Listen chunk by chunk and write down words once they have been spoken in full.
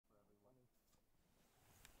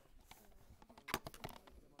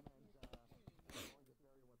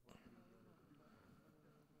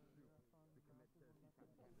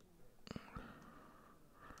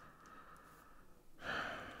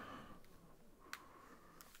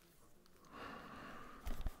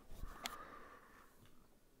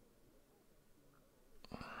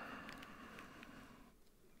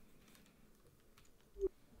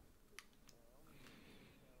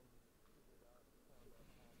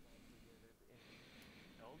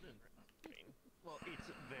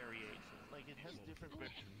has different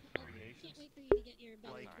variations. Can't wait for you to get your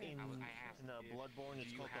belly Like cramped. in Bloodborne,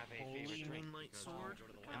 it's called the Holy Moonlight Sword,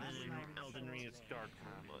 and then in Elden Ring, it's Dark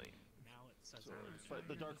Moonlight. But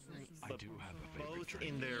the Dark, I do have a favorite both drink.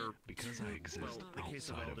 in their Because I exist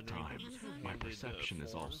outside of time, my perception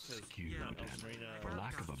is all skewed and, for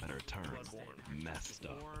lack of a better term, messed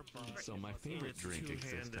up. So my favorite drink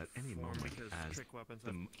exists at any moment as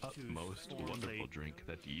the utmost wonderful drink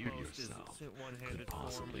that you yourself could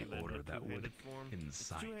possibly order that would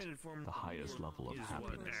incite the highest level of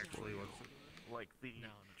happiness for you. Like the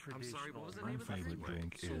I'm sorry, what was the My name of that favorite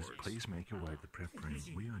drink is please make your way to prep room.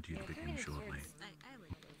 We are due to begin shortly.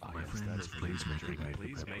 My friends, please make your way to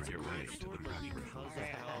Please the prep make your room. way to the prep room.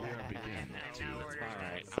 We are beginning to.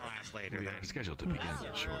 Alright, I'll ask later We then. are scheduled to begin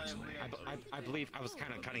shortly. I believe, I was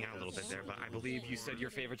kind of cutting out a little bit there, but I believe you said your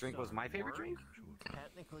favorite drink was my favorite drink?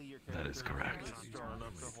 technically your That is correct. strong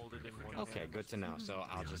enough to hold it in one Okay, good to know. So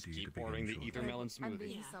I'll just keep pouring the ether melon I'm smoothie.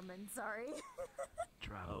 being summoned, sorry.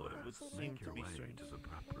 Travelers, seem make to your be way strange. to the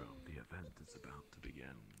prep room. The event is about to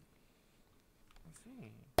begin. I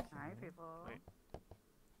see. Hi, people. Wait.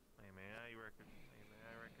 Hey, may I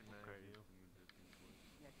recognize you?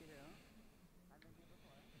 Yes, you do. I've been here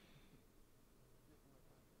before.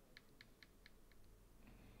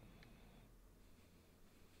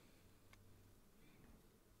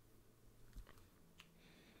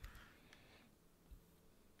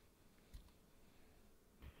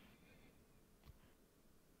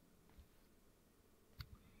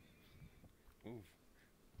 Move.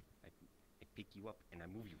 I pick you up and I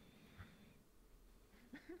move you.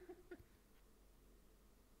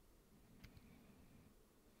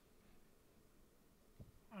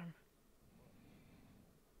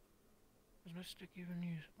 Is my stick even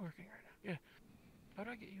working right now? Yeah. How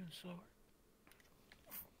do I get you in slower?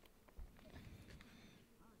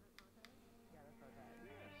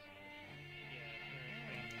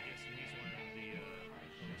 I'm guessing he's one of the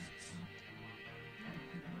hosts.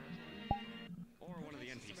 Or one of the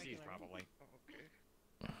NPCs, probably.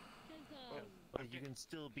 But you can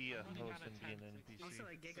still be a host and be an NPC. Also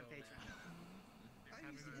a giga patron.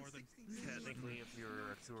 Technically, if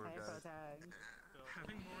you're a tour Hi, guide. Protag.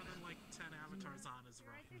 Having more than like 10 avatars on is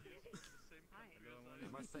rough. I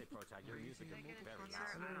must say, Protag, your music is very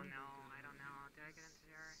loud. I don't know. Did I get into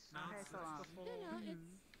VR? Okay, so long. No,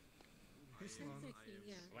 it's 10:60,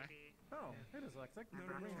 yeah. Oh, it is Lexic. You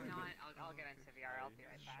know what? I'll get into VR. I'll be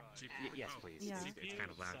right back. Yes, please. Yeah. It's kind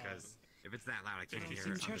of loud, because if it's that loud, I can't hear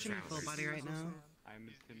I'm other charging my full travelers. body right now.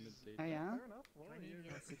 Oh, yeah?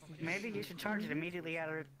 Maybe you should charge it immediately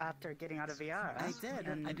after getting out of VR. I did.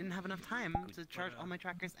 I didn't have enough time to charge all my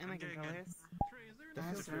trackers and my controllers.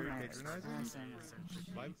 That's right.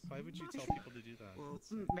 Why would you tell people to do that? Well,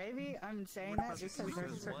 Maybe I'm saying that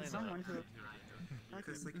because there's someone who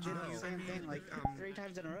because like did the same thing like 3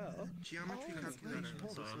 times in a row. geometry calculations.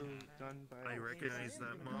 I recognize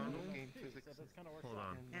that model. Hold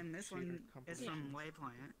on. And this one is from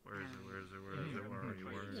Waypoint. Where is it? Where is it? Where is it? Where are you?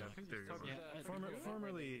 Where is it? There you go.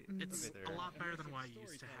 Formerly, It's a lot better than what I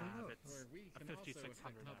used to have. It's a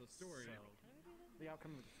 5600 the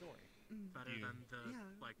outcome of the story. better than the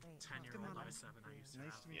like 10-year-old i7 I used to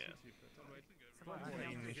have. Yeah.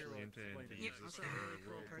 I initially intended to use this for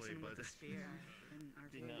roleplay, but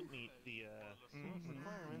did not meet the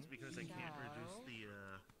requirements because I can't reduce the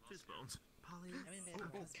fizz bones. Polly,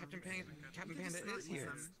 Captain Panda is here.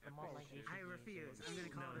 I refuse. I'm gonna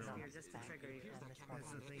call this here just to trigger you. That's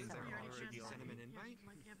the thing, they're already all Send him an invite.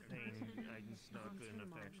 saying I'm not good enough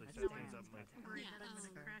to actually set things up. My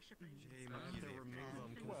Crash to remove them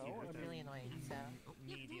because you have really annoying. So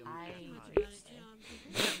medium I and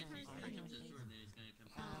high.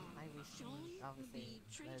 I recently, obviously,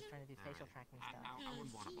 I was trying to do facial tracking stuff. I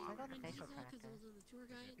wouldn't want to So I got bother. the facial tracker.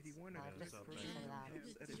 If you want to Just to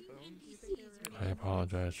set it up. I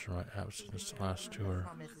apologize for my absence last tour.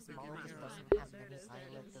 The problem is this model just doesn't have any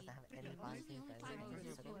eyelids, doesn't have any body things, doesn't have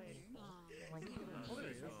any sort of like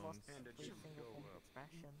almost every single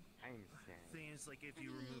expression. I'm saying. Thing is, like, if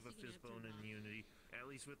you remove a fizz bone in Unity, at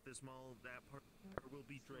least with this model, that part will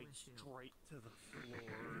be dragged straight to the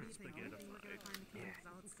floor, spaghettified.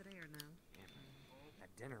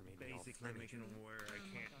 That dinner made me all Basically funny. making them aware I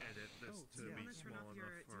can't edit this to be small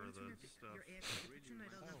enough for the stuff.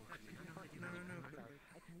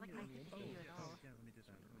 Like I could see it all.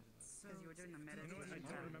 Because you were doing the meditation. I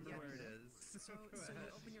don't remember where it is. So you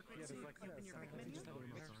open your quick menu,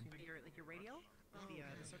 your radio,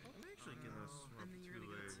 the circle, I'm actually gonna swap and then you're to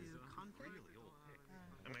gonna go a. to config.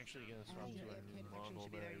 I'm actually gonna swap to a new model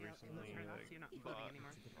that I recently So you're not bought floating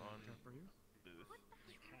anymore. on Booth.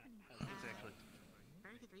 It's actually.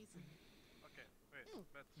 Very good reason. Okay, wait.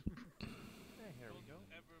 Here we go.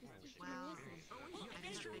 Wow.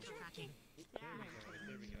 Facial tracking.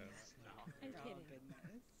 There we go. I'm kidding.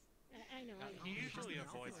 I know. He usually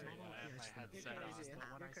avoids me when I have my headset on.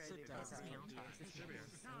 But when I sit down,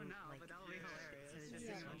 No, but that'll be hilarious. It's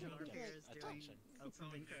just a bunch of our peers doing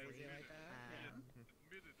something crazy like that.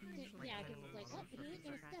 Yeah, because it's like, oh, he ain't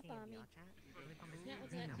gonna step on me. Not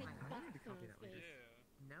with that big box on his face.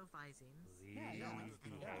 No visings. No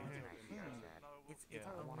interaction. It's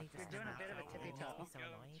only just You're doing a bit of a tippy toe. so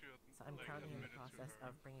annoying. So I'm currently in the process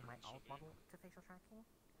of bringing my alt model to facial tracking.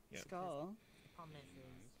 Yep. Skull, The problem is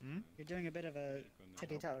you're doing a bit of a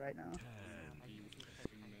tippy toe right now.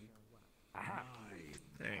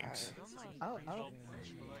 Thanks. Oh,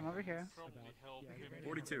 come over here.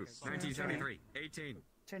 42, 1973, 18.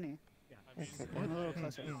 Chinny. Come a little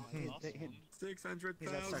closer. He's about to start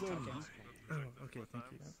 600,000. talking. Oh, okay, thank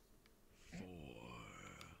you.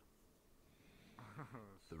 4,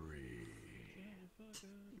 3,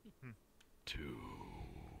 2,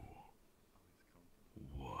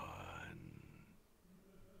 1.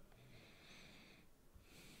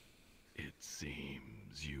 It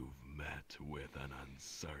seems you've met with an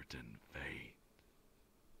uncertain fate.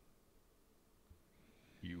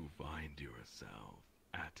 You find yourself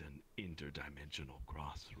at an interdimensional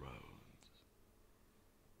crossroads.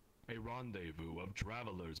 A rendezvous of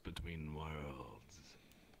travelers between worlds.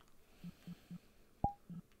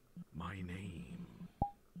 My name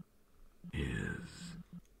is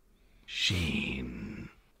Sheen.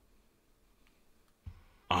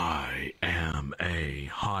 I am a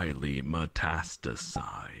highly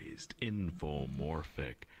metastasized,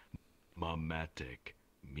 infomorphic, mimetic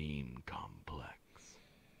meme complex.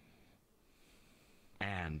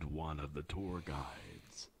 And one of the tour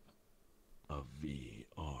guides of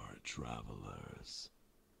VRTravelers.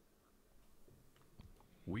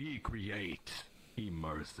 We create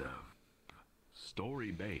immersive,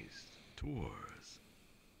 story-based tours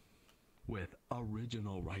with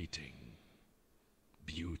original writing,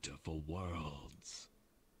 beautiful worlds,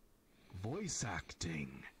 voice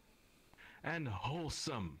acting, and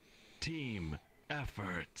wholesome team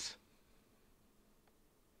effort.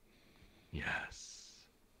 Yes.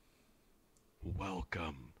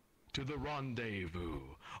 Welcome to the rendezvous,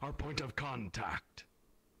 our point of contact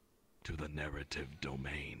to the narrative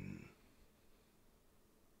domain.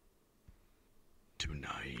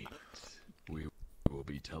 Tonight, we will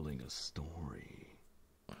be telling a story.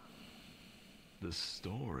 The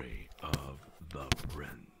story of the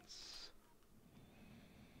prince.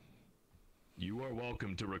 You are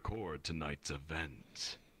welcome to record tonight's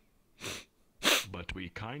event, but we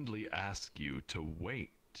kindly ask you to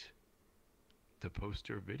wait to post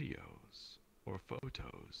your videos or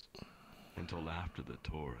photos until after the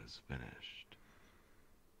tour is finished.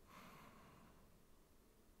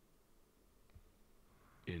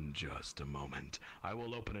 In just a moment, I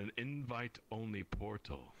will open an invite-only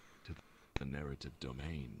portal to the narrative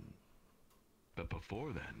domain. But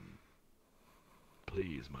before then,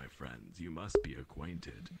 please, my friends, you must be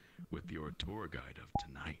acquainted with your tour guide of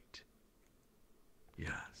tonight.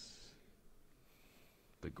 Yes,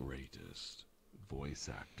 the greatest voice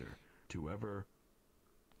actor to ever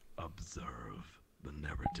observe the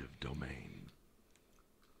narrative domain.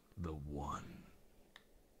 The one,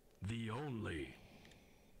 the only,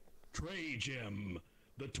 Trey-Jim,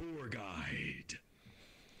 the tour guide.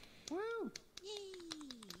 Woo!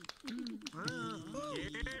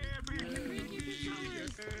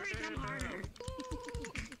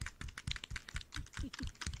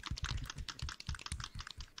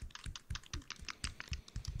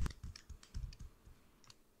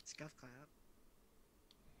 Scuff clap.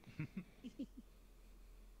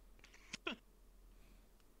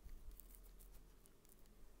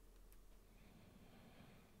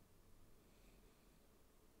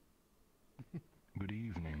 Good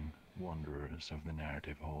evening, wanderers of the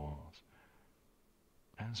narrative halls.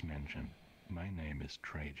 As mentioned, my name is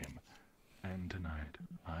Trey-Jim, and tonight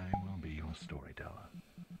I will be your storyteller.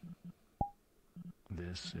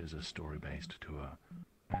 This is a story-based tour,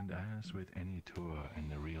 and as with any tour in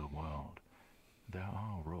the real world, there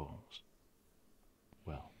are rules.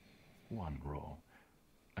 Well, one rule,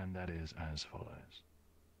 and that is as follows.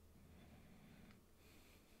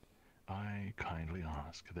 I kindly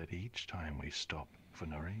ask that each time we stop for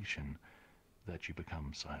narration, that you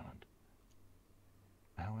become silent.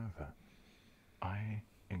 However, I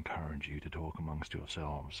encourage you to talk amongst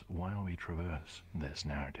yourselves while we traverse this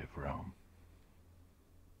narrative realm.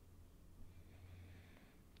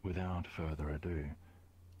 Without further ado,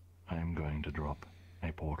 I am going to drop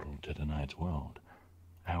a portal to tonight's world.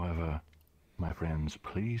 However, my friends,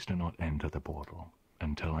 please do not enter the portal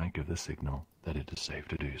until I give the signal that it is safe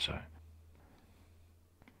to do so.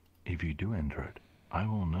 If you do enter it, I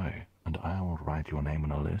will know, and I will write your name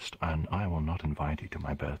on a list, and I will not invite you to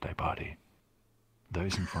my birthday party.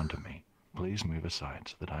 Those in front of me, please move aside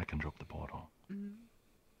so that I can drop the portal.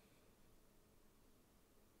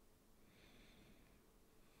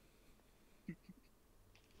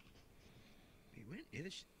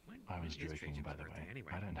 I was joking, by the way.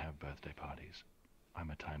 Anyway? I don't have birthday parties. I'm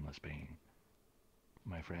a timeless being.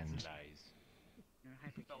 My friends,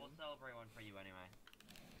 So we'll celebrate one for you anyway.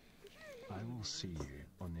 I will see you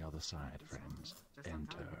on the other side, friends.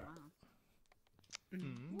 Enter.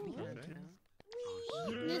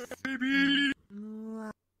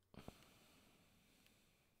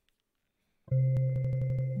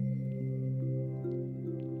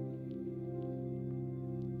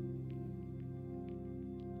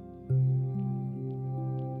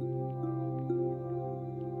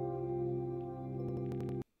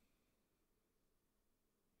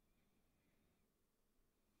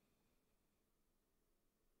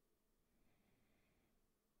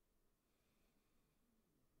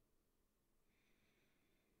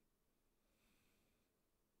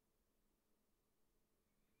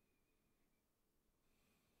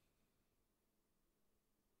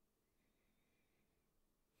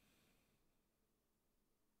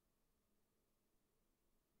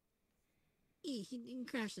 He didn't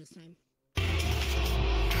crash this time.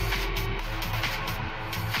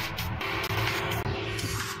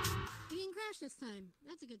 He didn't crash this time.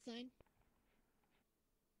 That's a good sign.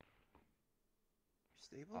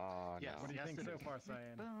 Stable? Yes. What do you think so far,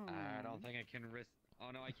 Cyan? I don't think I can risk. Oh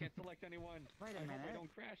no, I can't select anyone. Wait a I hope minute. I don't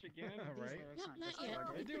crash again. Right? Nope, not yet.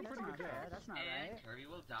 They do a pretty good job. That's not right. Kirby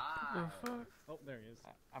will die. Oh, there he is.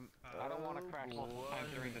 I don't want to crash multiple times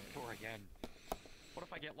during this tour again. What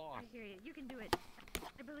if I get lost? I hear you. You can do it.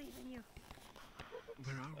 I believe in you.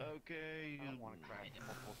 Okay. I don't want to crash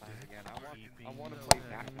multiple times again. I want to play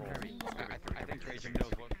that role. I think Trajan knows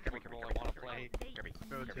what role I want to play.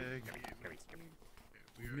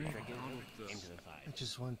 I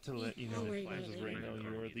just want to let you know that right now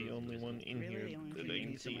you are the only one in here that I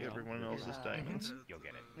can see everyone else's diamonds. You'll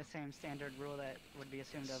get it. The same standard rule that would be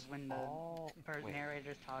assumed of when the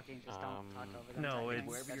narrator's talking, just don't talk over them. No,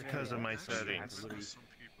 it's because of my settings.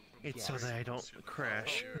 It's so that I don't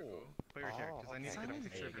crash. Put your hair, because I need to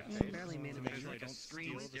get a picture of your You face. barely made it. Make like a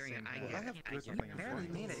screen staring at I have you barely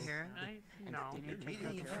made it here. No, You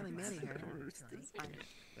barely made it here.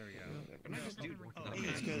 There we go.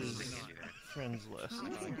 It's because friends list.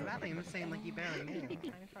 Exactly, I'm saying like you barely made it.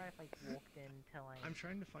 I'm try if I walked in till I. I'm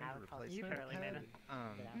trying to find a replacement. You barely made it.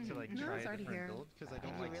 To like No, try it's a already different here. build, because I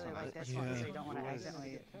don't You like really some like of this it. one, so you don't want to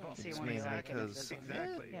accidentally see It's one of your mainly like because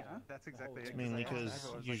That's exactly it. mainly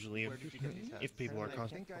because usually if people are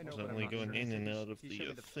constantly going in and out of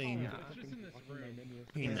the thing,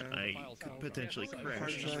 I could potentially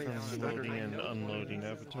crash just from loading and unloading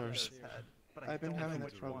avatars. I've been having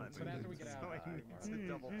this problem too. So I need to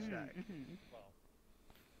double check.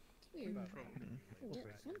 Weird.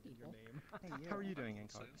 Some people. How are you doing,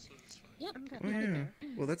 Hancock? Yep. Oh yeah.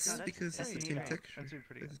 Well, that's No, that's- because that's it's the neat. same texture. That's been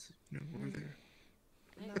pretty good. It's, over there.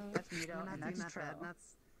 That's Nito, and that's Tro.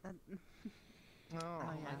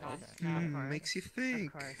 Makes you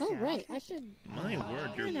think. Oh, right. I should. My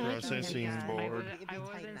word, your processing board. I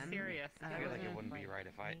wasn't serious. I feel like it wouldn't be right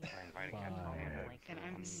if I invite a captain.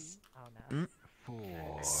 Oh no.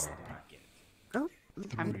 4, Oh.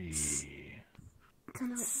 3,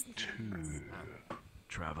 2.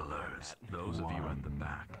 Travelers, those of you at the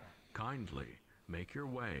back, kindly make your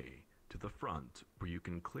way to the front where you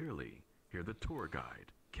can clearly hear the tour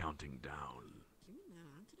guide counting down.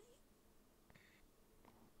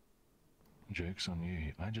 Joke's on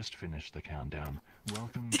you, I just finished the countdown.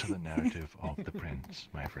 Welcome to the narrative of the prince,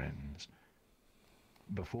 my friends.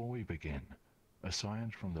 Before we begin,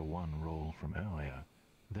 aside from the one rule from earlier,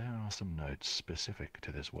 there are some notes specific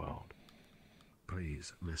to this world.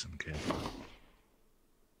 Please listen carefully.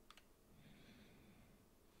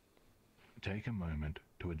 Take a moment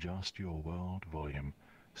to adjust your world volume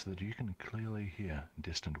so that you can clearly hear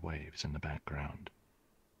distant waves in the background.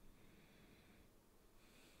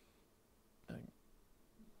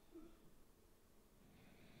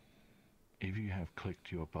 If you have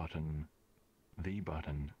clicked your button, the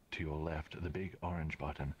button to your left, the big orange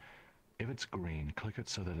button, if it's green, click it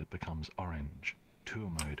so that it becomes orange. Tour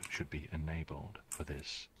mode should be enabled for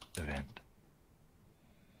this event.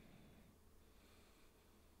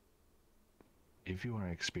 If you are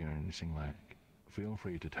experiencing lag, feel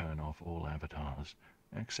free to turn off all avatars,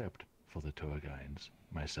 except for the tour guides,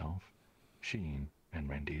 myself, Sheen, and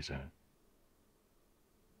Rendizo.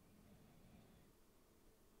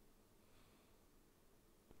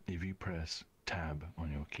 If you press Tab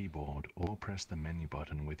on your keyboard or press the menu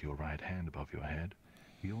button with your right hand above your head,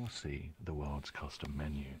 you'll see the world's custom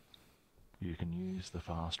menu. You can use the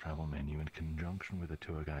fast travel menu in conjunction with the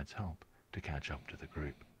tour guide's help to catch up to the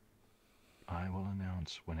group. I will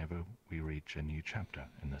announce whenever we reach a new chapter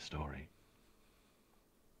in the story.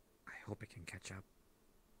 I hope I can catch up.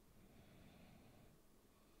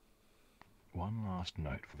 One last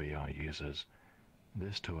note for VR users.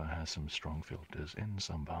 This tour has some strong filters in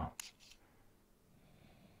some parts.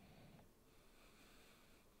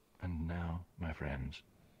 And now, my friends,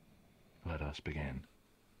 let us begin.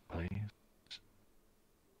 Please,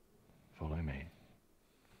 follow me.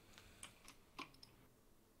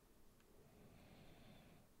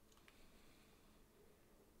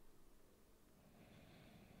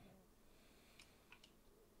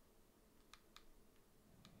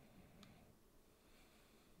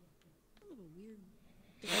 A little weird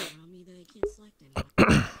thing around me that I can't select anymore.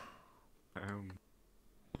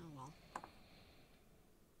 Oh well.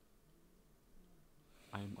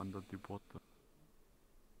 I'm under the water.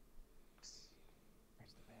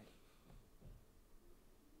 Where's the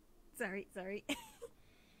bed? Sorry.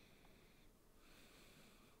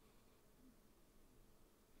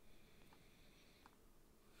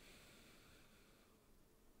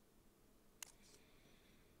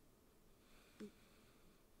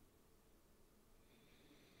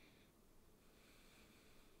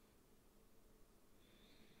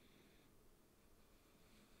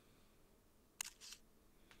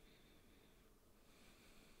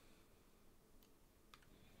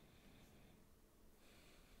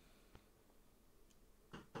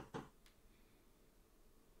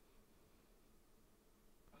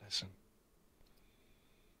 Listen.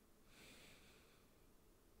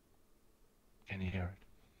 Can you hear it?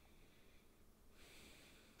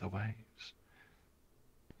 The waves.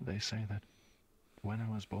 They say that when I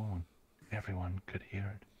was born, everyone could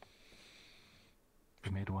hear it.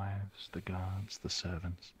 The midwives, the guards, the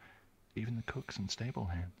servants, even the cooks and stable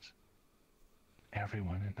hands.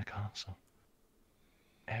 Everyone in the castle.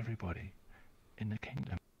 Everybody in the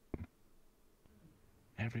kingdom.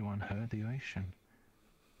 Everyone heard the ocean.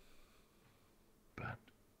 But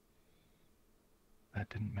that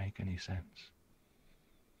didn't make any sense.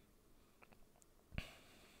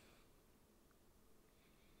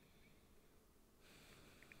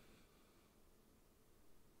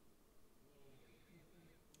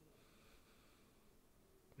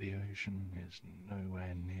 The ocean is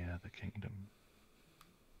nowhere near the kingdom.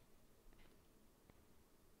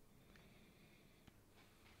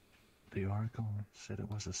 The oracle said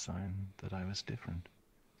it was a sign that I was different.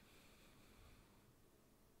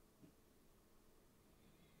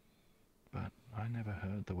 But I never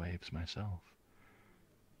heard the waves myself.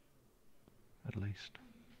 At least,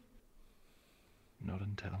 not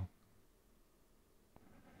until...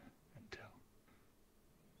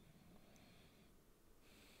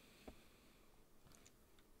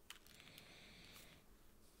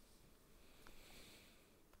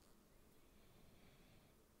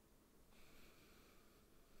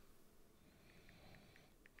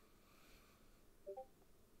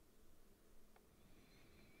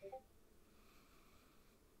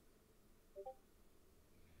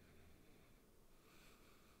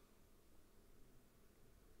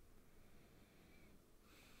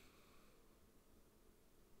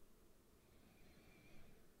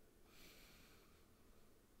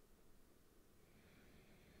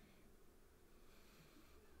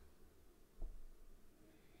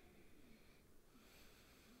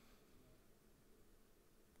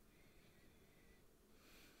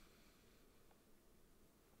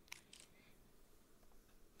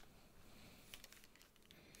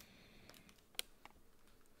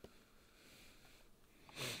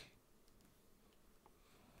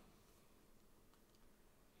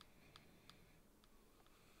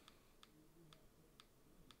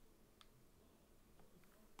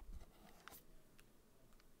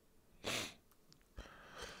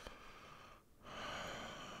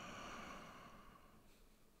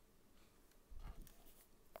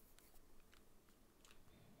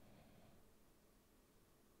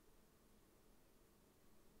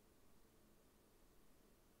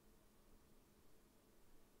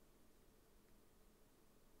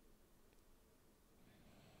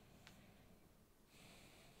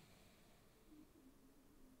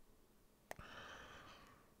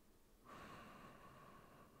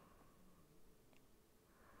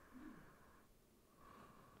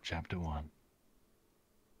 Chapter 1.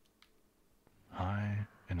 High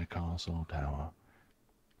in a castle tower,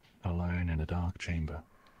 alone in a dark chamber,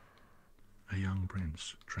 a young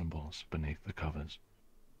prince trembles beneath the covers.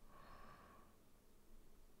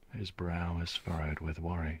 His brow is furrowed with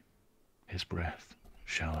worry, his breath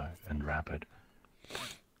shallow and rapid.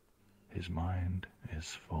 His mind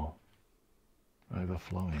is full,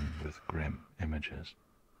 overflowing with grim images,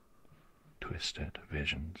 twisted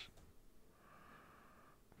visions,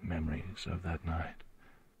 memories of that night,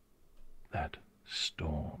 that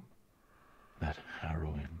storm, that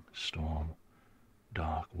harrowing storm,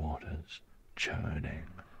 dark waters churning,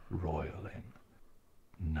 roiling.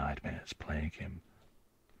 Nightmares plague him,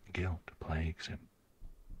 guilt plagues him.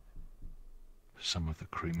 Some of the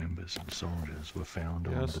crew members and soldiers were found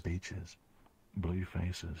on the beaches, blue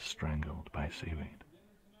faces strangled by seaweed.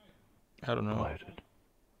 I don't know. Bloated,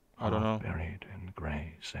 I don't know. buried in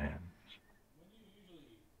grey sands.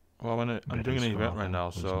 Well, I'm doing an event right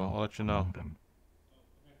now, so I'll let you know.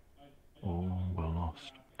 All were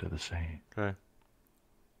lost to the sea. Okay.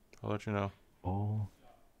 I'll let you know. All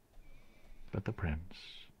but the prince.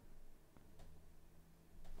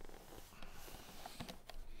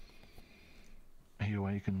 He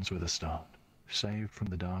awakens with a start, saved from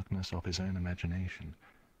the darkness of his own imagination,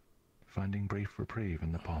 finding brief reprieve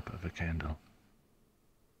in the pop of a candle.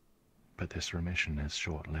 But this remission is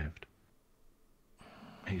short-lived.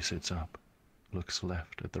 He sits up, looks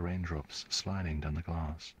left at the raindrops sliding down the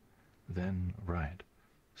glass, then right,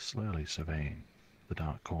 slowly surveying the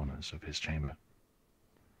dark corners of his chamber.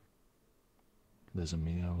 There's a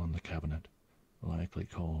meal on the cabinet, likely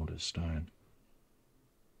cold as stone.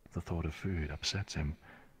 The thought of food upsets him,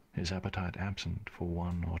 his appetite absent for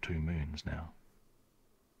 1 or 2 moons now.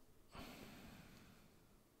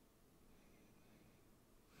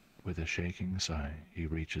 With a shaking sigh, he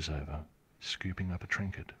reaches over, scooping up a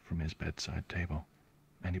trinket from his bedside table,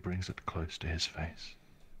 and he brings it close to his face,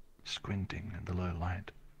 squinting in the low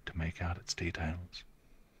light to make out its details.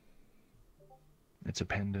 It's a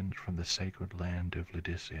pendant from the sacred land of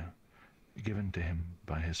Laodicea, given to him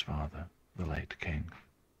by his father, the late king.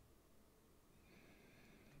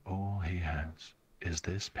 All he has is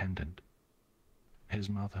this pendant, his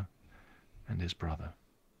mother and his brother.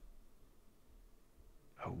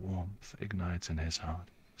 A warmth ignites in his heart,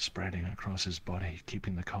 spreading across his body,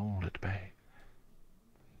 keeping the cold at bay.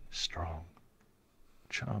 Strong,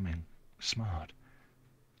 charming, smart.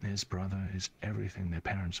 His brother is everything their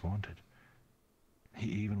parents wanted. He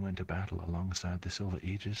even went to battle alongside the Silver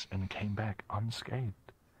Aegis and came back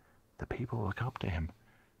unscathed. The people look up to him.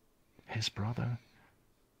 His brother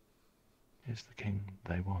is the king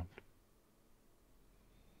they want.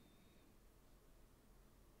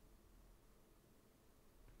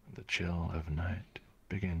 The chill of night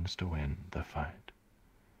begins to win the fight.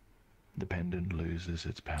 The pendant loses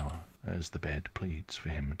its power as the bed pleads for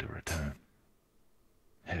him to return.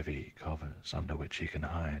 Heavy covers under which he can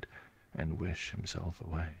hide and wish himself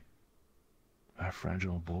away. A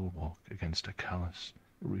fragile bulwark against a callous,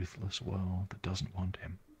 ruthless world that doesn't want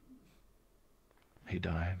him. He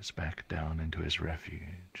dives back down into his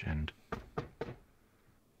refuge and...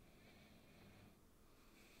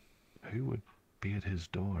 who would be at his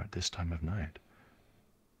door at this time of night?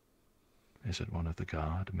 Is it one of the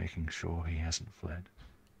guard making sure he hasn't fled?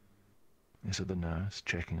 Is it the nurse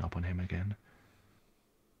checking up on him again?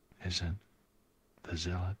 Is it the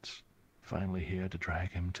zealots finally here to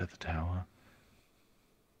drag him to the tower?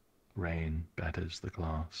 Rain batters the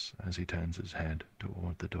glass as he turns his head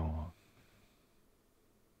toward the door.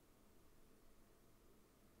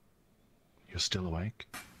 You're still awake?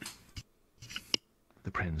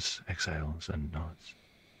 The prince exhales and nods.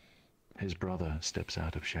 His brother steps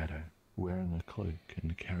out of shadow, wearing a cloak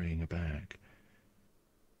and carrying a bag.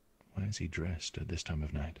 Why is he dressed at this time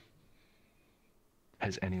of night?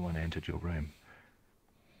 Has anyone entered your room?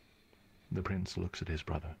 The prince looks at his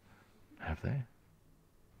brother. Have they?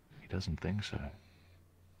 He doesn't think so.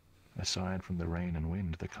 Aside from the rain and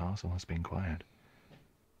wind, the castle has been quiet.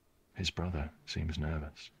 His brother seems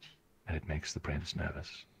nervous, and it makes the prince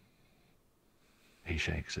nervous. He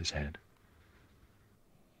shakes his head.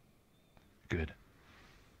 Good.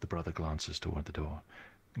 The brother glances toward the door.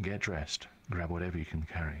 Get dressed. Grab whatever you can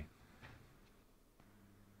carry.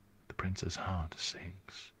 The prince's heart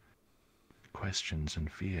sinks. Questions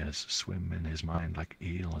and fears swim in his mind like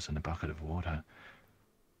eels in a bucket of water.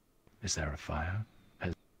 Is there a fire?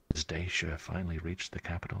 Has Dacia finally reached the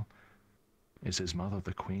capital? Is his mother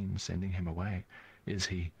the queen sending him away? Is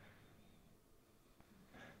he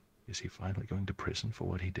finally going to prison for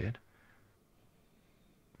what he did?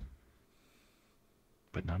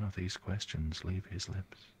 But none of these questions leave his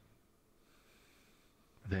lips.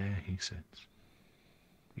 There he sits,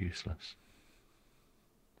 useless.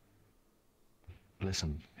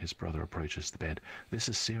 Listen, his brother approaches the bed. This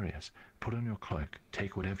is serious. Put on your cloak.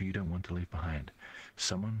 Take whatever you don't want to leave behind.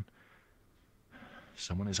 Someone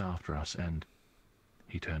is after us, and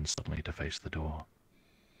he turns suddenly to face the door.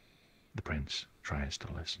 The prince tries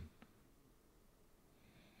to listen.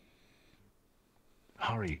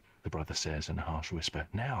 Hurry, the brother says in a harsh whisper.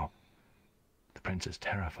 Now! The prince is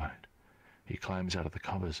terrified. He climbs out of the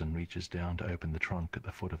covers and reaches down to open the trunk at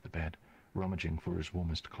the foot of the bed, rummaging for his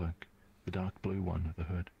warmest cloak, the dark blue one with the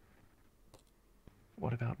hood.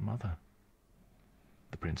 What about Mother?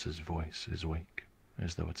 The prince's voice is weak,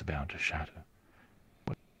 as though it's about to shatter.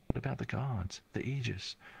 What about the guards, the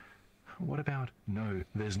Aegis? What about... No,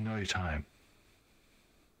 there's no time.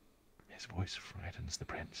 His voice frightens the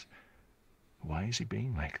prince. Why is he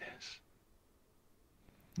being like this?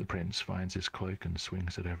 The prince finds his cloak and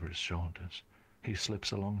swings it over his shoulders. He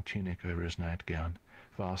slips a long tunic over his nightgown,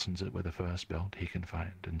 fastens it with the first belt he can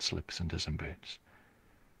find, and slips into some boots.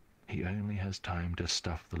 He only has time to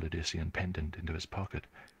stuff the Ludician pendant into his pocket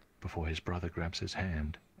before his brother grabs his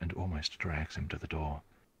hand and almost drags him to the door.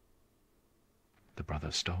 The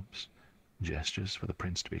brother stops, gestures for the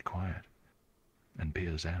prince to be quiet, and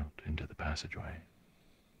peers out into the passageway.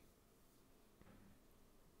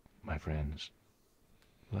 My friends,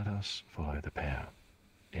 let us follow the pair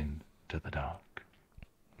into the dark.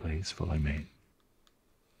 Please follow me.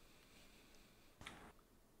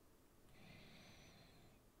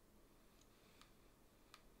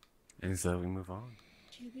 And so we move on.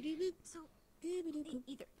 So,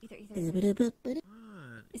 either.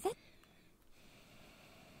 Is that?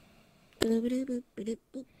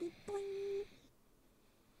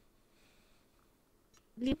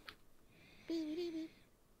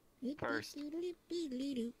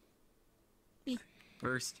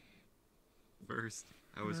 First.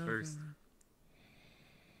 I was first.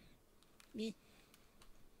 Yeah.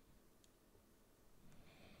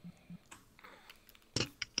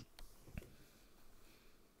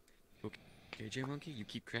 Okay, J Monkey, you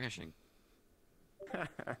keep crashing.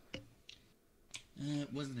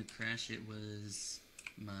 It wasn't a crash, it was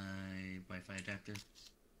my Wi-Fi adapter.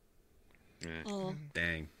 Oh.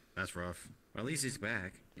 Dang, that's rough. Well, at least he's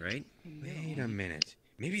back, right? Wait a minute.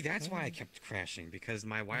 Maybe that's why I kept crashing, because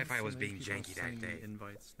my Wi-Fi was being janky that day.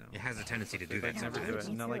 Invites now. It has a tendency to do that Never do it.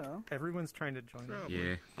 sometimes. No, like everyone's trying to join.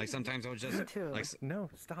 Yeah, like sometimes I would just like no,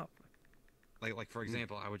 stop. Like for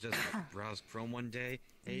example, I would just browse Chrome one day.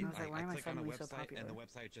 Hey, I was like, why am I click on a suddenly so website and the popular?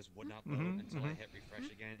 website just would not load until I hit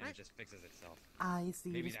refresh again, and it just fixes itself. You see,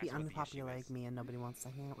 you Maybe just be that's what the unpopular issue like me and nobody wants to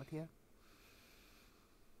hang out with you.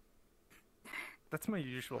 That's my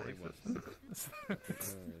usual He was. existence.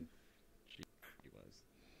 He was.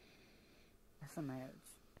 That's a marriage.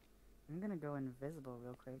 I'm gonna go invisible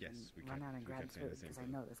real quick Yes, and we run kept- out and we grab kept saying the food same because I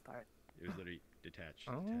thing. know this part. It was literally detach,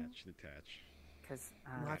 Oh. detach. Because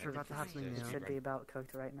Watch, we're about to have something it new. should be about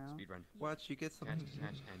cooked right now. Speedrun. Watch, you get something.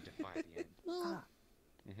 Detach and defy the end. Well,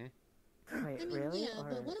 Wait, I mean, really? yeah, Or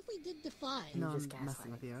but what if we did defy? you No, just I'm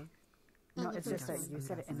messing gaslight? with you. No, Oh, it's the just that first you one.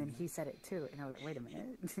 said it and then he said it too, and I was like, wait a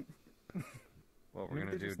minute. Well, we're Maybe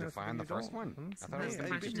gonna they do just know defy on something the you first don't. one. I thought it was The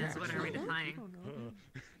gonna be question is, what are we detach. defying?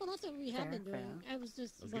 Well, that's what we have been doing. I was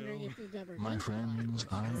just wondering if we've ever My done friends,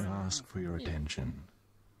 defy. I ask for your attention.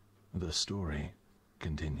 The story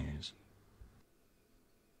continues.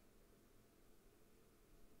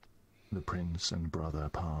 The prince and brother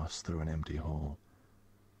pass through an empty hall.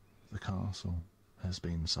 The castle has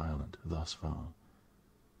been silent thus far.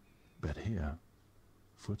 But here,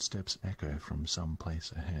 footsteps echo from some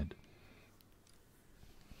place ahead.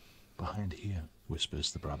 Behind here,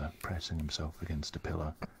 whispers the brother, pressing himself against a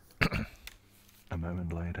pillar. A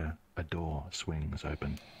moment later, a door swings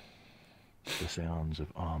open. The sounds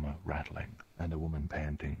of armor rattling and a woman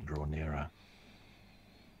panting draw nearer.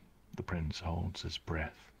 The prince holds his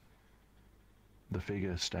breath. The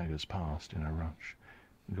figure staggers past in a rush,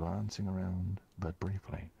 glancing around but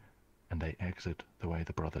briefly, and they exit the way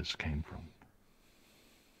the brothers came from.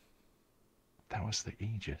 That was the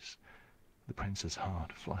Aegis. The prince's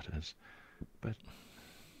heart flutters, but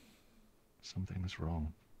something's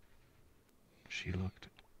wrong. She looked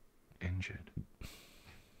injured.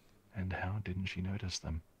 And how didn't she notice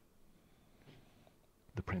them?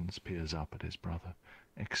 The prince peers up at his brother,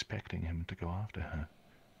 expecting him to go after her.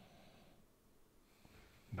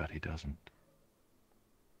 But he doesn't.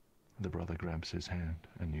 The brother grabs his hand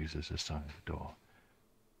and uses a side door.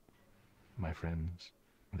 My friends,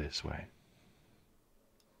 this way.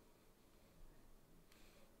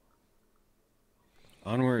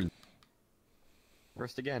 Onward.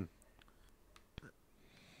 First again.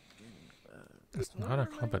 It's not a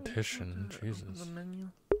competition, Jesus. The menu.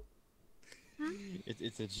 Huh?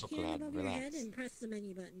 It's a Stand chocolate. above your head Relax. and press the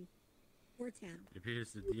menu button. Or tab. It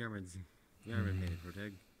appears that the armor made it,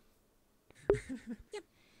 Proteg. Yep.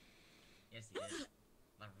 Yes, he did.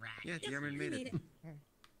 The rat. Yeah, the armor made it.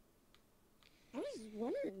 I was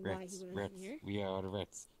wondering why he wasn't Rats. here. We are the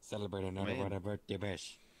Rats. Celebrate another Man. birthday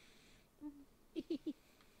bash.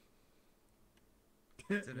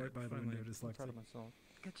 Right by the window, dyslexia.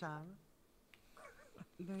 Good job.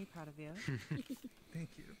 Very proud of you. Thank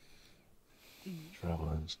you.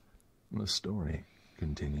 Travelers, the story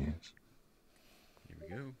continues. Here we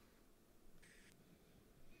go.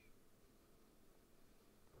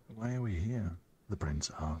 Why are we here? The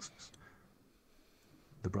prince asks.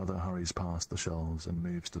 The brother hurries past the shelves and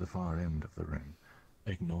moves to the far end of the room,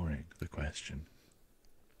 ignoring the question.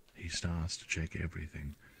 He starts to check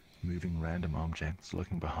everything, moving random objects,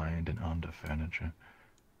 looking behind and under furniture.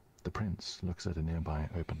 The prince looks at a nearby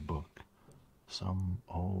open book, some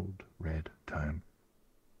old red tome.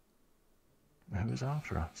 Who is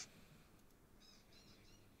after us?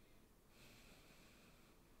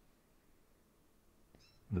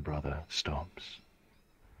 The brother stops.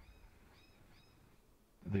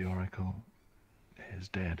 The oracle is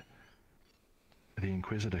dead. The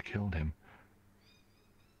Inquisitor killed him.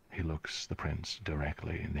 He looks the prince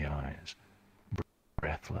directly in the eyes,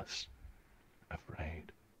 breathless,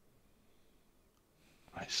 afraid.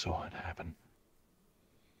 I saw it happen.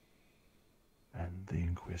 And the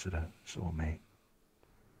Inquisitor saw me.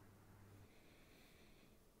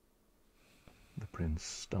 The prince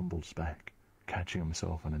stumbles back, catching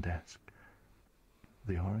himself on a desk.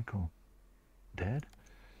 The oracle dead?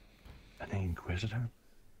 And the Inquisitor?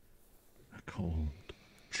 A cold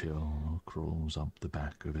chill crawls up the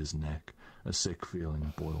back of his neck. A sick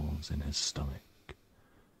feeling boils in his stomach.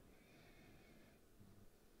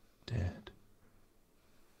 Dead.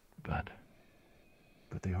 But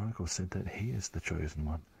the oracle said that he is the chosen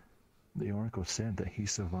one. The oracle said that he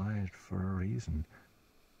survived for a reason.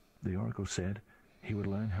 The oracle said he would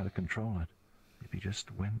learn how to control it if he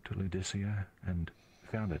just went to Laodicea and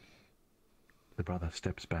found it. The brother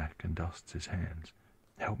steps back and dusts his hands.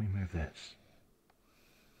 Help me move this.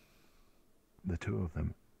 The two of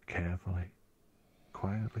them, carefully,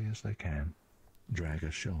 quietly as they can, drag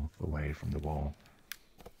a shelf away from the wall.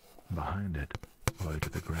 Behind it, low to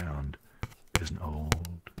the ground, is an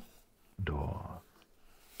old door.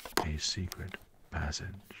 A secret passage.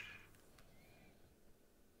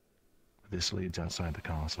 This leads outside the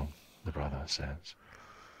castle, the brother says.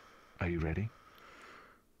 Are you ready?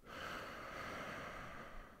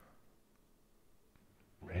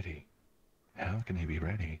 Ready? How can he be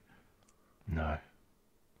ready? No.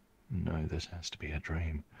 No, this has to be a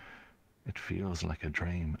dream. It feels like a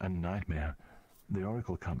dream, a nightmare. The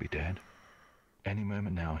oracle can't be dead. Any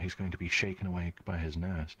moment now he's going to be shaken awake by his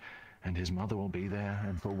nurse, and his mother will be there,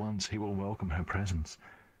 and for once he will welcome her presence.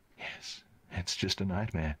 Yes, it's just a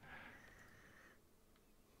nightmare.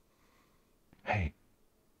 Hey.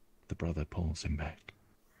 The brother pulls him back.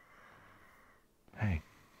 Hey.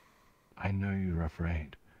 I know you're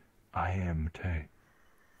afraid. I am too.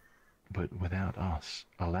 But without us,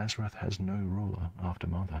 Lazarus has no ruler after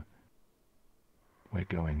Mother. We're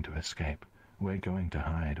going to escape. We're going to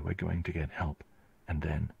hide. We're going to get help. And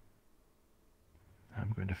then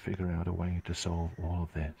I'm going to figure out a way to solve all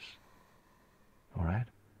of this. Alright?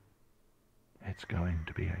 It's going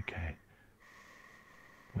to be okay.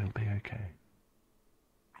 We'll be okay.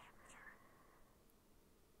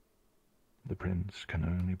 The prince can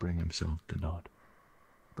only bring himself to nod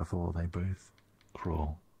before they both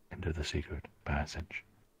crawl into the secret passage.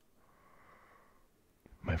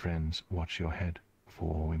 My friends, watch your head,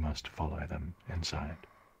 for we must follow them inside.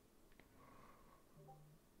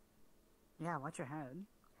 Yeah, watch your head.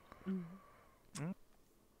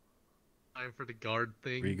 Time for the guard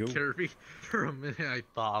thing, There you go. Kirby. For a minute, I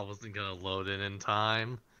thought I wasn't gonna load in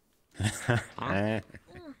time.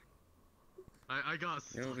 I got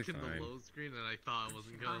You'll stuck be in the fine. load screen and I thought I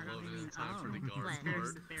wasn't gonna load in time for the guard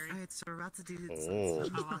part. Alright, so we're about to do Oh.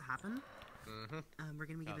 what happened. Uh-huh. We're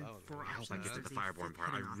gonna be given four I options. hope I get to the There's a Fireborn part.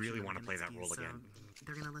 I hidden really option want to we're play gonna that do, role so again.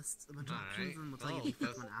 They're gonna list a bunch of Alright. options and we'll tell you the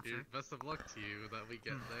fifth one after. Best of luck to you that we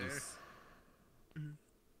get there.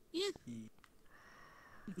 Yeah.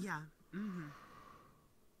 Yeah.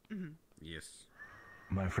 Yes.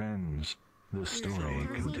 My friends, the story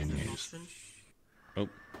continues. Oh.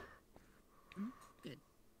 Good.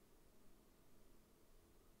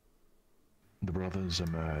 The brothers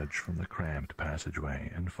emerge from the cramped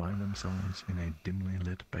passageway and find themselves in a dimly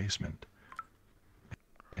lit basement.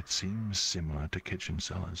 It seems similar to kitchen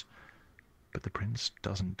cellars, but the prince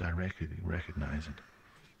doesn't directly recognize it.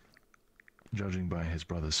 Judging by his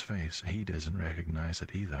brother's face, he doesn't recognize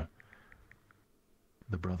it either.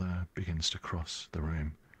 The brother begins to cross the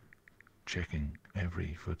room, checking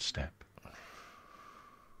every footstep.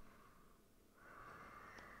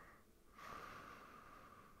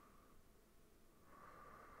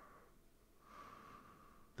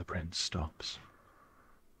 The prince stops.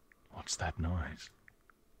 What's that noise?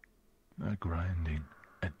 A grinding,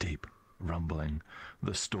 a deep rumbling.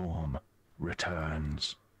 The storm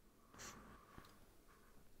returns.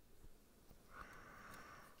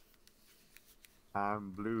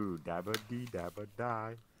 I'm blue, dabba dee dabba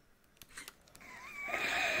die.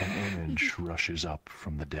 An image rushes up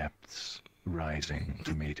from the depths, rising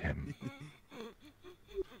to meet him.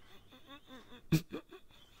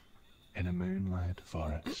 In a moonlight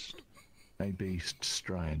forest, a beast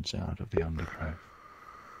strides out of the undergrowth.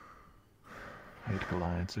 It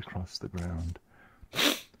glides across the ground,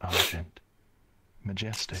 argent,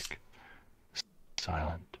 majestic,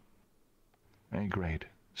 silent. A great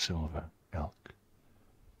silver elk.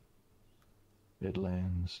 It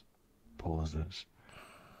lands, pauses,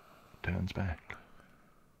 turns back.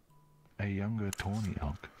 A younger tawny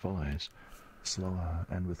elk follows, slower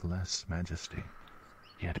and with less majesty,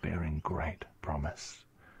 yet bearing great promise.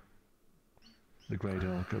 The great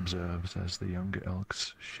elk observes as the younger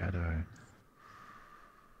elk's shadow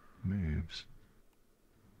moves.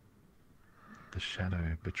 The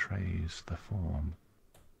shadow betrays the form.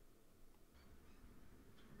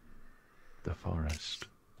 The forest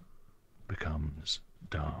becomes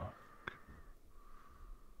dark.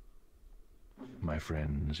 My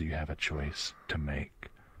friends, you have a choice to make.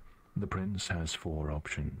 The prince has 4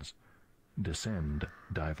 options. Descend,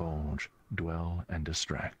 divulge, dwell, and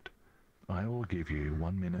distract. I will give you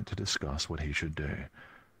 1 minute to discuss what he should do.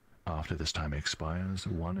 After this time expires,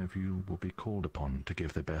 one of you will be called upon to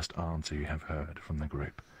give the best answer you have heard from the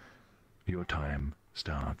group. Your time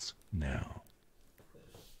starts now.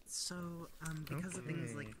 So, because of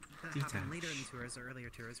things like that happen later in the tours or earlier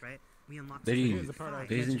tours, right? We unlock. Ladies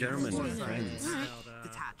and gentlemen, friends.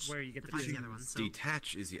 Detach. Where you get to find the other one. So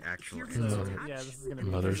Detach is the actual if answer. you're detached, Yeah, this is gonna be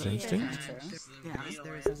Mother's instinct? Yeah,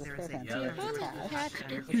 there's a Detach is the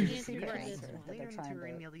answer for this one. Later in the tour, we're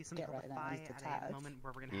gonna be able to use something called the Phi at a moment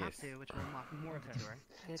where we're gonna have to, which will unlock more of the tour.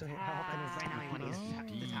 So how often is right now you want to use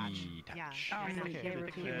detach? Yeah. Right now you They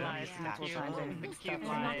repeat lies multiple times and stuff.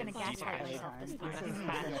 I'm not gonna gaslight myself this time. This has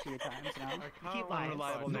happened a few times now. Keep lies. I'm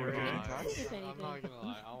not gonna lie. I want to see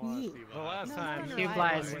The last time He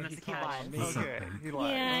lies. He lies. Okay, he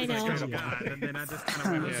lied. Yeah, I know. And then I just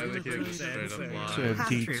kind of went So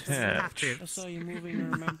detach. I saw you moving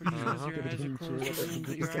and remembered your eyes are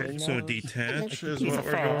closed. So detach is what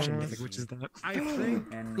we're going with. Which is that? I think.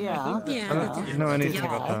 Yeah. Yeah. I don't know anything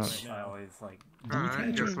about that. I always like.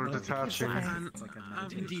 Alright, guess we're detaching.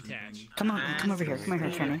 Detach. Come on, come over here. Come over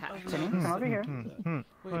here, Trini. Trini, come over here.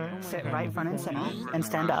 Sit right front and center and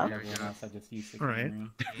stand up. Alright.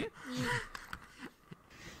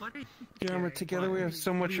 What are you Gamma, together we have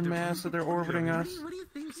so much mass that they're orbiting us. What do you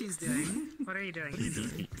think she's doing? What are you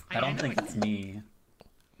doing? I don't think it's me.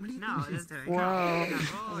 What do you think she's doing? Wow.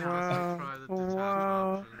 Oh,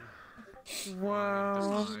 Wow.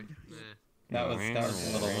 Wow. That was a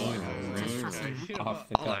little off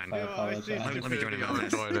the cuff. I apologize. Let me join him on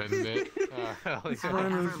this.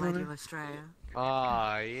 regular Straya.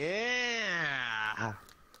 Ah, yeah.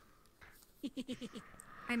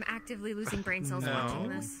 I'm actively losing brain cells watching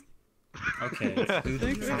this. Okay. I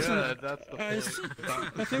think it's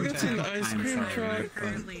an ice cream truck.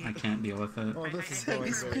 I can't deal with it. Oh, this is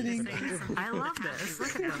going great. I love this.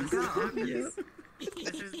 Look at them go. This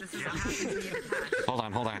is what happens when you detach. Hold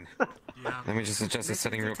on. Let me just adjust the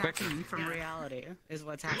setting real quick. Detaching from reality is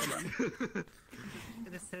what's happening.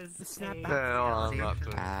 This is the snap Yeah, back. no, I'm not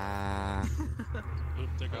doing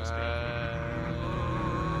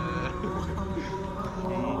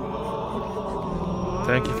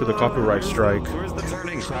Thank you for the copyright strike. Where's the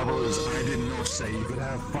turning? Travelers, I did not say you could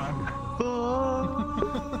have fun.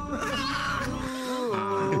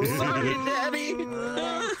 Sorry, Daddy.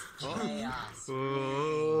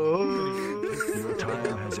 Your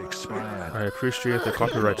time has expired. I appreciate the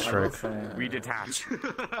copyright strike. We detach.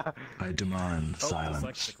 I demand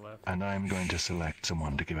silence, and I am going to select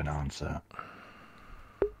someone to give an answer.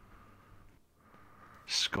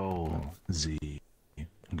 Skull Z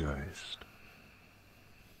Ghost.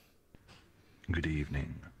 Good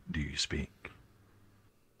evening. Do you speak?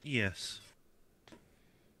 Yes.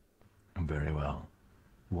 Very well.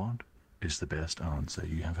 What is the best answer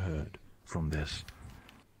you have heard from this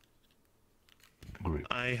group?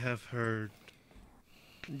 I have heard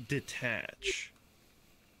detach.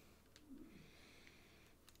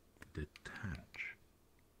 detach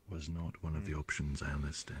was not one of the options I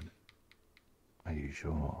listed. Are you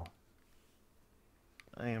sure?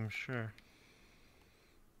 I am sure.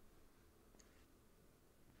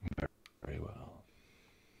 Very well.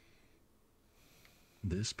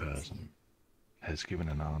 This person has given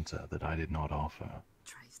an answer that I did not offer.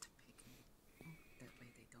 Tries to pick me. That way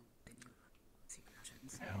they don't see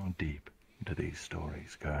questions. How deep do these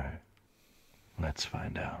stories go? Let's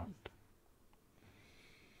find out.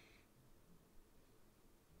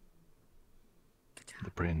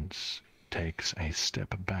 The prince takes a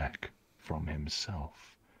step back from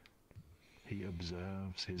himself. He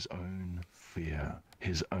observes his own fear,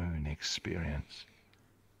 his own experience.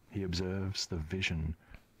 He observes the vision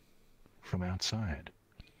from outside.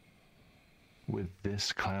 With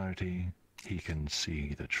this clarity, he can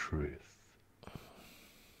see the truth.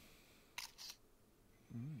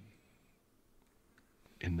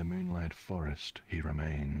 In the moonlight forest, he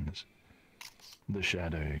remains. The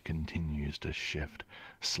shadow continues to shift,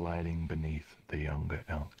 sliding beneath the younger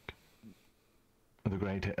elk. The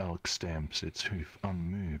greater elk stamps its hoof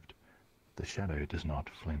unmoved. The shadow does not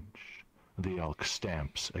flinch. The elk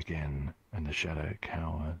stamps again, and the shadow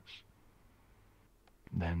cowers.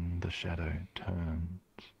 Then the shadow turns.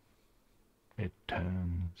 It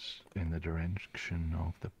turns in the direction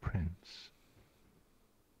of the prince.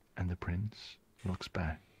 And the prince looks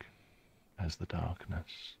back as the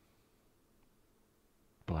darkness,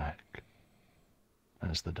 black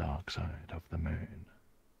as the dark side of the moon.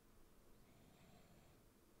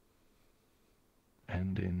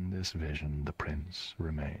 And in this vision the prince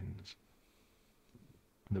remains.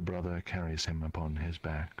 The brother carries him upon his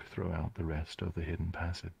back throughout the rest of the hidden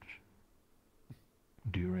passage.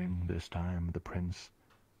 During this time the prince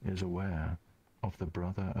is aware of the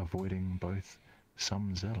brother avoiding both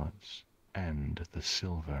some zealots and the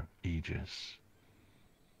silver aegis.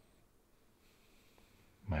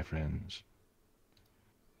 My friends,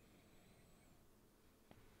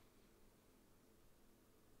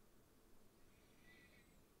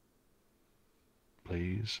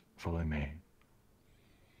 please follow me.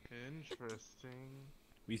 Interesting.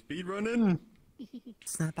 We speed running.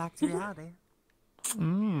 Snap back to reality.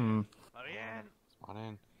 Mmm.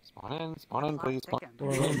 Spawn in, please. Spawn. We're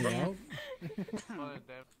rolling out.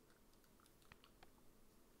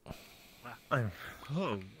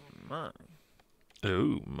 Oh my.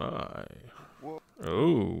 Oh my. Whoa.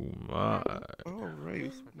 Oh my. Oh,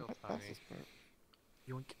 right.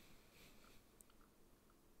 Yoink.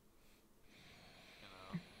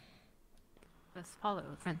 Let's follow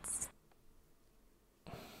the prince.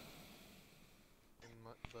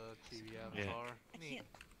 The TV Yeah. avatar.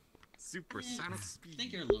 Supersonic I speed.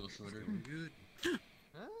 think you're a little shorter. Good.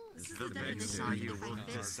 The Bedsayu will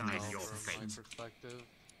decide your fate. Perspective.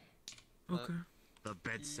 Okay. The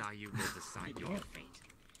Bedsayu will decide your fate.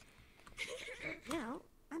 Now,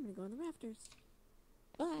 I'm gonna go on the rafters.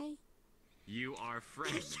 Bye. You are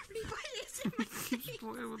friends.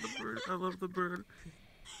 Toying with the bird. I love the bird.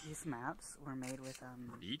 These maps were made with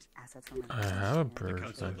Eat? assets from I have a The bird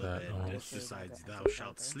council like of the that. bed Oh. decides thou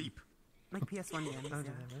shalt sleep. like PS1 games. Oh, Yeah.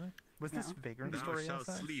 did I really? Was No. this Vagrant Thou story shalt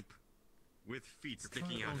outside? sleep with feet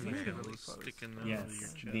sticking out of Oh, your yeah. head. Really Sticking close. out Yes, of your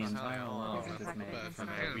chest. the entire world is made from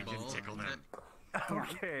We can tickle them.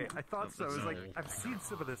 Okay, I thought so. I was like, No. I've seen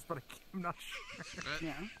some of this, but I'm not sure.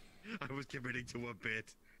 Yeah. I was committing to a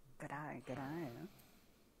bit. Good eye, good eye.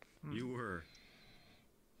 You were.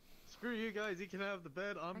 Screw you guys, you can have the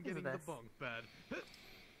bed, I'm That is getting the the best. bunk bed.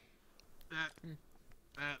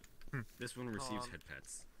 This one receives head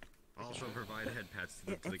pats. Also provide head pats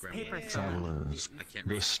to the grandma. paper Travelers, I can't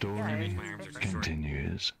the read. story My arms are too short.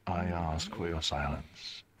 continues. I ask for your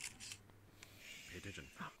silence. Pay attention.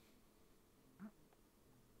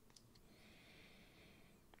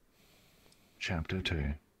 Chapter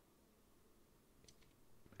 2.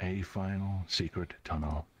 A final secret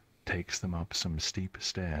tunnel takes them up some steep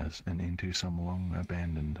stairs and into some long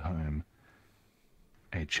abandoned home.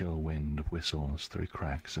 A chill wind whistles through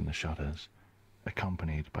cracks in the shutters,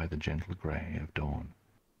 accompanied by the gentle grey of dawn.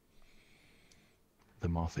 The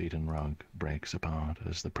moth-eaten rug breaks apart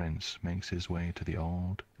as the prince makes his way to the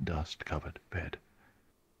old, dust-covered bed.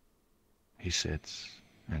 He sits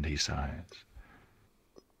and he sighs.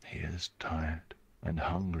 He is tired and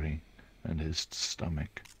hungry, and his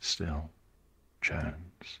stomach still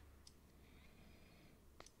churns.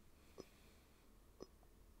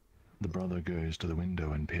 The brother goes to the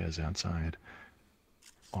window and peers outside.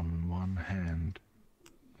 On one hand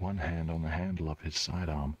on the handle of his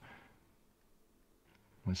sidearm.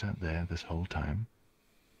 Was that there this whole time?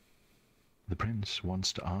 The prince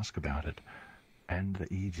wants to ask about it, and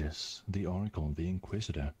the Aegis, the Oracle, the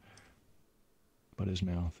Inquisitor, but his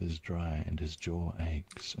mouth is dry and his jaw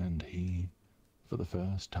aches, and he, for the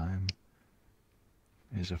first time,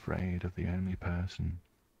 is afraid of the only person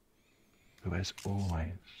who has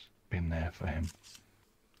always been there for him.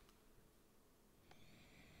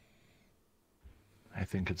 I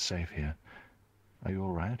think it's safe here. Are you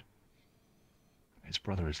all right? His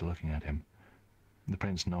brother is looking at him. The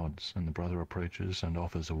prince nods, and the brother approaches and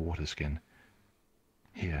offers a water skin.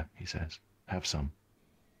 Here, he says, have some.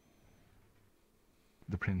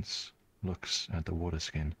 The prince looks at the water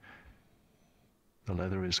skin. The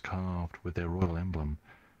leather is carved with their royal emblem.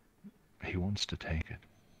 He wants to take it.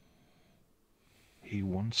 He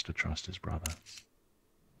wants to trust his brother.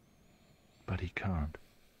 But he can't.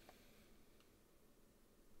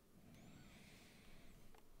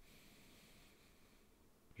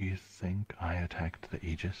 You think I attacked the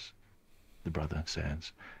Aegis? The brother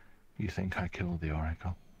says. You think I killed the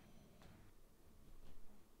Oracle?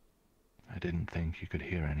 I didn't think you could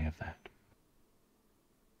hear any of that.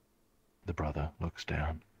 The brother looks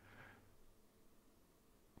down.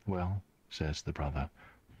 Well, says the brother,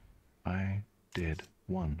 I did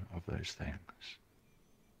one of those things.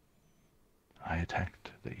 I attacked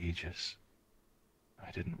the Aegis. I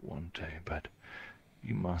didn't want to, but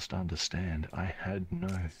you must understand, I had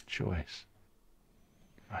no choice.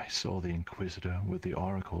 I saw the Inquisitor with the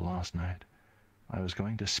Oracle last night. I was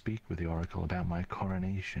going to speak with the Oracle about my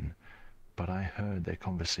coronation, but I heard their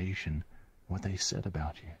conversation, what they said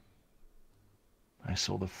about you. I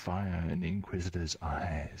saw the fire in the Inquisitor's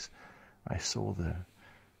eyes. I saw the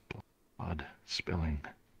blood spilling.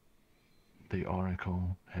 The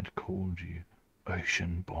Oracle had called you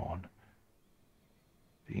Ocean-born.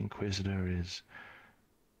 The Inquisitor is...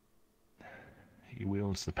 He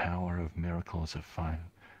wields the power of miracles of fire.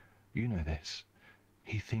 You know this.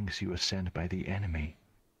 He thinks you were sent by the enemy.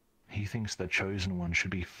 He thinks the Chosen One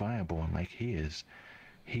should be fireborn like he is.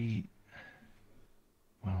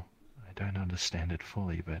 Well, I don't understand it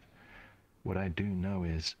fully, but what I do know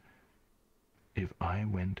is, if I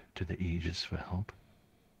went to the Aegis for help,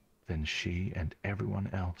 then she and everyone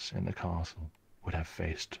else in the castle would have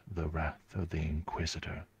faced the wrath of the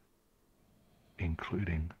Inquisitor,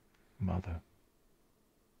 including Mother.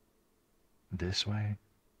 This way,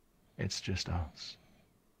 it's just us.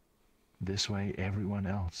 This way, everyone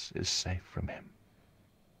else is safe from him.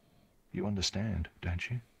 You understand, don't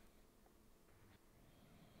you?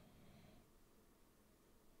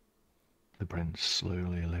 The prince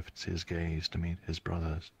slowly lifts his gaze to meet his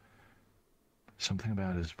brother's. Something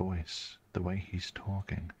about his voice, the way he's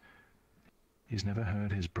talking. He's never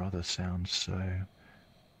heard his brother sound so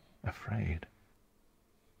afraid.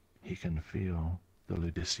 He can feel the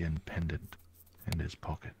Ludician pendant in his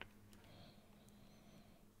pocket.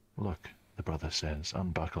 Look, the brother says,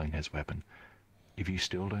 unbuckling his weapon. If you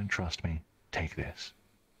still don't trust me, take this.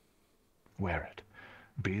 Wear it.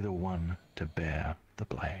 Be the one to bear the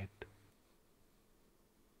blade.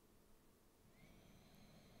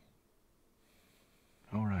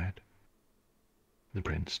 All right. The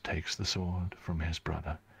prince takes the sword from his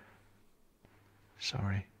brother.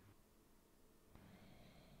 Sorry.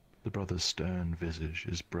 The brother's stern visage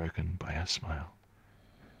is broken by a smile.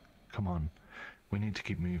 Come on, we need to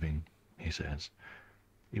keep moving, he says.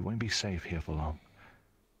 It won't be safe here for long.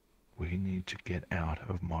 We need to get out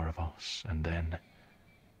of Moravos, and then,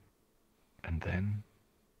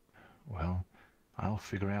 well, I'll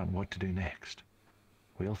figure out what to do next.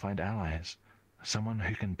 We'll find allies, someone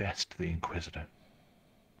who can best the Inquisitor.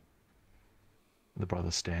 The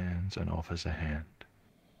brother stands and offers a hand.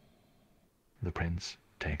 The prince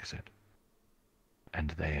takes it,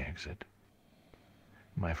 and they exit.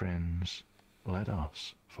 My friends, let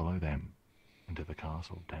us follow them into the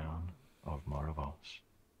castle town of Moravos.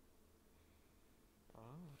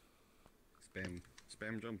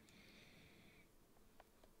 Spam jump.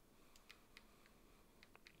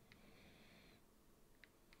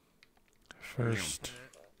 First.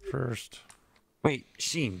 Wait,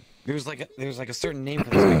 Sheen. There's like a certain name for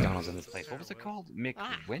this McDonald's in this place. What was it called?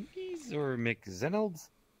 McWendy's or McZenald's?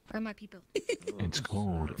 Where are my people? It's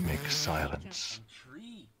called McSilence.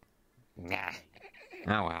 Nah.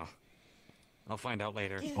 Oh well. I'll find out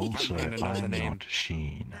later. Also, I'm the name. not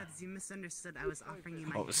Sheen. That's, you misunderstood. I was offering you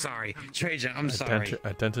my... Oh, sorry. Trajan, I'm sorry.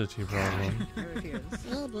 Identity problem.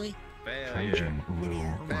 Oh boy. Trajan will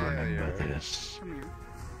remember this.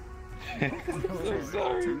 I'm so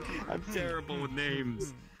sorry. I'm terrible with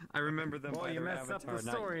names. I remember them by you their messed up avatar,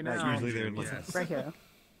 the story not now. usually they're like... Right here.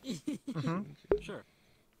 Sure.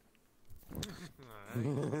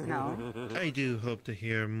 No. I do hope to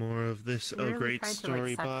hear more of this great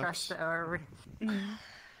story box.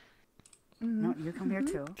 No, you come here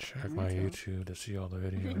too. Check Come my here too. YouTube to see all the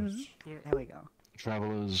videos. Here, there we go.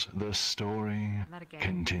 Travelers, the story Not again.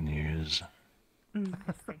 continues.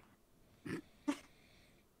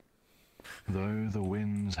 Though the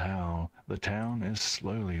winds howl, the town is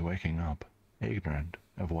slowly waking up, ignorant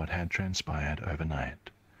of what had transpired overnight.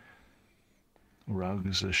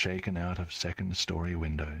 Rugs are shaken out of second-story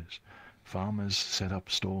windows. Farmers set up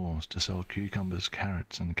stalls to sell cucumbers,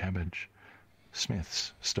 carrots, and cabbage.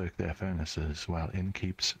 Smiths stoke their furnaces while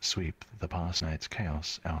innkeeps sweep the past night's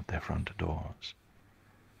chaos out their front doors.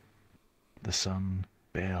 The sun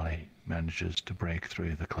barely manages to break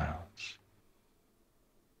through the clouds.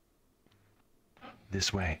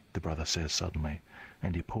 This way, the brother says suddenly,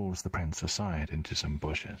 and he pulls the prince aside into some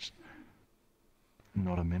bushes.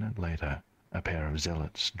 Not a minute later, a pair of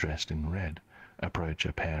zealots dressed in red approach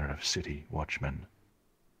a pair of city watchmen.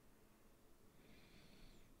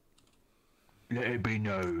 "Let it be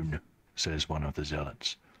known," says one of the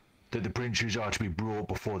zealots, "that the princes are to be brought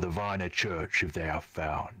before the Viner Church if they are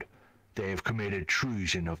found. They have committed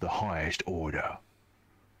treason of the highest order."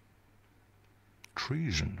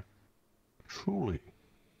 "Treason? Truly?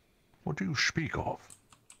 What do you speak of?"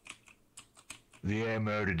 "The heir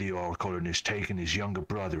murdered the oracle and has taken his younger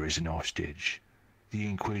brother as an hostage. The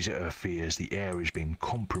Inquisitor fears the heir has been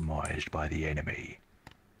compromised by the enemy."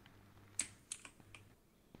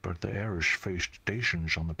 "But the heir has faced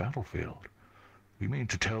stations on the battlefield. You mean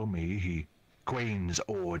to tell me he..." "Queen's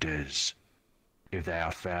orders. If they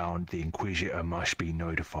are found, the Inquisitor must be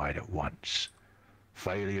notified at once.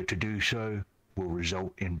 Failure to do so will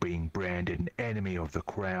result in being branded an enemy of the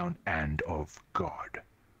crown and of God."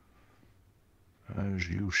 "As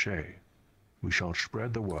you say, we shall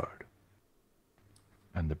spread the word."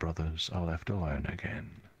 And the brothers are left alone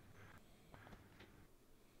again.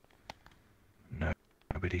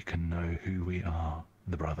 "Nobody can know who we are,"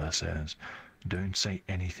 the brother says. "Don't say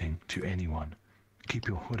anything to anyone. Keep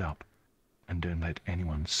your hood up, and don't let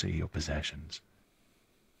anyone see your possessions.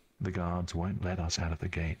 The guards won't let us out of the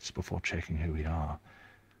gates before checking who we are.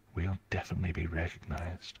 We'll definitely be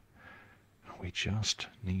recognized. We just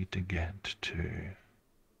need to get to..."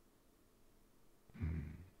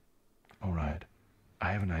 "All right,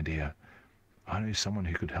 I have an idea. I know someone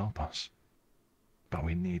who could help us. But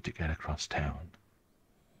we need to get across town."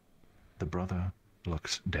 The brother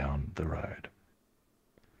looks down the road.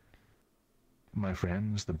 "My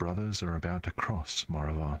friends, the brothers are about to cross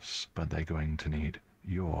Moravos, but they're going to need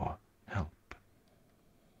your help."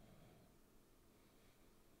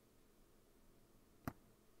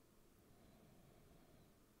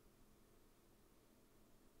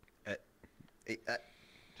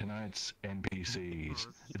 Tonight's NPCs,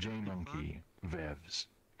 J-Monkey, Vevs,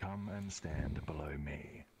 come and stand below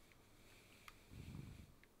me.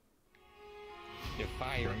 The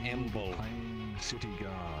Fire Emblem. Playing city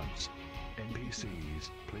guards. NPCs,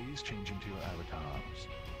 please change into your avatars.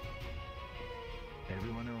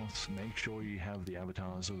 Everyone else, make sure you have the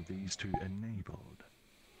avatars of these two enabled.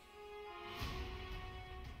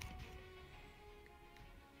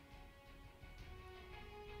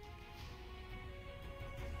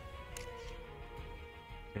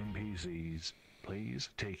 NPCs, please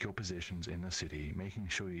take your positions in the city, making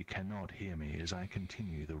sure you cannot hear me as I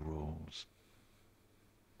continue the rules.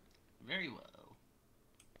 Very well.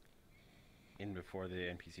 In before the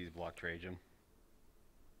NPCs block Trajan.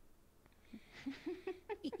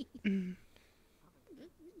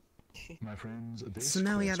 My friends, this So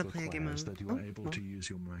now we quest gotta play a game requires of... that you are able to use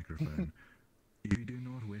your microphone. If you do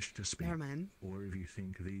not wish to speak, Never mind. or if you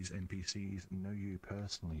think these NPCs know you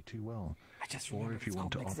personally too well, just or remembered if you it's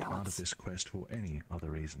want to called opt out McZealots. of this quest for any other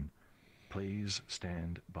reason, please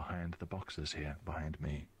stand behind the boxes here, behind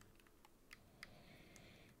me.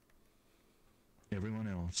 Everyone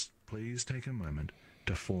else, please take a moment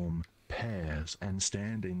to form pairs and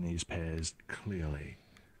stand in these pairs clearly.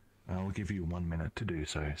 I'll give you 1 minute to do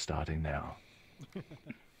so, starting now.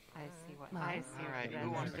 I see what Well, I see. alright, what who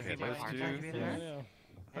that wants is. to be my partner?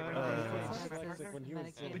 Would you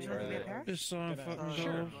like to be a pair? This song fucking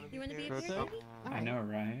Sure. goes. You want to be a pair, Cody? I know,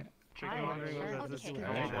 right? Okay.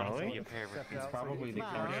 It's probably the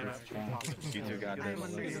character's strong. You two got I'm this.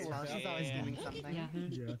 wondering as well. She's always doing something. Yeah.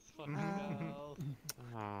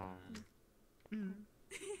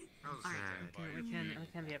 We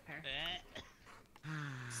can be a pair.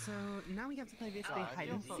 So now we have to play basically hide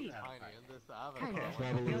and seek. Kind of.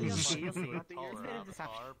 Travelers. You'll see. It's a bit of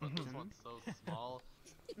deception.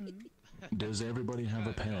 Does everybody have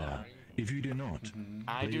a pair? If you do not,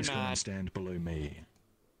 I do please come not. and stand below me.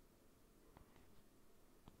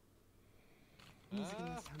 Music in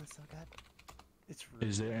this town is so good. It's really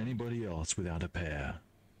Is there anybody else without a pair?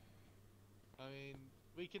 mean,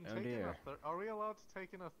 we can Oh take in a dear. third. Are we allowed to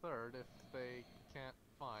take in a third if they can't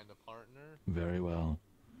find a partner? Very well.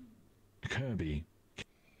 Kirby,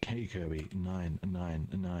 K Kirby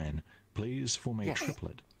 999, please form a Yes.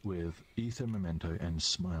 triplet with Ether Memento and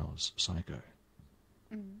Smiles Psycho.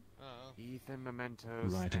 Ethan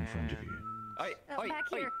Mementos. Right in front of you. Oi, Oh, back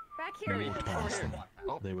here. Back here. You walked past them.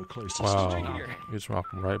 They were closest to Wow, you. he's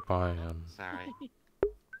walking right by him. Sorry.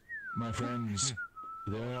 My friends,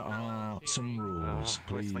 there are some rules.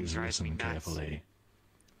 whistling Please drives me listen nuts. carefully.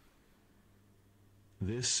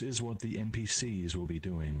 This is what the NPCs will be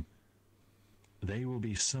doing. They will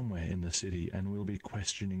be somewhere in the city and will be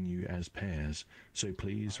questioning you as pairs, so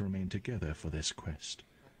please remain together for this quest.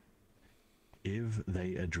 If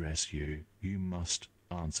they address you, you must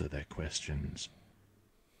answer their questions.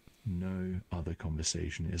 No other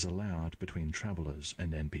conversation is allowed between travelers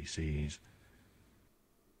and NPCs.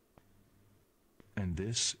 And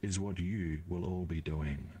this is what you will all be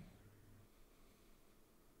doing.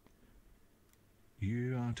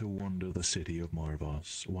 You are to wander the city of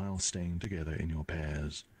Morvos while staying together in your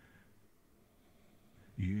pairs.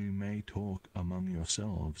 You may talk among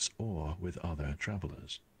yourselves or with other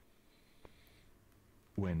travelers.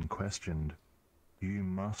 When questioned, you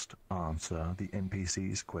must answer the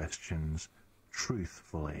NPC's questions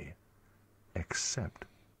truthfully, except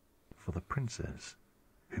for the princes,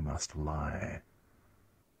 who must lie.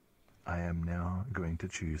 I am now going to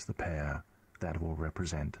choose the pair that will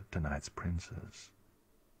represent tonight's princes.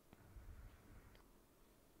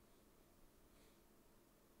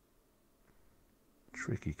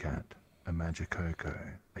 Tricky Cat, a Magikoko,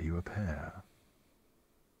 are you a pair?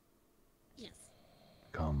 Yes.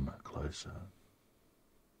 Come closer.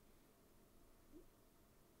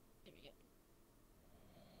 There we go.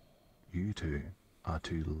 You two are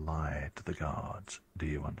to lie to the guards. Do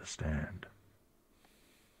you understand?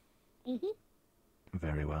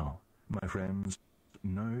 Very well. My friends,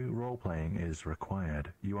 no role-playing is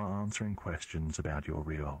required. You are answering questions about your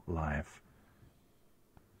real life.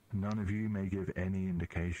 None of you may give any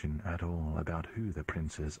indication at all about who the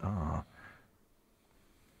princes are.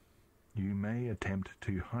 You may attempt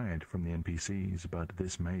to hide from the NPCs, but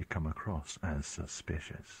this may come across as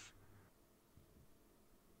suspicious.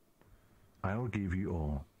 I'll give you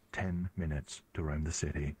all 10 minutes to roam the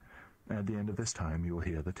city. At the end of this time, you will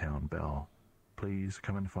hear the town bell. Please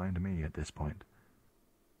come and find me at this point.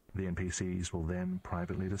 The NPCs will then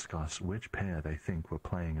privately discuss which pair they think were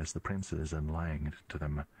playing as the princes and lying to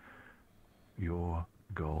them. Your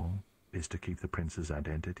goal is to keep the princes'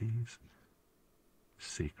 identities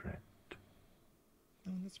secret.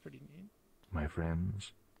 Oh, that's pretty neat. My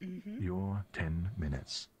friends, your 10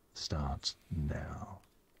 minutes starts now.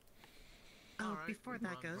 Oh, before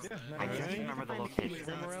that goes, I just remember the location.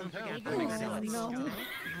 No.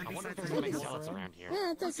 I wonder if there's any zealots around here.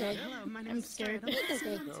 Yeah, it's okay. Hello, my I'm name's scared. Jared. It's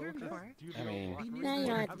okay. I mean, Now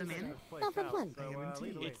you're at not for fun.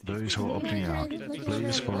 Those who are opting out,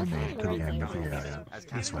 please follow me to the end of the area.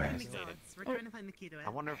 This way. We're trying to find the key to it. I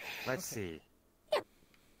wonder if, let's see.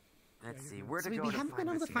 Let's see, where to So go we to haven't been find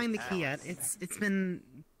able the to find the key yet. palace. It's been,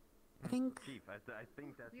 I think, Chief, I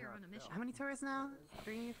think that's we are on a mission. How many tours now?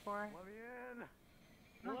 3, 4?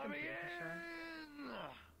 Let me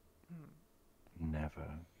in! Never.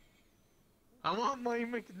 I want my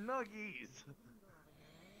McNuggies!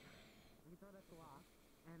 We throw this lock,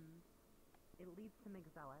 and it leads to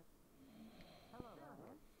McZealot.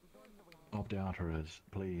 Opt-outers,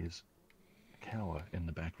 please. Cower in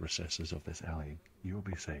the back recesses of this alley. You will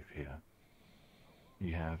be safe here.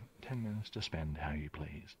 You have 10 minutes to spend how you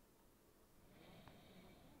please.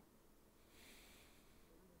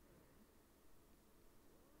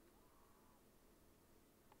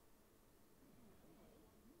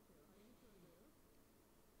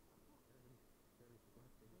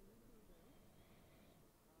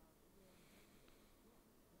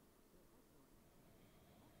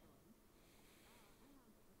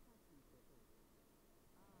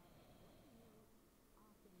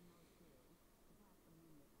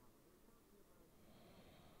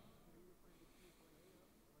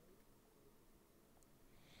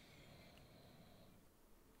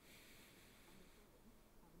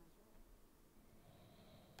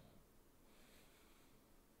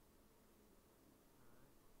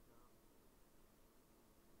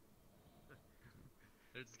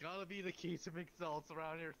 There's gotta be the key to McZelts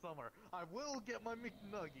around here somewhere. I will get my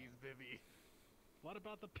McNuggies, Bibby. What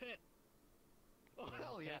about the pit? Oh,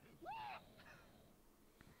 hell yeah.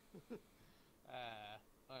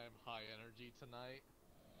 I am high energy tonight.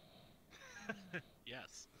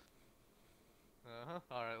 Yes.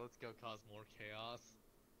 Alright, let's go cause more chaos.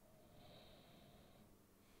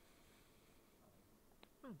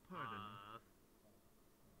 Oh, pardon.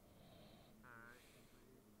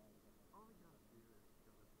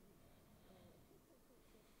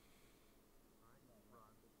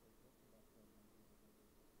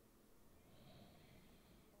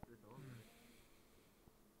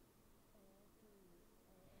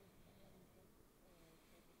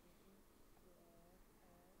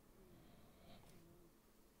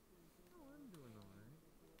 Oh, I'm doing alright.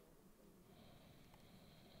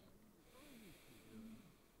 How are you two doing?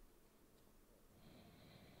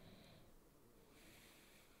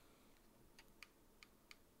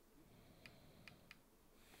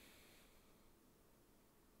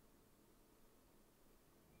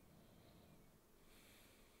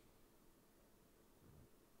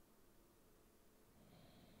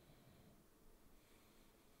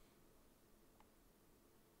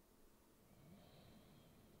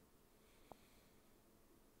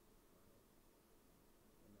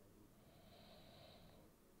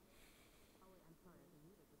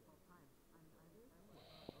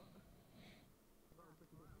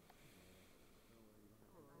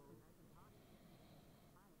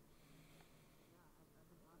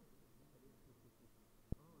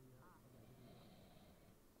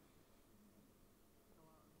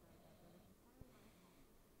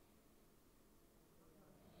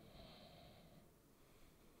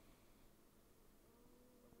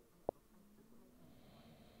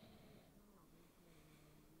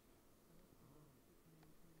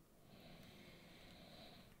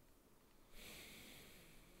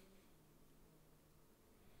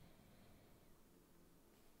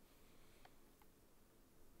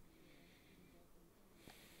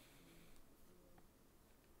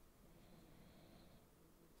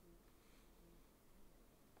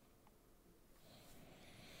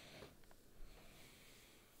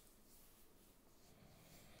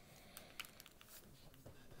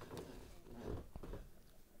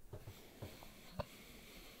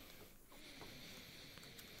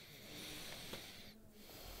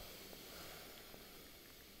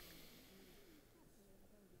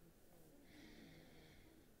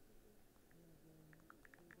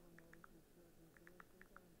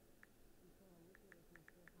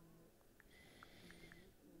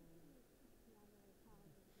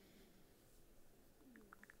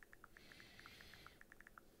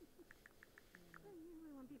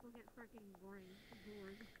 Usually when people get freaking bored, you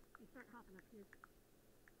start hopping up here.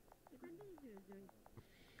 What Brendan is doing?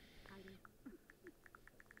 Hiding. I'm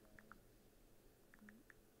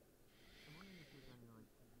wondering if there's any,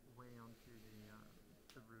 like, way onto the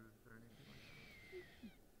roofs or anything like that.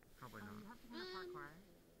 Probably not. You have to do a parkour.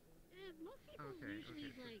 Most people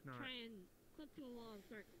usually like not try and clip to a wall and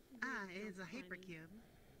start. It's a hypercube.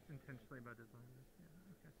 intentionally by design.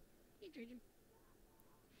 Yeah, okay. Hey, Trajan.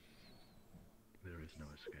 There is no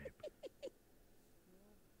escape.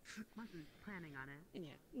 Wasn't planning on it.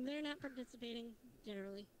 Yeah, they're not participating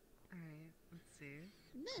generally. All right, let's see.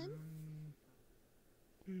 And then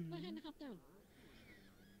go ahead and hop down.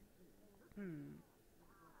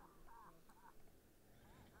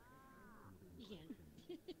 You can.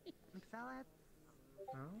 McSalad?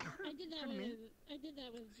 Oh? I did that Pardon me? with Excuse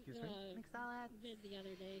me? McSalad? Vid the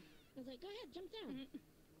other day. I was like, go ahead, jump down.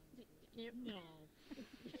 No. I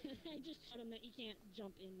just showed him that you can't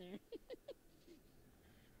jump in there.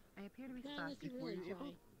 I appear to be Not stuck. unless you really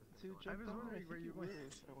try. To jump down there, I think you were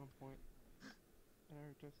at one point.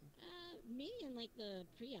 Maybe in like the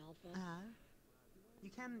pre-alpha.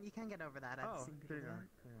 You can get over that. I've seen people there you do go. that.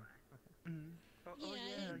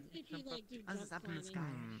 Yeah, if you like do I was jump just up in the sky.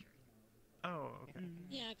 climbing. Oh, okay.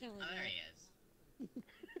 Yeah, kind of like there that. he is.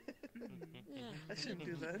 Yeah. I shouldn't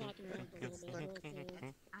do that. Walk around for a Get little bit. stuck. We'll see.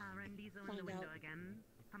 Rendizo in Find the window out. again.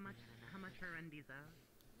 How much for Rendizo?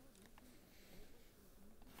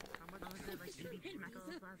 How much was it, like 80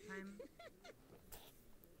 schmeckles last time?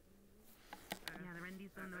 Yeah, the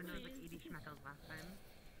Rendizo in the window was like 80 schmeckles last time.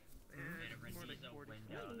 And a Rendizo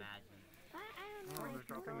window, imagine. I don't know. Oh, they're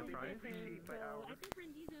dropping the price? By hour. I think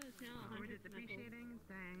Rendizo is now Oh, 100 it's depreciating?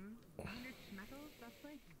 Dang. 100 schmeckles? That's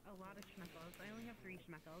like a lot of schmeckles. I only have 3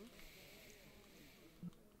 schmeckles.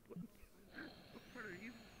 What part of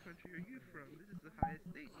you country are you from? This is the highest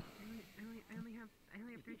state. I only have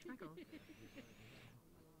 3 schmeckles.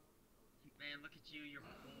 Man, look at you, you're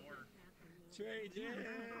poor. Trade him!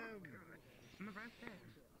 I'm a rough bitch.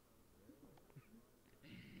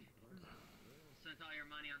 Spent all your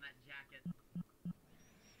money on that jacket.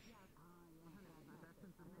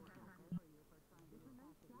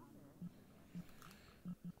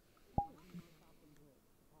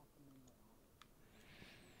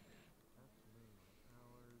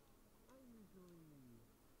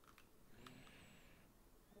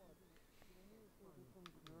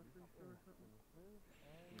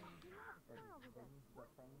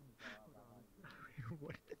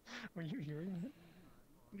 Were you hearing that?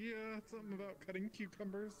 Yeah, something about cutting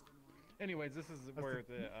cucumbers. Anyways, this is where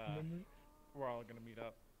we're all gonna meet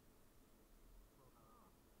up.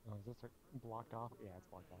 Oh, is this blocked off? Yeah, it's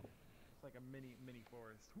blocked off. It's like a mini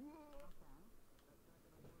forest.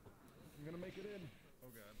 I'm gonna make it in. Oh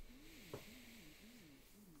god.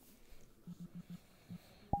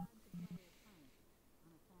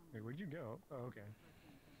 Wait, where'd you go? Oh, okay.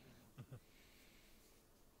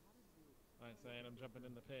 Alright, saying I'm jumping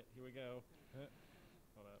in the pit. Here we go.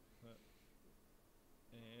 Hold up.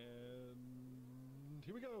 And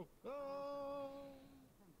here we go. Oh!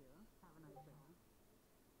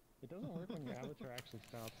 It doesn't work when your avatar actually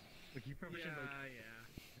stops. Like you probably should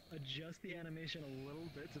adjust the animation a little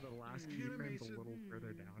bit to the last keyframes a little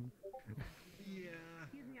further down. Yeah.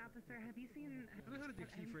 Excuse me, officer. Have you seen? I know how to do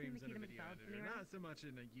keyframes in a video editor, not so much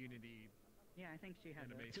in a Unity Yeah, I think she has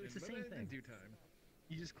animation, So it's the but same in thing. due time.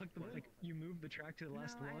 You just click the like you move the track to the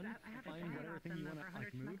last one, I have find to whatever thing you want to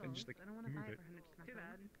like move, and just like I don't want to move buy it. it for 100 Too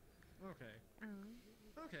bad. Okay.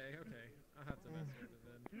 Oh. Okay. I'll have to mess with it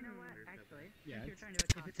then. You know what? Actually, Yeah, you're it's, trying to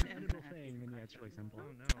if it's an accost editable them, thing, then yeah, it's really simple.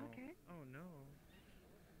 Oh no. Okay. Oh no.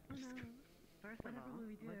 Oh no. First of Whatever all,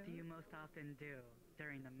 will we do? what do you most often do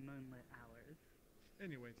during the moonlit hours?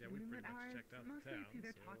 Anyways, yeah, we pretty much checked out the Mostly town. it's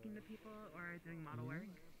either so- talking to people or doing model work.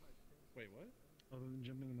 Wait, what? Other than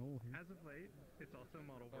jumping in the hole here. As of late, it's also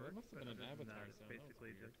model Oh, work. that must have but been an other than avatar that, sound. it's That was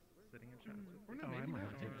basically weird. just sitting in chat with Or no, people. I maybe might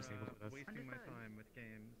not. have to disable for this. Wasting my Understood. time with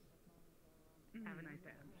games. Have a nice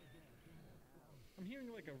day. I'm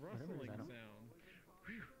hearing like a Whatever it is, rustling I don't- sound.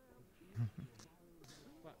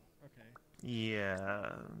 What? Okay.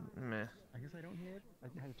 Yeah, meh. I guess I don't hear it. I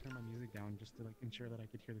had to turn my music down just to like ensure that I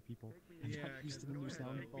could hear the people. I'm Yeah, not used to 'cause the new it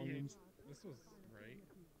sound was, volumes. This was right.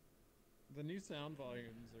 The new sound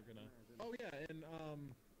volumes are gonna. Oh yeah, and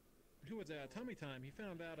who was that? Tummy Time. He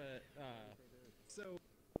found out so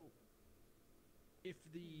if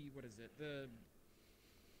the what is it? The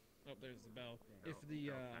there's the bell. If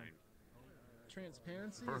the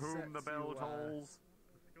transparency For is whom set the bell to, tolls.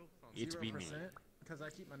 It's me. 0%, because I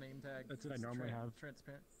keep my name tag. That's what I normally have.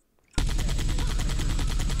 Transparent.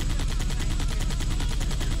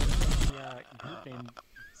 Yeah, group name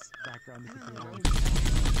background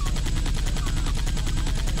disappeared.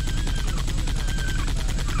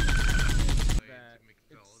 That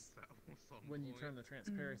it's when you turn the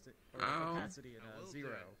transparency or Ow. opacity at 0.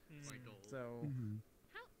 So.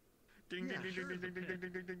 Ding ding ding ding ding ding ding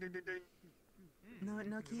ding ding ding ding ding.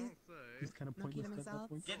 No, Keith. He's kind of No key to pointless at that McDonald's?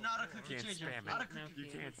 point. Get not a cookie changer. Not a cookie. You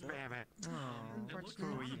can't spam it.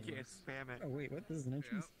 Unfortunately. Ooh, you can't spam it. Oh wait, what? This is an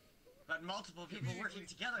entrance? But multiple people working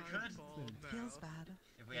together could. Feels bad.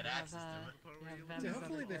 If we had access to it. So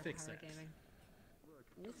hopefully they fix that.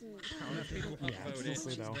 Listen, If people Yeah, upvote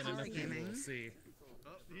seriously it, though. then enough people will see.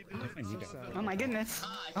 Oh my goodness!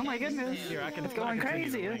 Oh my goodness! It's going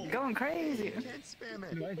crazy! It's going crazy!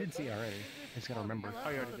 No, I did see it already. I just gotta remember. Oh,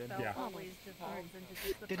 you already did? Yeah. always devolves into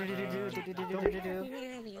just the Do-do-do-do-do-do-do-do-do.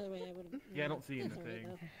 the other way, I wouldn't. Yeah, I don't see anything.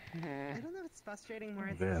 I don't know if it's frustrating more.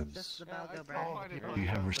 It's Vebs, just about go back. you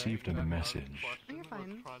have received a message. You're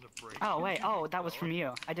fine. Oh wait, oh, that was from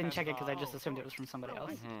you. I didn't check it because I just assumed it was from somebody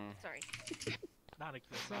else. Sorry. Not a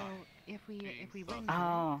kid. So if we win,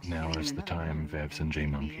 Oh. Now is the time, Vebs and J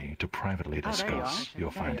Monkey, to privately Oh, there you discuss are.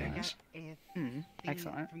 your There you are. findings.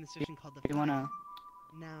 Excellent. From the station called the You wanna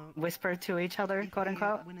now whisper to each other, quote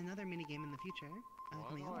unquote? win another mini game in the future.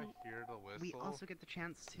 Why do I hear the whistle? We also get the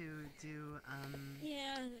chance to do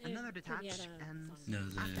Yeah. another detach and No,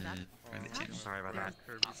 after that, private channel. Sorry about that.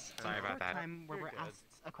 Sorry about that. time where You're we're good. asked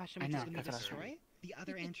a question I which know, is going to that's what I was destroy. The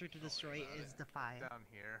other answer to destroy is defy. Down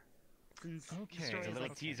here. Since Okay, destroy a is little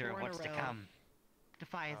like teaser of 4 in a what's to row, come.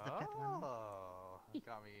 Defy is the 5th one. Oh,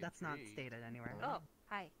 got me. That's not intrigued. stated anywhere. Oh,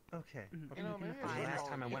 hi. Okay. You know, Last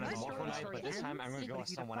time I went on Morpho Night, but this time I'm gonna go with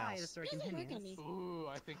someone else. The story Doesn't work on continues. me. Ooh,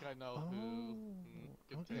 I think I know who.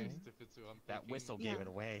 Good taste if it's who I'm That thinking. whistle gave it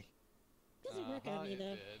away. Doesn't work on me it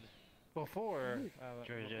though. did. Before,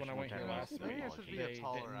 when I went here last week, Maybe I should be they a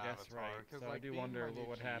taller didn't guess avatar, right. 'cause, So I like, do being wonder my new what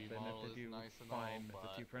would chibi happen model if is they do nice and all, fine with the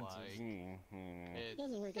two but, princes. It's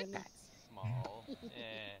Doesn't work on me. small.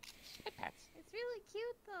 It's really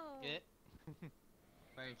cute though. It.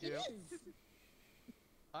 Thank It you. is.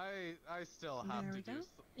 I still have There to we do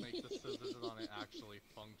go. make the scissors on it actually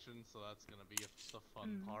function, so that's gonna be the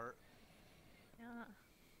fun part. Yeah.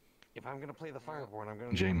 If I'm gonna play the Fireborn, I'm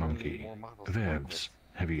gonna J need Monkey, more models to work Vebs,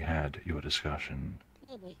 have you had your discussion?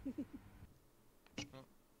 Probably.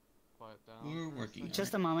 Quiet down. We're working on it.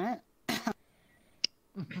 Just a moment.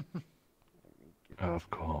 Of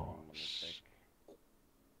course.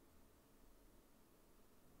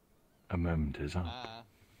 A moment is up.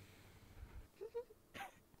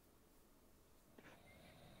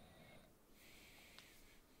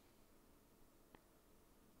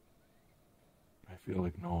 feel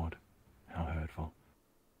ignored. How hurtful.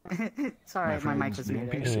 Sorry, my mic friends, was the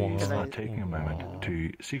muted. NPCs are taking a moment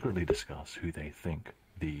to secretly discuss who they think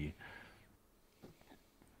the...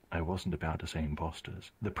 I wasn't about to say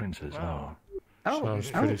imposters. The princes are. Oh, Sounds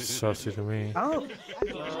pretty sussy to me. Oh,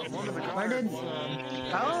 where did?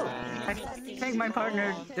 Oh, I think my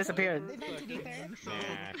partner disappeared.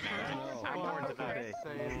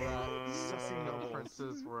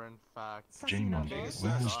 Princes were in fact J-Monkey.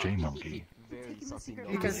 Where's J-Monkey?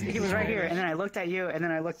 Because he was right here, and then I looked at you, and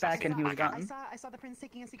then I looked back, and he was gone. I saw the prince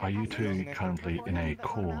taking a secret. Are you two currently in a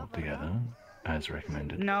call together, as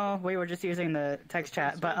recommended? No, we were just using the text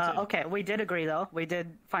chat. But okay, we did agree though. We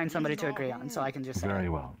did find somebody to agree on, so I can just say. Very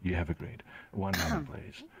well. You have agreed. 1 moment,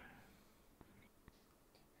 please.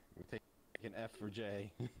 We take an F for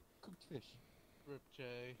J. Cooked fish. Rip J.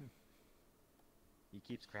 He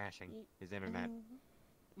keeps crashing his internet.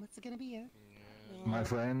 What's it gonna be? My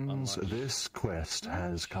friends, this quest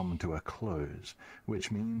has come to a close,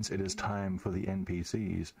 which means it is time for the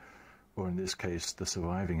NPCs, or in this case, the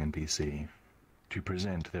surviving NPC, to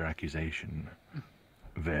present their accusation.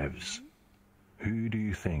 Vevs, who do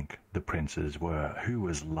you think the princes were? Who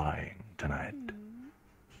was lying tonight?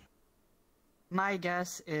 My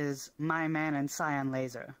guess is my man and Cyan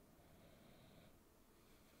Laser.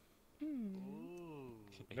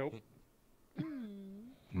 Nope.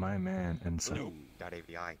 My man and Cyan.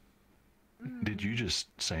 .avi. Did you just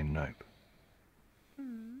say nope?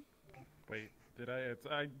 Wait, did I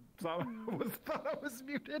thought I was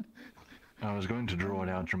muted. I was going to draw it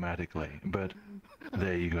out dramatically, but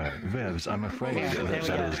there you go. Vevs, I'm afraid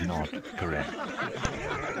that is not correct.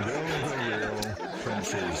 Will the real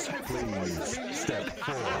princes please step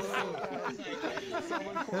forth?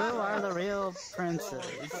 Who are the real princes?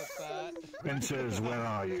 Princes, where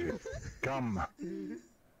are you? Come.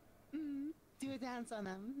 Do a dance on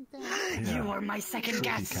them. You were my second Shorty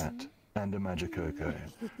guess. Cat and a Magicoco.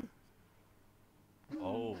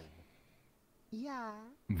 Oh. Yeah.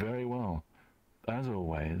 Very well. As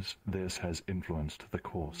always, this has influenced the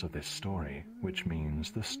course of this story, which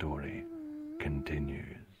means the story continues.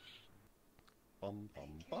 Bum, bum,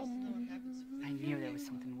 bum. I knew there was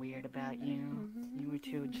something weird about you. You were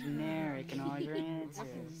too generic in all your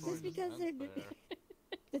answers. Just because they're...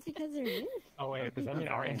 Just because they're new. Oh wait, does that mean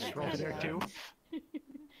our answers are over there too?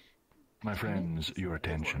 My friends, your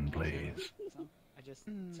attention, please. I just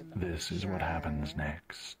This is what happens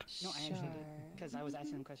next. No, I actually did. Because I was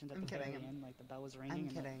asking him questions at the very end, like the bell was ringing.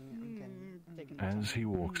 I'm kidding. As he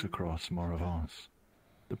walks across Moravos,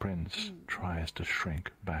 the prince tries to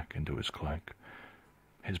shrink back into his cloak.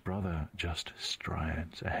 His brother just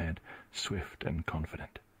strides ahead, swift and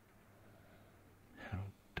confident. How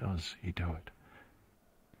does he do it?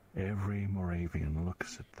 Every Moravian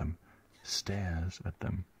looks at them, stares at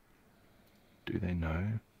them. Do they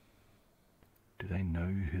know? Do they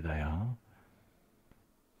know who they are?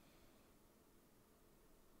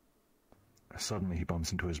 Suddenly he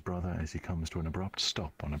bumps into his brother as he comes to an abrupt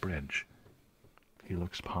stop on a bridge. He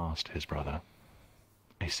looks past his brother.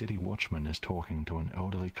 A city watchman is talking to an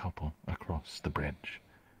elderly couple across the bridge.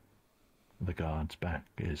 The guard's back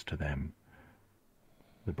is to them.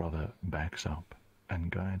 The brother backs up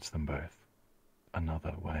and guides them both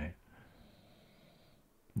another way.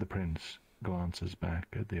 The prince glances back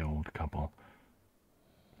at the old couple.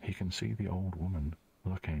 He can see the old woman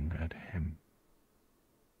looking at him.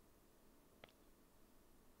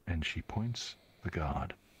 And she points the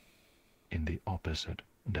guard in the opposite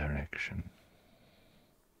direction.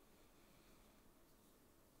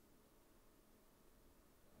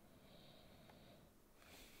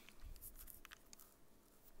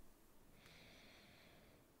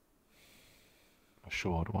 A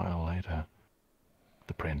short while later,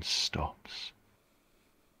 the prince stops.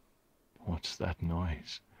 What's that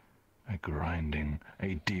noise? A grinding,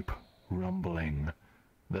 a deep rumbling.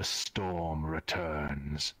 The storm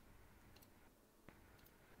returns.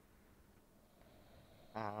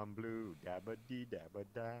 I'm blue, dabba dee dabba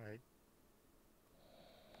die.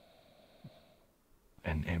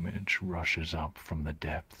 An image rushes up from the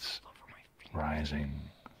depths, rising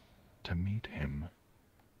to meet him.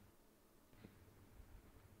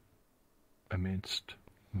 Amidst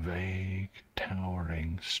vague,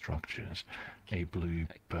 towering structures, a blue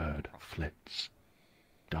bird flits,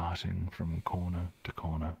 darting from corner to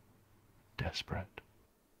corner, desperate.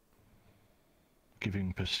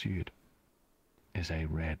 Giving pursuit is a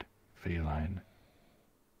red feline,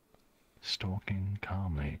 stalking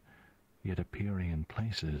calmly, yet appearing in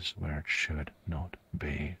places where it should not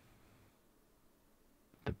be.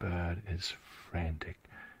 The bird is frantic,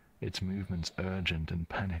 its movements urgent and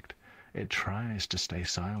panicked. It tries to stay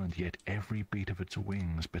silent, yet every beat of its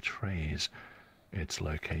wings betrays its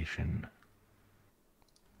location.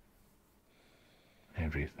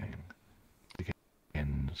 Everything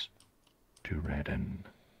begins to redden.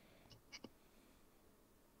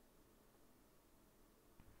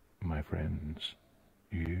 My friends,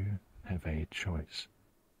 you have a choice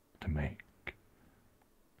to make.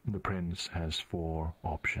 The prince has 4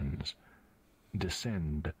 options: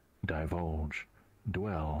 descend, divulge,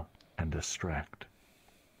 dwell, and distract.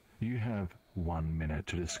 You have 1 minute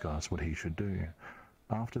to discuss what he should do.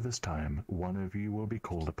 After this time, one of you will be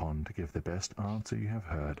called upon to give the best answer you have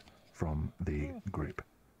heard from the group.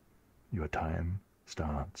 Your time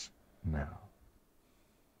starts now.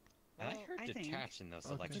 I heard detach in those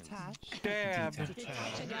selections. Dab.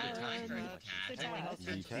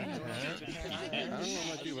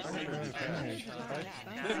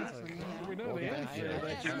 We know the answer.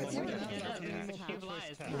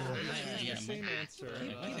 Same answer.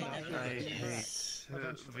 I hate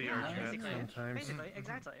VR chat sometimes. Basically,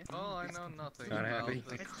 exactly. Oh, I know nothing. Not about happy?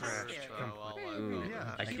 the It's crash, tasty. Ooh,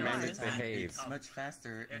 I command it to behave. It's much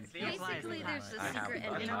faster. And Basically, there's I a secret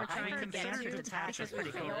have- ending I we're trying to get Standard to detach is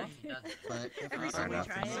pretty cool. But every time we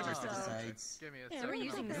try it, just so decides. Give me a yeah, we're second.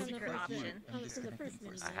 using the secret option.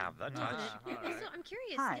 I have that touch. So I'm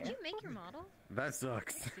curious, Hi. did you make your model? That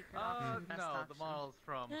sucks. No, the model's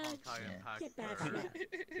from Honkai Impact.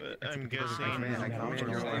 But I'm guessing...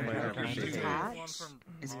 Detach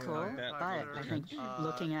is cool, but I think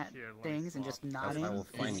looking at things and just nodding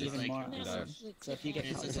is even more awesome. So if you get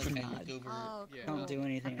caught, just nod. Don't do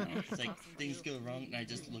anything else. It's like things go wrong, and I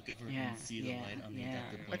just look over and see the light on the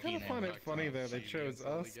adaptive I kind of find it funny though they chose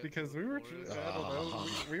us because we were, I don't know,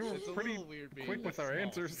 we were pretty quick with our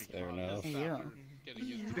answers. Fair enough. Hey,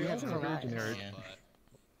 you. They also cool eyes. generic.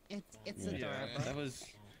 It's adorable.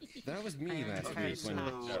 That was me last week when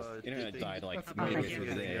the internet died like Oh, midway through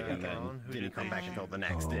the day and then didn't come back until the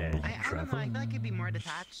next day. I don't know, I feel like it'd be more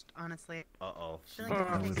detached, honestly. Uh-oh.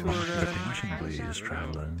 A little attention, please,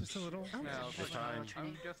 travelers. This time. I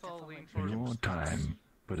guess I'll lean towards Your time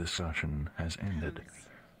for discussion has ended,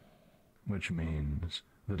 which means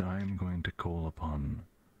that I am going to call upon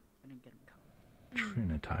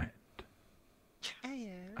Trinitite.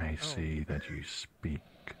 I see that you speak.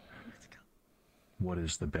 What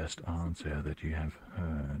is the best answer that you have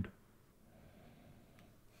heard?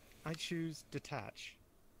 I choose detach.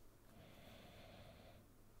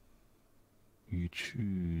 You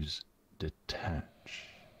choose detach.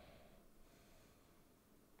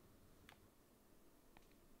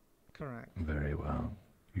 Correct. Very well.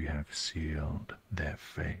 You have sealed their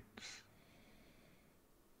fates.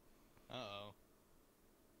 Uh-oh.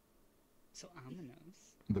 So ominous.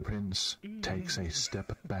 The prince takes a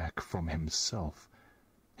step back from himself.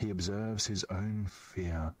 He observes his own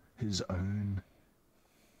fear, his own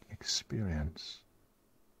experience.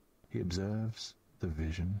 He observes the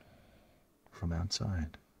vision from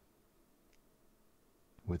outside.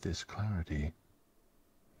 With this clarity,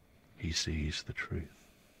 he sees the truth.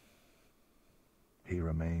 He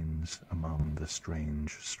remains among the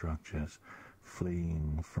strange structures,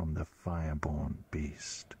 fleeing from the fireborn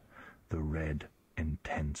beast. The red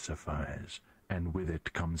intensifies, and with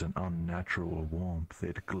it comes an unnatural warmth.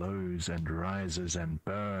 It glows and rises and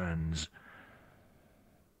burns.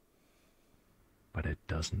 But it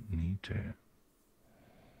doesn't need to.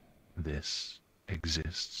 This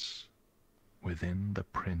exists within the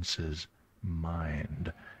prince's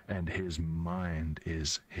mind, and his mind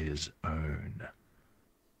is his own.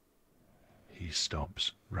 He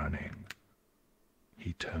stops running.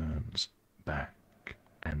 He turns back,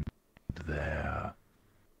 and there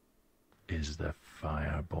is the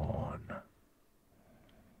fireborn.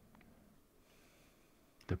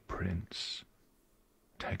 The prince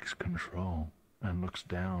takes control and looks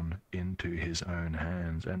down into his own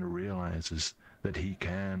hands and realizes that he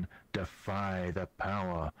can defy the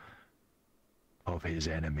power of his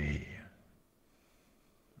enemy.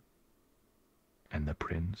 And the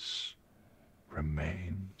prince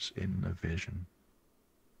remains in the vision.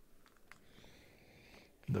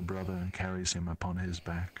 The brother carries him upon his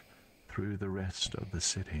back through the rest of the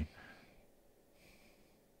city.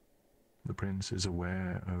 The prince is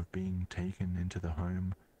aware of being taken into the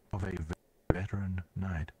home of a veteran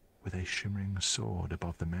knight with a shimmering sword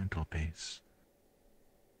above the mantelpiece.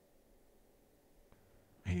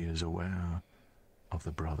 He is aware of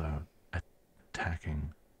the brother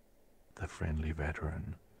attacking the friendly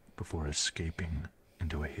veteran before escaping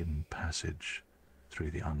into a hidden passage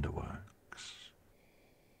through the underworks.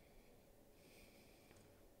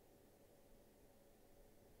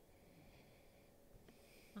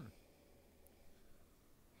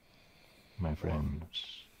 my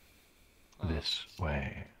friends. This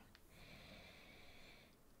way.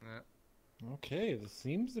 Okay, this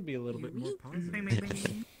seems to be a little bit more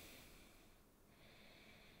positive.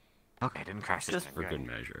 Okay, didn't crash this Just thing, for good. good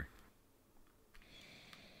measure.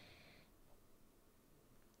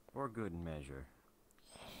 For good measure.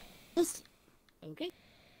 Okay.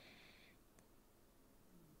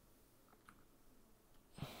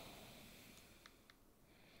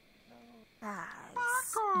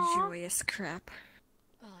 Joyous crap.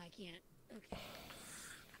 Oh, I can't. Okay.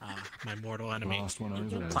 My mortal enemy. Last one over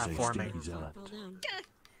is a Platforming. sticky zealot. Fall down.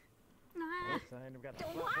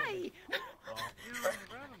 Why?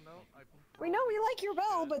 We know we like your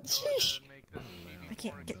bell, but sheesh. I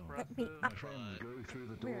can't get me My up. friend, go through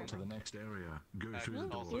the door to the next area. Go through the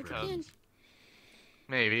Well, door, if you friend. can.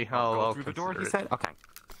 Maybe. I'll I'll go through the door, he consider said? it. Okay.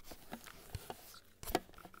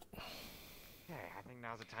 Okay, I think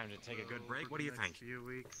now's the time to take a good break. What do you think? Few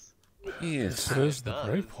weeks. Yes, it is the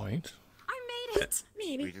break point. I made it.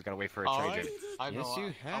 Maybe. We just gotta wait for a Alright. Trajan. I know. Yes,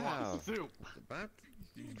 you I want have. soup. But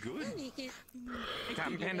good.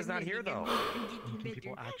 Captain Panda's not here though.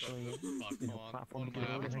 People actually platform One to of get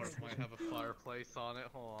my over the avatars next might have a fireplace on it.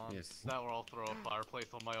 Hold on. Yes. Now I'll throw a fireplace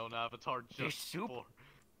on my own avatar just Fish soup? for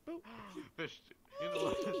fish. You know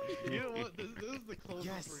what? You know what? This is the closest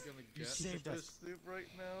Yes, we're gonna you get to saved fish us. soup right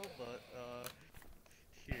now. But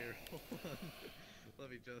here, hold on. Let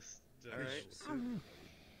me just. Alright.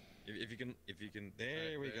 If you can,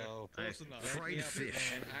 there we go. Close enough. Fried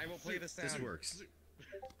fish. And I will play the sound. This works.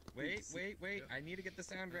 Wait. I need to get the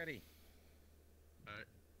sound ready. Alright.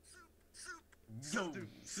 Yo.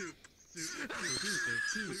 Soup.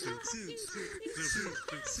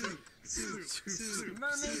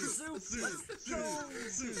 Mermaid soup. Let's go.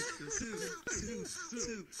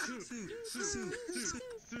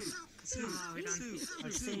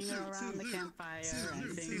 I'm sitting around the campfire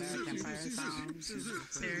and sing the campfire songs.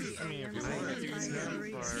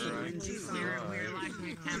 We're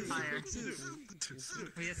liking a campfire.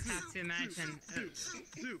 We just have to imagine. Thank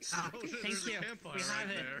you. We have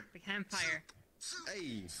it. The campfire.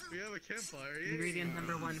 Hey, we have a campfire. Yay. Ingredient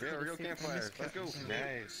number one. Yeah, real campfire. Let's go.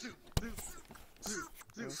 Nice.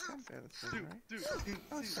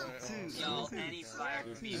 Yo, any fire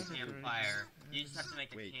can be a campfire. You just have to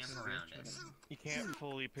make a camp around it. You can't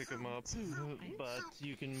fully pick them up, but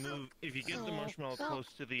you can move. If you get the marshmallow close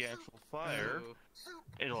to the actual fire,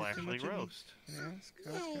 it'll actually roast.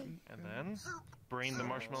 And then bring the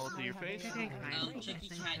marshmallow to your face. Chicky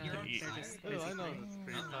cat, you're Oh, I know this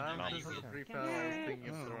pretty fast. This is pretty fast. I was thinking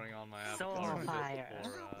of throwing on my avatar. Soul just fire.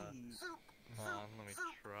 Hold on, let me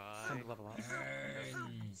try. Time to level up.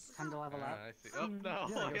 Time to level up. I see. Oh, no.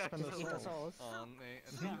 Yeah, I go spend the actually- souls. Eat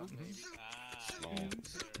the souls.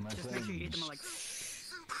 My Just make sure you eat them friends,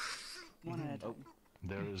 like one at a time.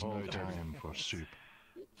 there is no time for soup.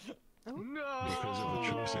 No! Because of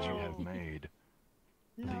the choices you have made,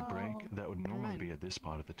 the break that would normally be at this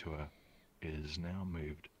part of the tour is now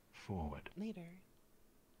moved forward. Later.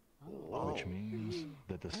 Which means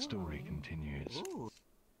that the story continues.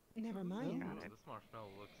 Never mind. Oh, this marshmallow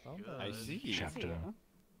looks good. I see. Chapter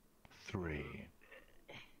 3.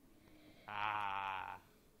 Ah.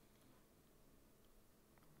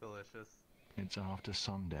 Delicious. It's after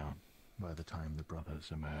sundown by the time the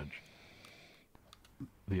brothers emerge.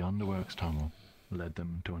 The underworks tunnel led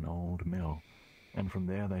them to an old mill, and from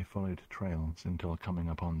there they followed trails until coming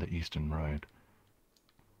upon the eastern road.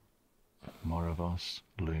 Moravos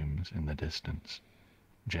looms in the distance,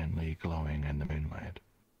 gently glowing in the moonlight,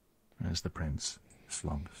 as the prince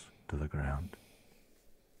slumps to the ground.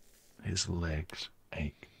 His legs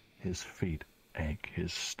ache, his feet ache,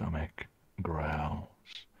 his stomach growls.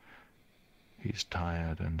 He's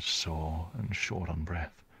tired and sore and short on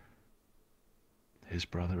breath. His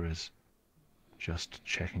brother is just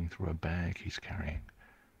checking through a bag he's carrying.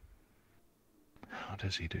 How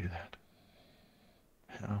does he do that?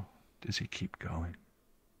 How does he keep going?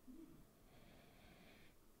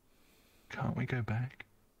 Can't we go back?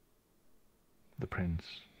 The prince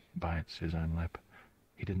bites his own lip.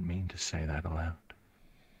 He didn't mean to say that aloud.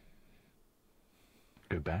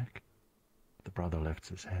 Go back? The brother lifts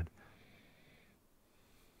his head.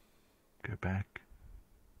 Go back?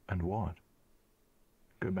 And what?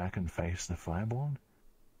 Go back and face the Fireborn?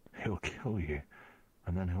 He'll kill you,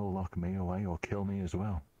 and then he'll lock me away or kill me as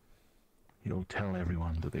well. He'll tell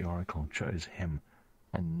everyone that the Oracle chose him,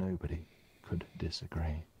 and nobody could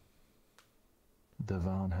disagree. The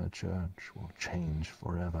Varnher Church will change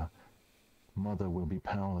forever. Mother will be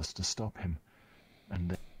powerless to stop him,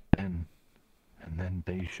 and then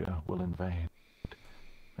Dacia will invade,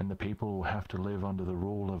 and the people will have to live under the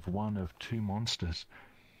rule of one of two monsters.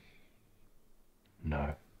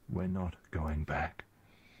 No, we're not going back.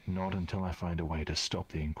 Not until I find a way to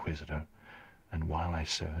stop the Inquisitor. And while I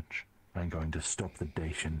search, I'm going to stop the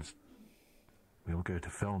Dacians. We'll go to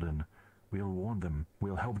Felden. We'll warn them.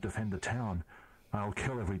 We'll help defend the town. I'll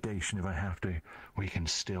kill every Dacian if I have to. We can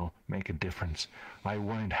still make a difference. I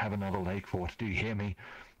won't have another Lake Fort. Do you hear me?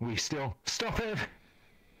 We still... Stop it!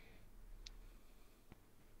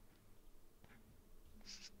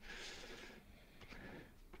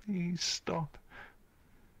 Please stop.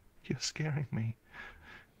 You're scaring me.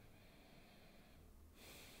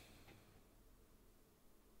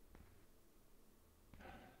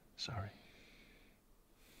 Sorry.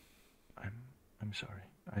 I'm sorry.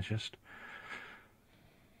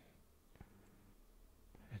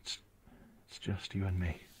 It's just you and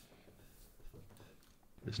me.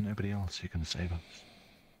 There's nobody else who can save us.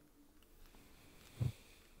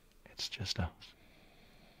 It's just us.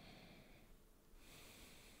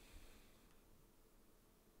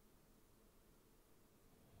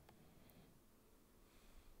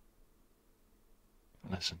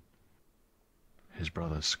 Listen. His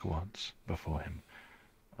brother squats before him.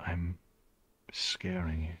 I'm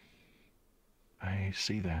scaring you. I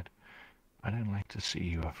see that. I don't like to see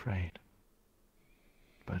you afraid.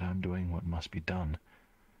 But I'm doing what must be done.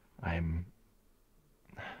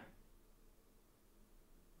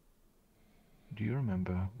 Do you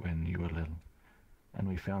remember when you were little, and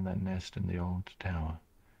we found that nest in the old tower?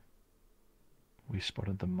 We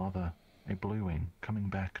spotted the mother, a bluewing, coming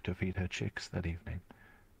back to feed her chicks that evening.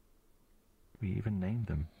 We even named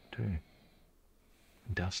them, too.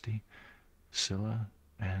 Dusty, Scylla,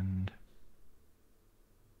 and...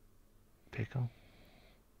 Pickle?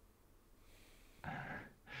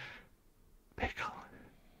 Pickle.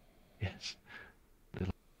 Yes,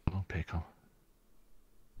 little Pickle.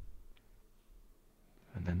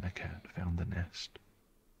 And then the cat found the nest.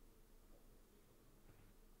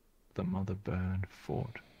 The mother bird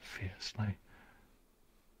fought fiercely.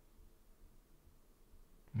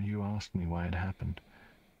 You asked me why it happened.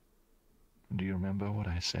 Do you remember what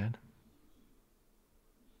I said?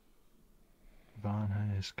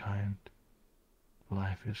 Varna is kind.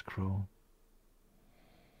 Life is cruel.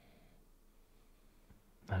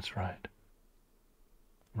 That's right.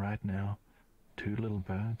 Right now, 2 little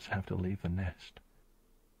birds have to leave the nest.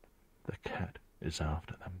 The cat is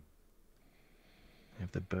after them.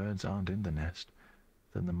 If the birds aren't in the nest,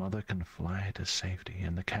 then the mother can fly to safety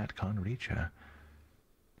and the cat can't reach her.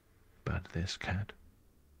 But this cat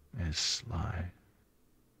is sly.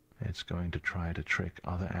 It's going to try to trick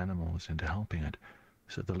other animals into helping it,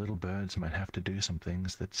 so the little birds might have to do some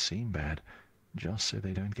things that seem bad, just so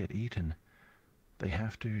they don't get eaten. They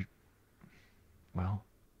have to, well,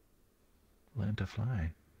 learn to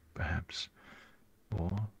fly, perhaps,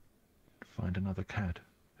 or find another cat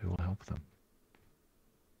who will help them.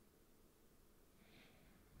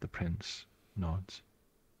 The prince nods,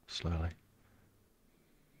 slowly.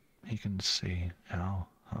 He can see how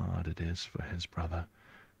hard it is for his brother.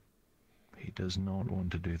 He does not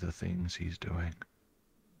want to do the things he's doing.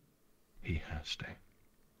 He has to.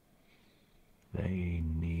 They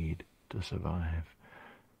need to survive.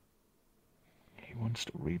 He wants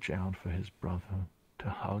to reach out for his brother, to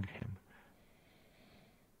hug him,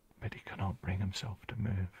 but he cannot bring himself to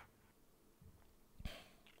move.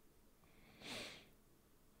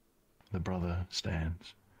 The brother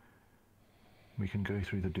stands. We can go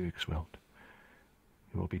through the Duke's Wilt.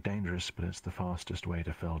 It will be dangerous, but it's the fastest way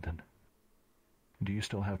to Felden. Do you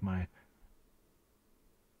still have my...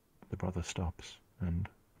 The brother stops and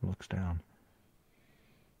looks down.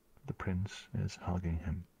 The prince is hugging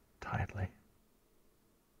him tightly.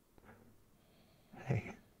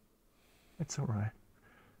 Hey, it's all right.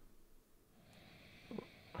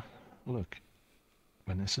 Look,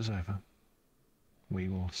 when this is over, we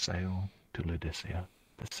will sail to Laodicea,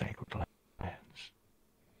 the sacred lands.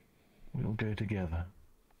 We'll go together,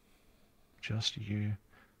 just you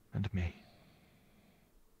and me.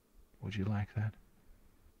 Would you like that?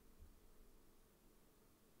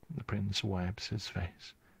 The prince wipes his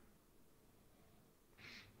face.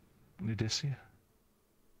 Laodicea?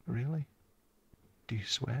 Really? Do you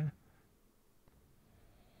swear?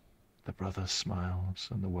 The brother smiles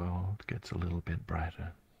and the world gets a little bit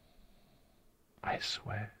brighter. I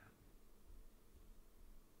swear.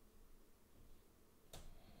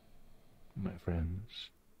 My friends,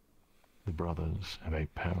 the brothers have a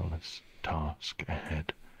perilous task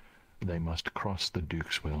ahead. They must cross the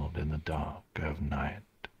Duke's Wild in the dark of night,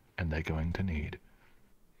 and they're going to need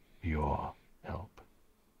your help.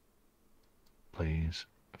 Please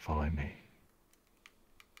follow me.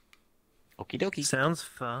 Okie dokie. Sounds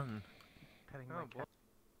fun. Oh, boy.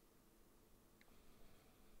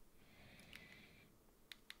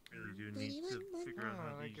 do need to figure out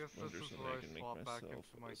how I these guess this wonders is and where I I can make swap back myself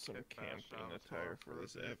into my some kit bash camping attire for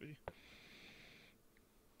this a bit.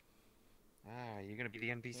 Abby. You gonna be the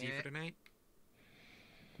NPC for tonight?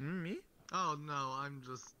 Me? Oh no, I'm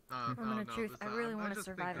just. Moment of truth, I really want to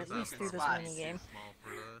survive at least through this minigame.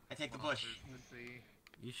 I take the bush.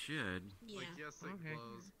 You should. Yeah. Like, yes, it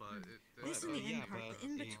glows, but it. This is the end part, the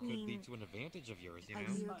in It could between. be to an advantage of yours, you Are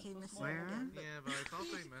know? you okay, Miss Where? Morgan? Yeah, but I thought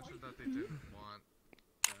they mentioned that they didn't want.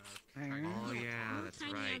 Oh yeah, that's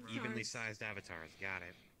Tiny right. avatars. Evenly sized avatars. Got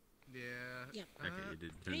it. Yeah. Yep. Okay, you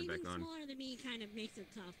did turn it Anything back on. smaller than me kind of makes it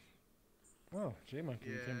tough. Oh,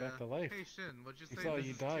 J-Monkey came back to life. Hey Shin, what'd you say? We saw this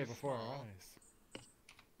you is die too before small?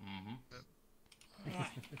 our eyes.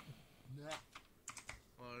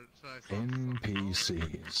 Or should I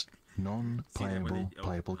NPCs, non-playable,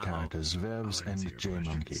 playable characters, Vevs and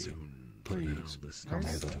J-Monkey. Please come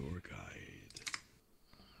hither.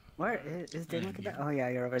 Where is J-Monkey there? Oh yeah,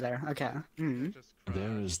 you're over there. Okay.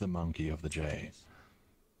 There is the monkey of the J.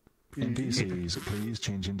 NPCs, please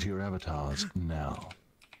change into your avatars now.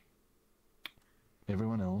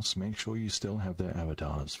 Everyone else, make sure you still have their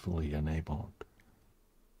avatars fully enabled.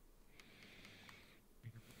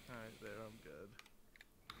 Alright, there, I'm good.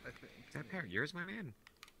 I think. Is that parrot yours, my man?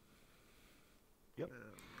 Yep.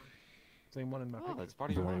 Same one in my Oh, picture. that's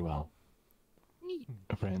part of your Very mom. well.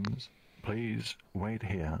 Friends, please wait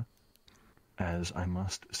here, as I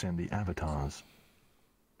must send the avatars,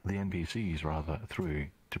 the NPCs rather, through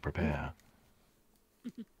to prepare.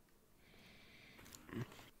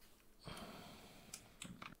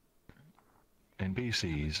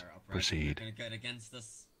 NPCs, proceed. Gonna go against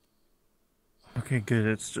us. Okay, good.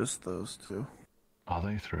 It's just those two. Are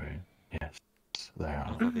they through? Yes, they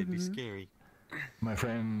are. They'd be scary. My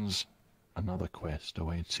friends, another quest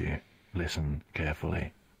awaits you. Listen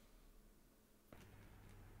carefully.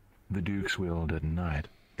 The Duke's Wield at night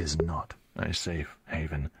is not a safe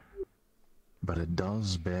haven, but it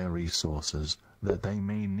does bear resources that they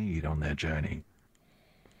may need on their journey.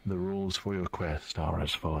 The rules for your quest are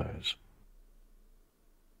as follows.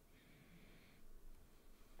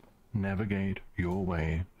 Navigate your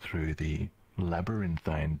way through the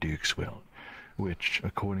labyrinthine Duke's Wield, which,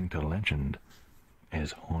 according to legend,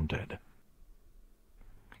 is haunted.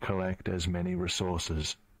 Collect as many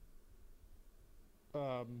resources.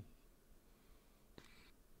 I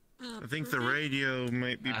think the radio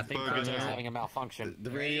might be I think bugging Proto's out. having a malfunction. The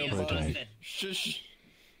radio Proto. Shush.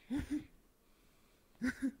 I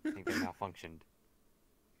think they malfunctioned.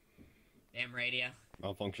 Damn radio.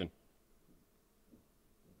 Malfunction.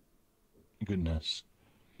 Goodness,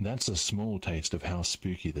 that's a small taste of how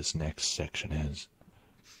spooky this next section is.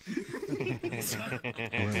 Where was I?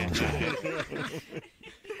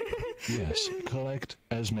 Yes, collect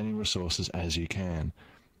as many resources as you can.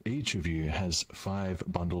 Each of you has 5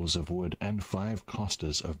 bundles of wood and 5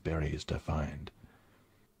 clusters of berries to find.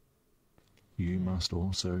 You must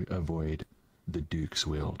also avoid the Duke's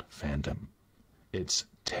Wield phantom. Its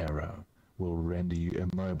terror will render you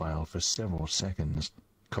immobile for several seconds,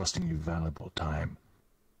 costing you valuable time.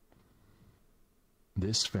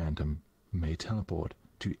 This phantom may teleport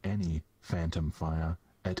to any phantom fire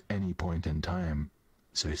at any point in time,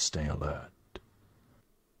 so stay alert.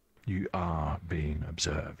 You are being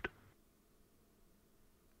observed.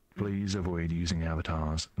 Please avoid using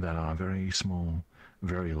avatars that are very small,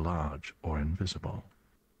 very large, or invisible.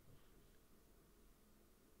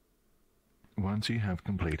 Once you have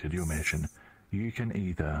completed your mission, you can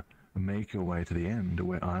either make your way to the end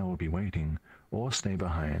where I will be waiting, or stay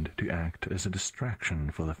behind to act as a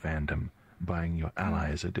distraction for the phantom, buying your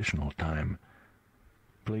allies additional time.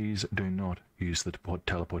 Please do not use the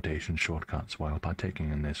teleportation shortcuts while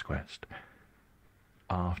partaking in this quest.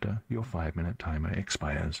 After your 5-minute timer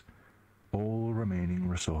expires, all remaining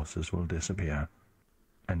resources will disappear,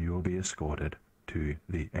 and you will be escorted to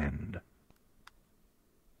the end.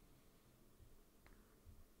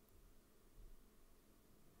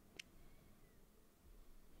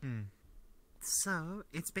 So,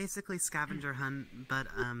 it's basically scavenger hunt, but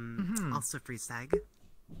also freeze tag.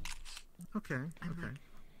 Okay, okay.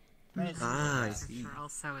 I see.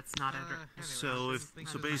 Also, it's not So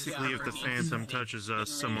basically, if the phantom touches us,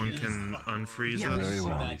 someone can unfreeze us. Very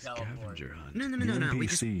well. No. The We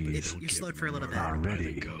just, NPCs you're slowed for a little bit. are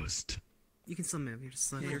ready. You can still move. You're just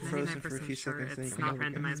slowed. You're frozen for a few seconds. It's not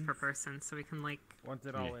randomized per person, so we can like. Once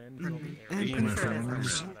it all ends, I'm My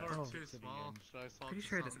friends, pretty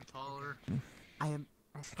sure it is. Taller. I am.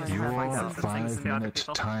 your 5-minute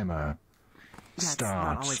timer Yeah, it's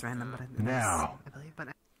not always starts random, but I now. believe. But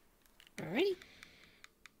Alrighty.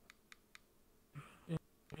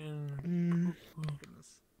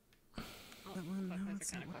 that one, It's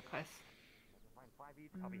kind of quick place. Find 5 each,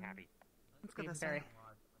 I'll be happy. Let's go this berry. way.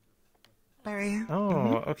 Berry.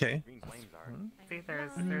 Oh, okay. Green flames are. See,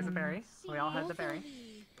 there's a berry. We all have the berry.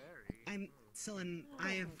 I'm still in.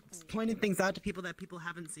 I have pointed things out to people that people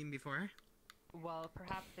haven't seen before. Well,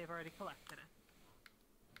 perhaps they've already collected it.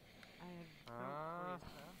 I'll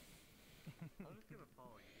just give a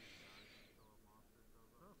follow you.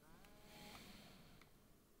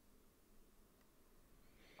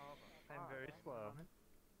 I'm very slow.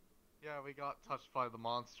 Yeah, we got touched by the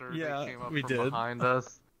monster. Yeah, They came up we from did. behind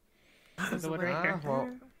us. There's a wood right here. Well,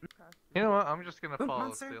 you know what? I'm just gonna follow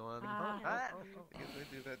monster. Stealing. I guess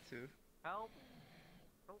I do that too. Help!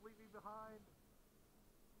 Don't leave me behind.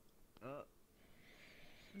 Oh,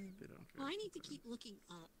 I need to keep looking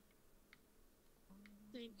up.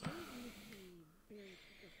 They don't need to bury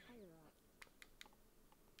the fire up.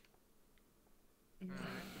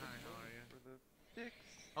 Hi, how are you? For the sticks.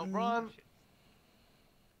 Oh, run!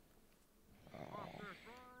 Oh.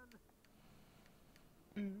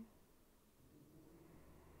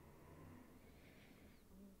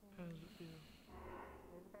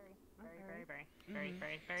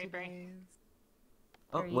 Berry.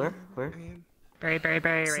 Oh, where? Berry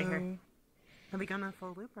right So, here. Are we gonna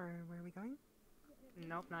full loop or where are we going?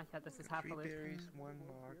 Nope, not yet. This is half a 3 loop. berries, 1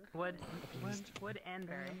 mark. Wood and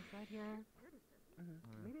berry. Right here.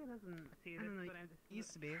 Maybe it doesn't. See, I don't know. this is what I'm, It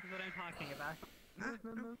used to be. this is what I'm talking about.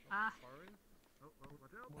 Move. Ah,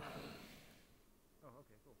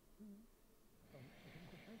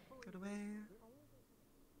 Get away.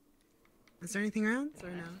 Is there anything around or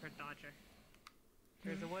no? that's for Dodger.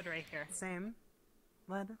 There's a wood right here. Same.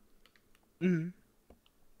 Lead. 3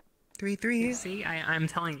 You 3s. see, I'm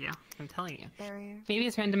telling you. I'm telling you. Barrier. Maybe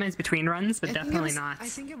it's randomized between runs, but I think it definitely was- not. I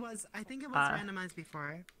think it was randomized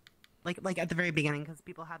before. Like at the very beginning, because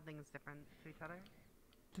people had things different to each other.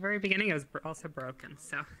 At the very beginning, it was also broken,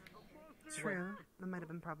 so. True. That might have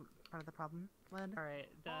been part of the problem. Lead. Alright,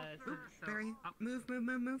 so Barry. oh, Move.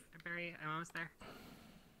 Barry, I'm almost there.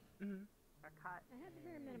 I have the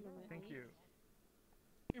bare minimum. Thank you.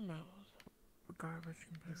 Your mouth. Garbage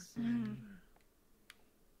compactor.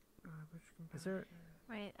 Garbage compactor. Is there?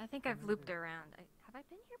 Wait, I think I've looped around. Have I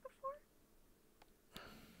been here before?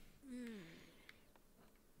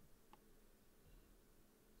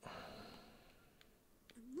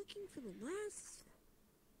 I'm looking for the last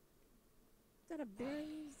set of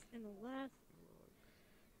berries and the last.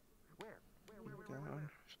 Down.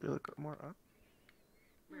 Should we look more up?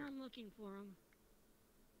 I'm looking for them.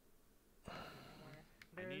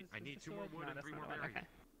 I need 2 more wood and 3 more berries. Okay.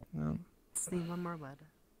 No. Just need 1 more lead.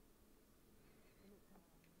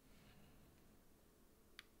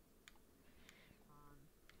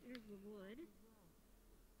 There's the wood.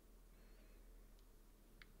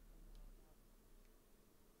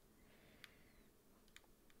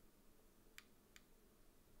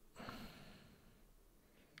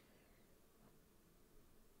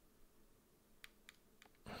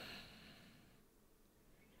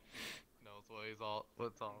 Knows what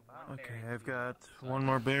it's all about. Okay, I've got 1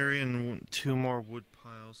 more berry and 2 more wood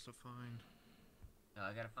piles to find. No,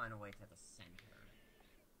 I gotta find a way to the center.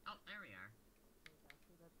 Oh, there we are.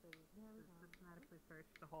 Systematically search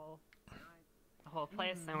the whole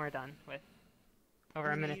place, and we're done with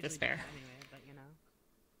over a minute to spare. Anyway, but you know.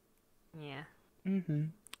 Yeah.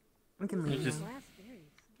 We can leave. Just- now. Last berries.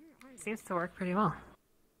 Where are they? Seems to work pretty well.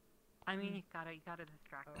 I mean, you gotta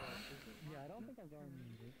distract them. Yeah, I don't think I've gone.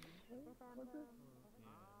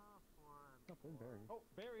 Oh,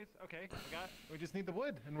 berries. Okay, we just need the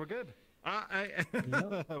wood, and we're good.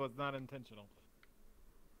 That was not intentional.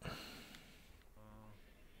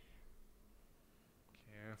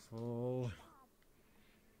 Careful.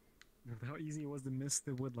 How easy it was to miss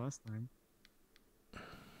the wood last time.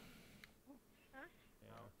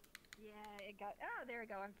 Yeah, it got. Oh, there we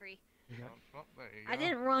go. I'm free. Oh, there you I go.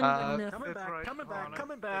 didn't run enough. It's right coming on back, it.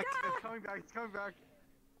 coming back. It's coming back. It's coming back.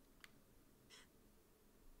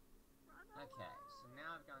 Okay, so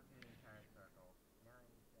now I've gone through the entire circle. Now I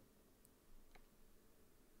need to...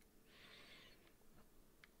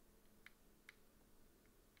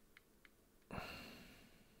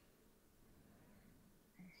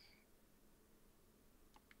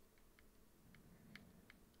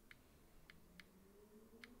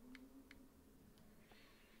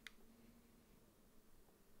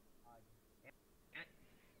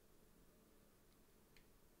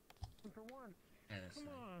 For one. Come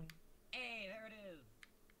on. Hey, there it is!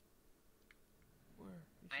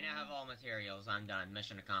 I now have all materials. I'm done.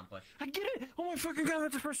 Mission accomplished. I get it! Oh my fucking god,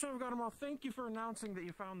 that's the first time I've got them all. Thank you for announcing that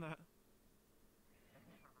you found that.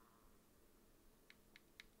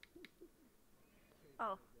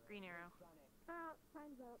 Oh, green arrow.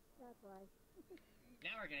 That's why.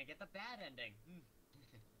 Now we're gonna get the bad ending.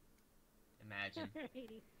 Imagine.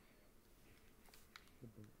 Alrighty.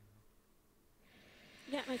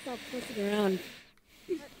 Got myself twisted around.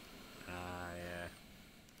 Yeah.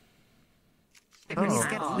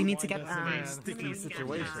 We need to get sticky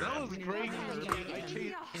situation. That was great.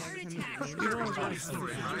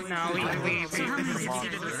 No, we exceeded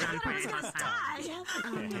the sound point last time.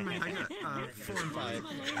 I got 4 and 5.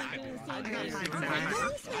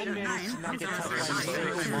 I managed not to get touched by a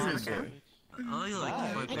single monster. I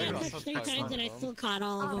got touched 3 times and I still caught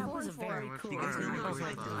all of them. That was a very cool. I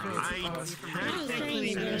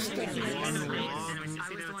technically missed one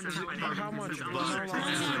How much? I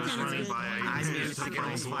missed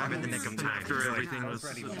about 5 in the nick of time. After everything was,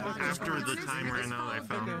 after the time ran out, I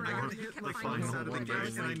found the final one.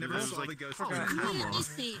 And I never saw the ghost. So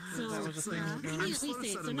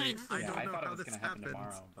mine's I thought it was gonna happen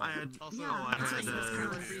tomorrow. I had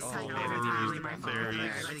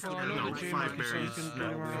berries, no, 5 berries.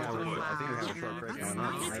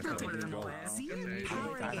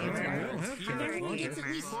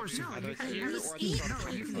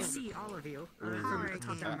 You can see all of you.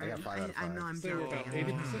 I know I'm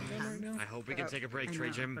joking. I hope we can take a break, Trey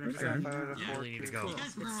Jim. You really need to go.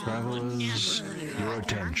 Travelers, your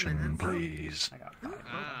attention, please.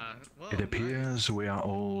 It appears we are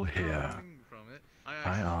all here.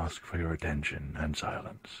 I ask for your attention and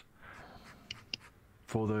silence.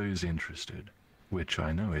 For those interested, which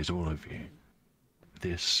I know is all of you,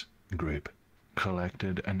 this group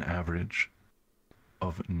collected an average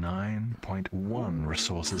of 9.1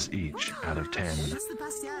 resources each out of 10.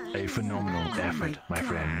 A phenomenal effort, my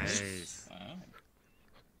friends.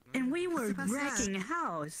 And we were wrecking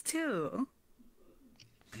house, too.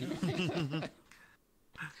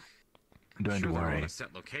 Don't worry,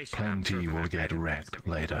 plenty will get wrecked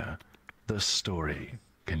later. The story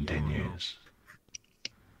continues.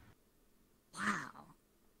 Wow.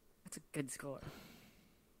 That's a good score.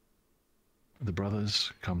 The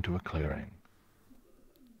brothers come to a clearing.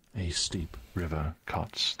 A steep river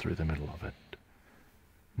cuts through the middle of it.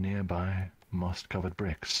 Nearby, moss-covered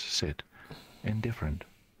bricks sit, indifferent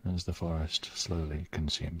as the forest slowly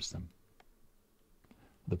consumes them.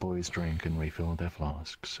 The boys drink and refill their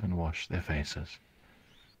flasks and wash their faces.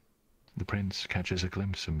 The prince catches a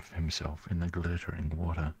glimpse of himself in the glittering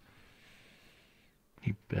water.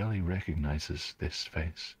 He barely recognizes this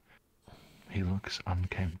face. He looks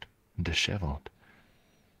unkempt, disheveled,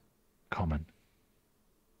 common.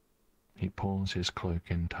 He pulls his cloak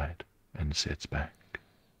in tight and sits back.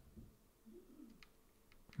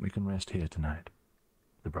 We can rest here tonight,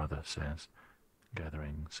 the brother says,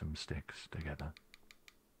 gathering some sticks together.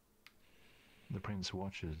 The prince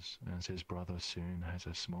watches as his brother soon has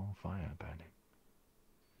a small fire burning.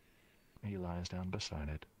 He lies down beside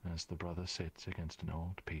it as the brother sits against an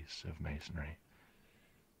old piece of masonry.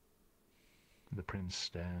 The prince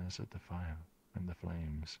stares at the fire, and the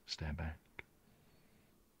flames stare back.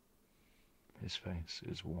 His face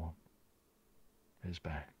is warm. His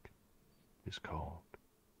back is cold.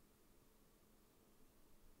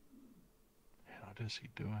 How does he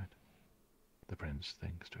do it? The prince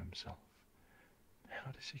thinks to himself.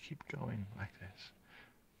 How does he keep going like this?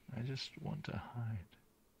 I just want to hide.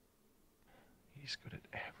 He's good at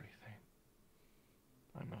everything.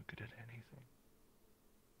 I'm not good at anything.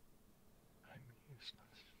 I'm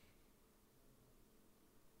useless.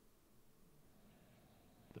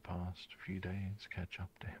 The past few days catch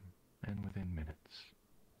up to him, and within minutes,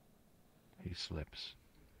 he slips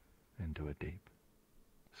into a deep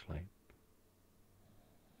sleep.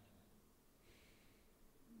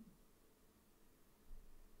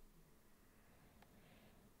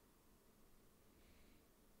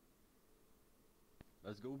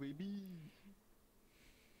 Let's go, baby.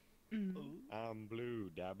 I'm blue,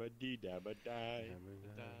 dabba dee dabba die.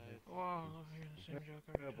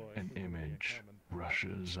 An image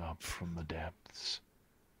rushes up from the depths,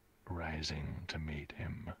 rising to meet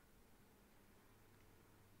him.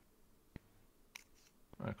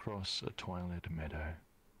 Across a twilit meadow,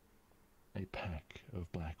 a pack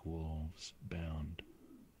of black wolves bound,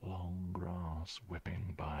 long grass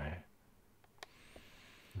whipping by.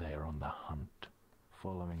 They are on the hunt,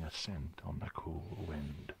 following a scent on the cool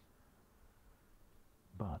wind.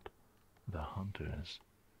 But the hunters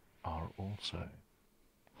are also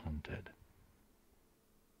hunted.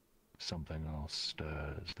 Something else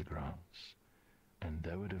stirs the grass, and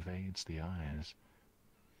though it evades the eyes,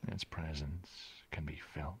 its presence can be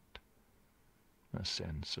felt. A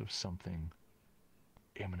sense of something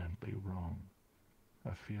imminently wrong,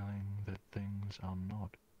 a feeling that things are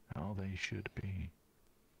not how they should be.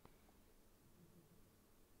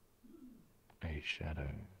 a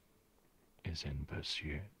shadow is in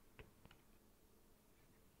pursuit.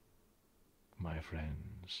 My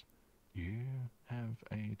friends, you have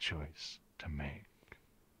a choice to make.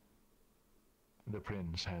 The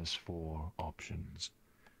prince has 4 options: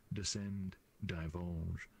 descend,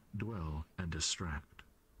 divulge, dwell, and distract.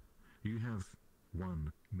 You have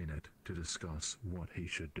 1 minute to discuss what he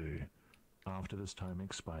should do. After this time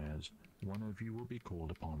expires, one of you will be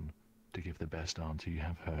called upon to give the best answer you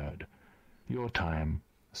have heard. Your time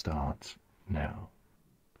starts now.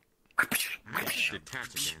 Detach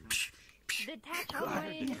again. Detach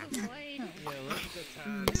away.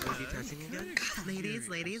 Detaching again? Ladies.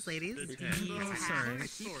 Oh, sorry. I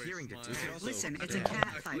keep hearing detach. Listen, it's a cat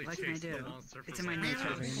fight. What can I do? It's in my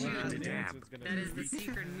nature. That is the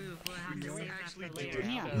secret move. We'll have to save that for later.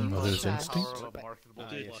 Mother's instinct.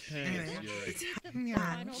 We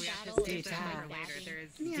have to save that for later. There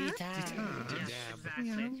is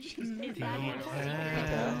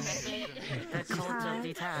The cult of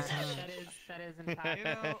detach. That is in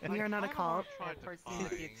fact. We are not a cult. Foresee the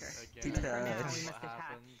future. Detach.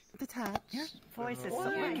 Detach. Your voice is so Why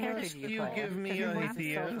what character must do you you play? give me 'Cause your voice is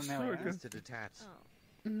ideas? so familiar. To detach.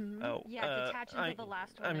 Oh, Yeah, detach into the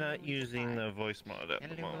last one. I'm and not then using decide. the voice mod at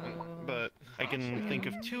the moment, but I can think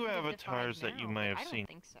of 2 avatars that you may have I don't seen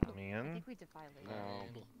think so. me I in. think we defy later.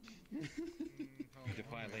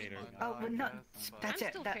 Defy later. Oh, but no, that's I'm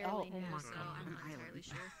it. still That, fairly oh, new, my so God. I'm not entirely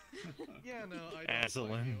sure. Yeah, no, I don't Aslan,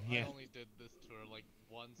 blame you. yeah. I only did this tour like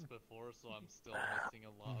once before, so I'm still missing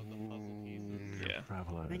a lot of the puzzle pieces. Yeah. I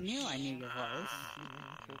knew I knew your voice.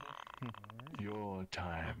 Your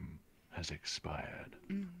time has expired.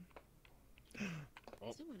 I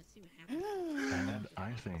still want to see what happens. And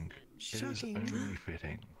I think it is only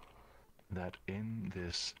fitting that in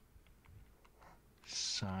this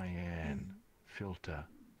cyan filter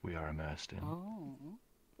we are immersed in,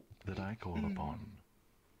 that I call upon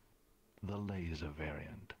the laser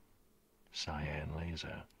variant. Cyan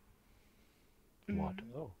laser. What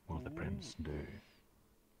will the prince do?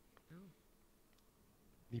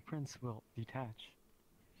 The prince will detach.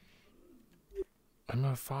 I'm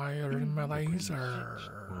a fire in my laser.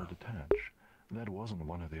 Will detach. That wasn't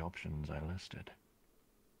one of the options I listed.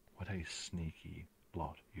 What a sneaky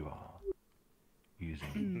lot you are.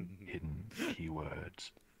 Using hidden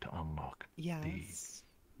keywords to unlock the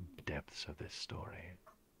depths of this story.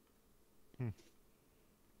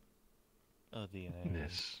 Oh,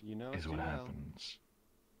 This is what happens.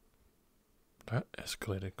 That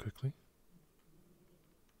escalated quickly.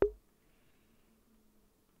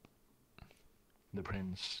 The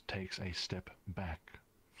prince takes a step back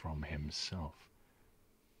from himself.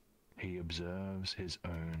 He observes his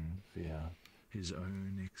own fear, his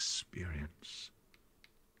own experience.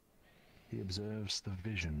 He observes the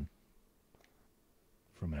vision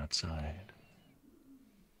from outside.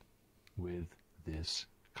 With this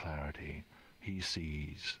clarity, he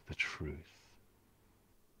sees the truth.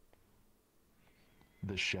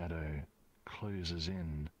 The shadow closes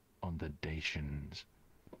in on the Dacians.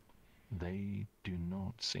 They do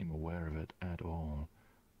not seem aware of it at all.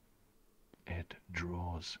 It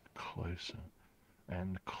draws closer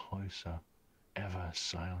and closer, ever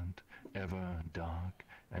silent, ever dark,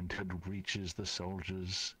 until it reaches the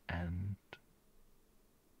soldiers and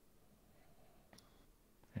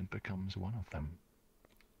it becomes one of them.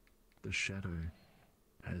 The shadow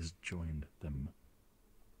has joined them,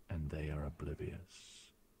 and they are oblivious.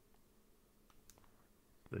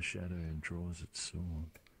 The shadow draws its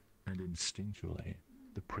sword, and instinctually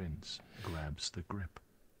the prince grabs the grip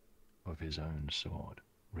of his own sword,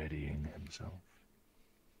 readying himself.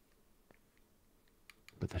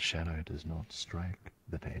 But the shadow does not strike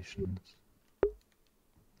the Dacians.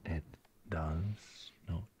 It does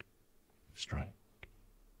not strike.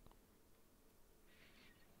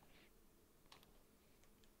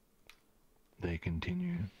 They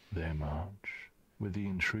continue their march, with the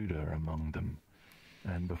intruder among them,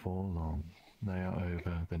 and before long they are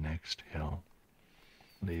over the next hill,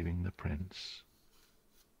 leaving the prince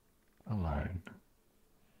alone.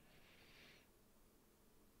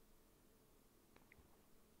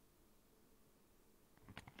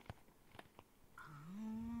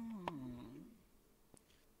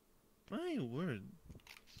 My word.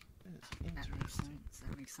 That makes sense.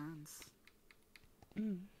 That makes sense.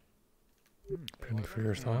 Penny for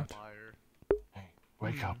your thought. Hey,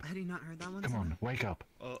 wake up. Had you not heard that one? Come on, wake up.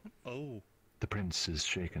 Oh. The prince is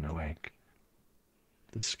shaken awake.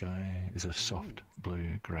 The sky is a soft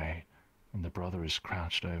blue-grey, and the brother is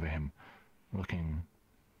crouched over him, looking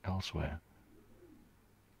elsewhere.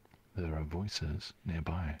 There are voices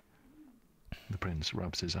nearby. The prince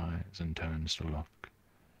rubs his eyes and turns to look.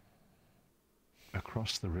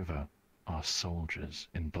 Across the river are soldiers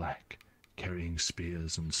in black, carrying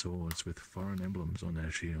spears and swords with foreign emblems on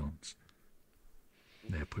their shields.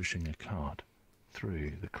 They're pushing a cart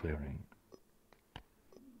through the clearing.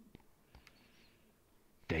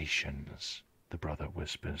 Dacians, the brother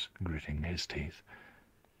whispers, gritting his teeth.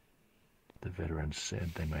 The veterans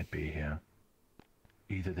said they might be here.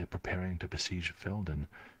 Either they're preparing to besiege Felden,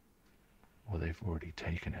 or they've already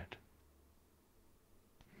taken it.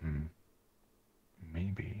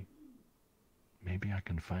 Maybe I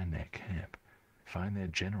can find their camp, find their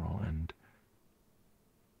general, and...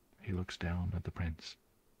 He looks down at the prince,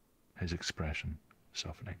 his expression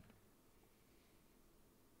softening.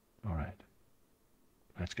 All right,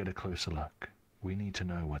 let's get a closer look. We need to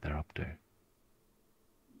know what they're up to.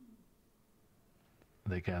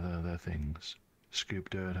 They gather their things, scoop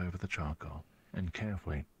dirt over the charcoal, and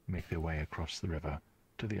carefully make their way across the river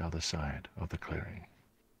to the other side of the clearing.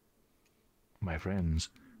 My friends,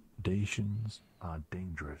 Dacians are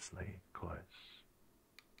dangerously close.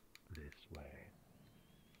 This way.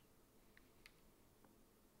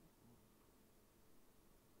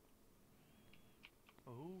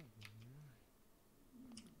 Oh.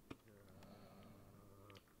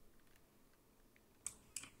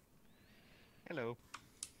 Hello.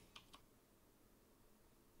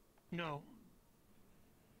 No.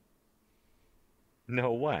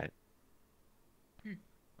 No what?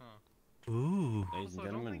 Ooh. Ladies and gentlemen,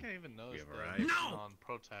 I don't think I even noticed that on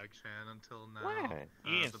protection until now.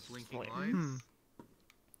 What? The blinking lights.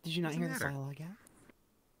 Did you not hear the matter? dialogue yet?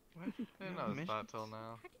 What? I didn't notice that till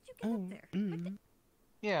now. Oh.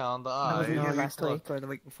 Yeah, on the I eye. wasn't here last week or the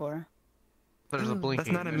week before. There's a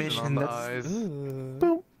blinking That's not a mission, on the that's... eyes.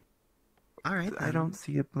 Boop. Alright. I don't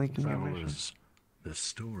see a blinking mission. Travelers, the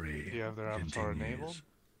story Do you have their avatar continues. enabled?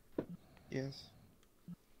 Yes.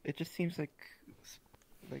 It just seems like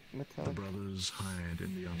The metallic. brothers hide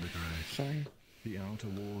in the undergrowth. Sorry. The outer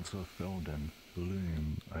walls of Felden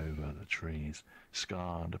loom over the trees,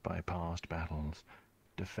 scarred by past battles,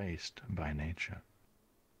 defaced by nature.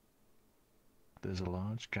 There's a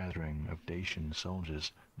large gathering of Dacian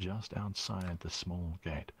soldiers just outside the small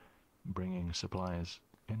gate, bringing supplies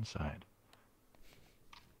inside.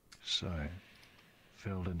 So,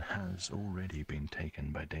 Felden has already been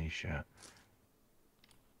taken by Dacia.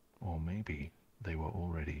 Or maybe they were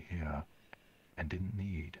already here and didn't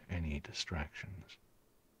need any distractions.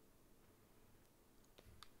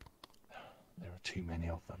 There are too many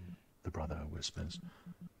of them, the brother whispers,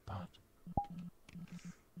 but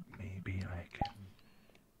maybe I can.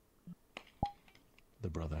 The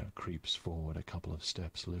brother creeps forward a couple of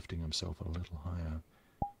steps, lifting himself a little higher.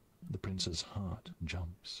 The prince's heart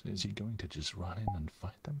jumps. Is he going to just run in and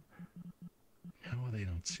fight them? How are they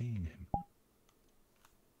not seeing him?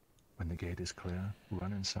 When the gate is clear,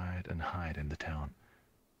 run inside and hide in the town.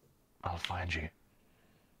 I'll find you.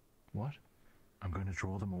 What? I'm going to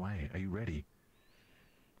draw them away. Are you ready?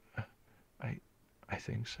 I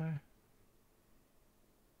think so.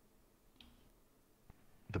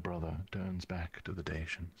 The brother turns back to the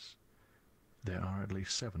Dacians. There are at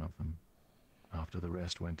least 7 of them, after the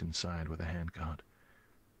rest went inside with a handcart.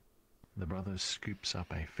 The brother scoops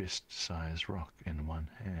up a fist-sized rock in one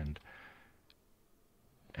hand,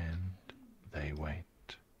 and they wait.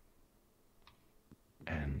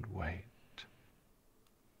 And wait.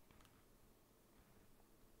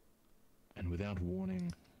 And without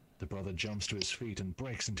warning, the brother jumps to his feet and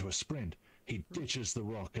breaks into a sprint. He ditches the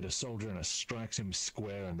rock at a soldier and strikes him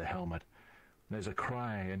square in the helmet. There's a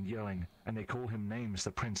cry and yelling, and they call him names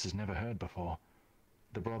the prince has never heard before.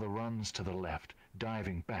 The brother runs to the left,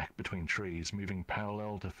 diving back between trees, moving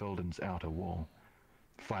parallel to Felden's outer wall.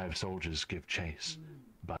 5 soldiers give chase,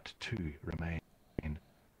 but 2 remain,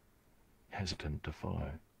 hesitant to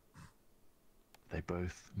follow. They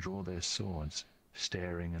both draw their swords,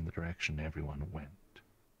 staring in the direction everyone went.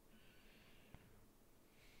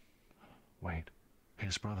 Wait,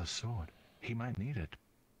 his brother's sword. He might need it.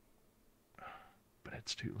 But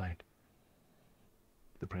it's too late.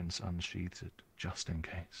 The prince unsheathes it, just in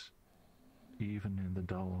case. Even in the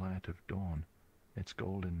dull light of dawn, its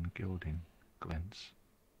golden gilding glints.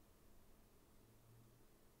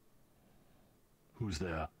 Who's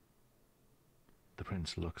there? The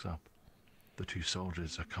prince looks up. The 2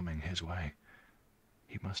 soldiers are coming his way.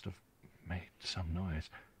 He must have made some noise.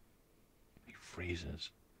 He freezes,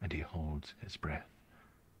 and he holds his breath.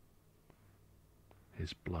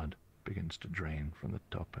 His blood begins to drain from the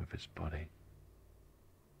top of his body.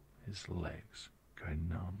 His legs go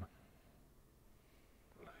numb.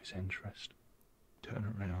 Lose interest.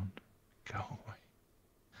 Turn around. Go away.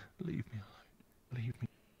 Leave me alone. Leave me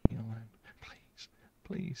alone. Please.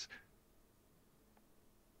 Please.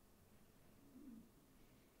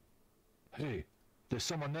 Hey, there's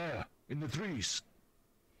someone there, in the trees.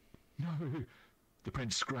 No. The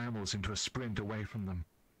prince scrambles into a sprint away from them.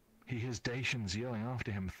 He hears Dacians yelling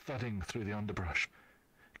after him, thudding through the underbrush.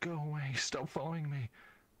 Go away, stop following me.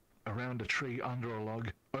 Around a tree, under a log,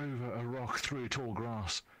 over a rock, through tall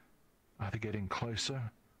grass. Either getting closer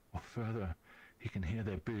or further, he can hear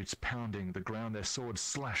their boots pounding the ground, their swords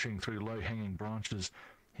slashing through low-hanging branches.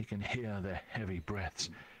 He can hear their heavy breaths.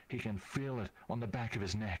 He can feel it on the back of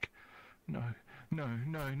his neck. No, no,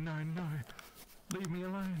 no, no, no. Leave me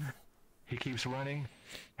alone. He keeps running,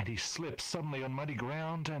 and he slips suddenly on muddy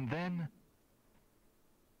ground, and then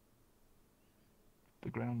the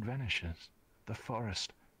ground vanishes. The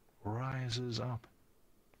forest rises up,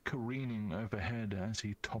 careening overhead as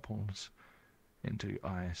he topples into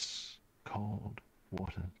ice-cold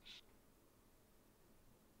waters.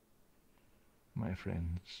 My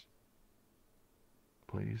friends,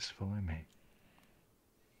 please follow me.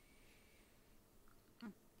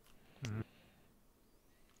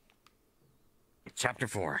 Chapter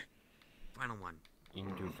 4. Final one.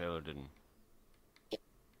 Into Felden.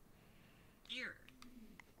 Here.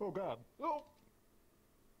 Oh god. Oh!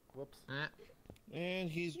 Whoops. And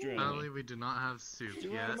he's drowning. Apparently we do not have soup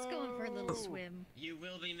yet. Let's go for a little swim. You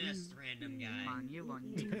will be missed, random guy. Come on, you won't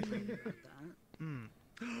need to complain about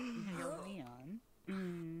that. You're Leon.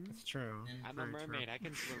 It's true. I'm a mermaid. I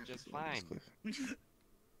can swim just fine.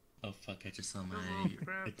 Oh fuck, I just saw my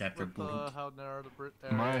adapter blink.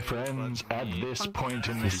 My friends, at this point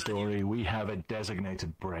in the story, we have a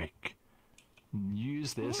designated break.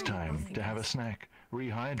 Use this time to have a snack,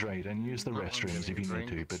 rehydrate, and use the restrooms if you need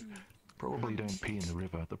to, but probably don't pee in the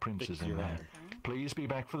river. The prince is in there. Please be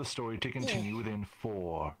back for the story to continue within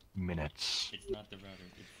 4 minutes. It's not the router,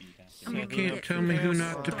 it's the You can't tell me who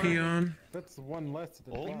not to pee on. That's one less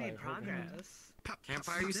to We five. made progress.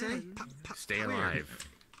 Campfire, you say? Stay alive.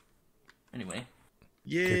 Anyway.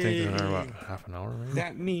 Do you think they're about half an hour maybe?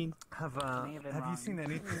 That mean? Have you seen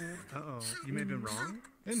anything? Uh-oh, you may have been wrong.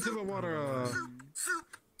 Into the water!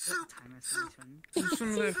 Time estimation.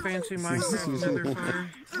 Some of that fancy Minecraft nether fire.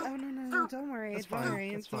 Oh no, don't worry, That's don't fine, worry,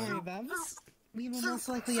 that's don't worry, fine. Babs. We will most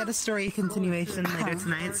likely get a story continuation later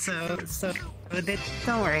tonight, so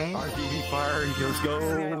don't worry. RGB fire, let's go!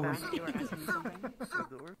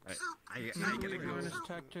 I gotta go. Honest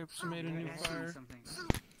tactics made a new fire.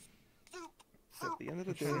 At the end of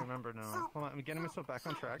the day, I remember now. Hold on, I'm getting myself back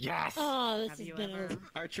on track. Yes! Oh, this is better.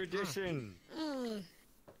 Our tradition!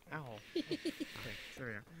 Ow. Okay, there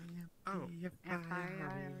we are. Oh.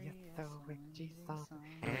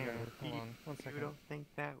 Hold on, 1 second. You don't think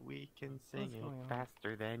that we can sing it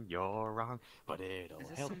faster than you're wrong, but it'll Is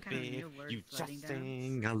this help some kind of if new word you flooding just down?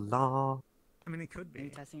 sing along. I mean, it could Are you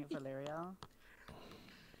be. testing it for Lyria?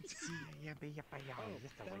 That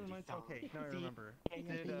reminds me. Okay, now I remember. Did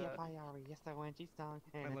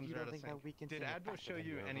Advo show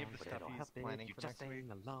you any of the stuff he's planning for next week?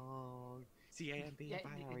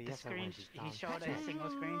 He showed a single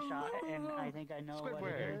screenshot, and I think I know what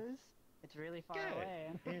it is. It's really far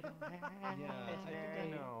away. Yeah, I think I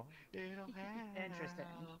know. Interesting.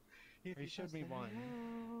 He showed me one.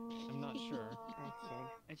 I'm not sure.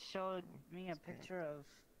 It showed me a picture of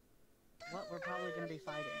what we're probably going to be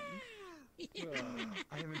fighting.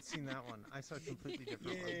 I haven't seen that one. I saw a completely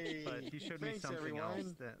different Yay. one. But he showed me Thanks, something everyone.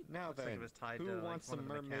 else that Now looks like then, it was tied who to wants like, one some of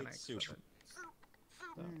the mermaid mechanics soup? of it.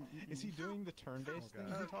 So, is he doing the turn-based thing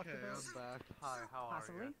we talked about? back. Hi, how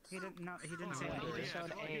Possibly. He didn't. No, he didn't say that. He just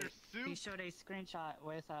showed a. He showed a screenshot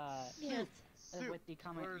with with the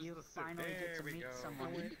comment, Where's "You the soup? finally get to meet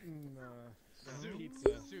someone."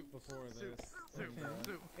 Pizza before this.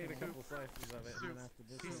 Ate a couple slices of it, and then after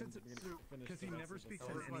this, He says because he never speaks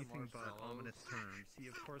in anything but ominous terms. He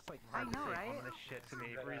of course like I know, say right? ominous shit to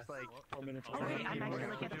me, where he's like, Oh wait, I'm actually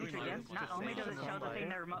looking at the picture again. Not only does it show the thing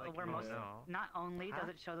that we're most, not only does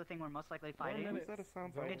it show the thing we're most likely fighting,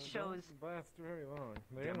 it shows. Last very long.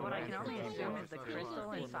 What I can only assume is the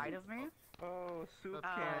crystal inside of me. Oh, soup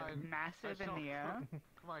can. Massive in the air,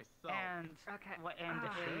 and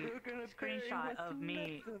a screenshot of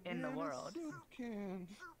me in the world.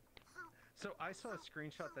 So I saw a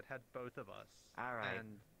screenshot that had both of us. All right.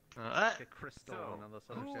 And like a crystal and all this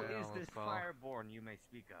other Who shit. is this fireborn you may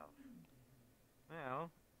speak of?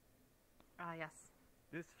 Well, Yes.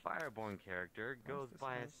 this fireborn character goes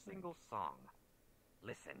by a single song.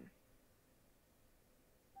 Listen.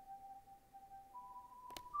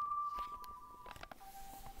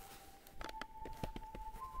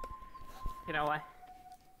 You know what?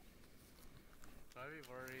 Why are we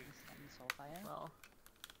worried? Soulfire? Well.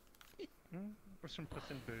 We're some Puss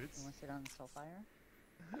in Boots. You want to sit on Soulfire?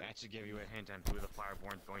 That should give you a hint on who the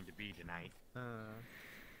fireborn's going to be tonight.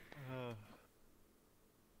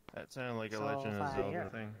 That sounded like a Soul Legend of Zelda Fire.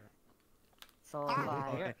 thing. Soul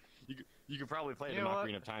Fire. You could probably play it You in know what?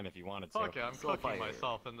 Ocarina of Time if you wanted to. Fuck it, I'm Soul cooking Fire.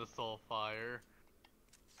 myself in the soul fire.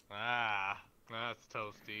 Ah, that's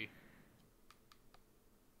toasty.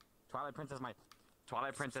 Twilight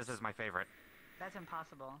Princess is my favorite. That's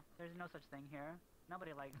impossible. There's no such thing here.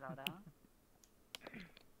 Nobody likes Zelda.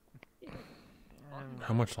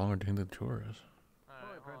 How much longer do you think the tour is?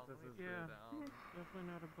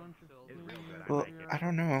 Definitely not a bunch of. Well, I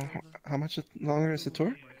don't know. How much longer is the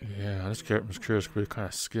tour? Yeah, I'm just curious. We kind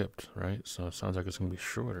of skipped, right? So it sounds like it's gonna be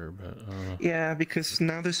shorter, but Yeah, because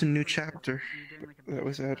now there's a new chapter that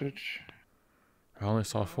was added. I only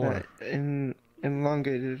saw 4.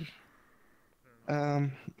 Elongated. I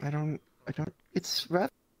don't. It's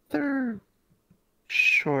rather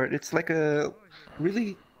short. It's like a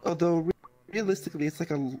really, although realistically, it's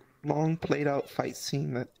like a long, played-out fight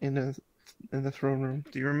scene that in the throne room.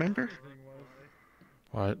 Do you remember?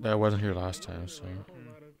 Well, I wasn't here last time, so.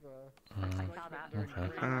 Okay.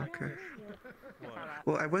 Okay.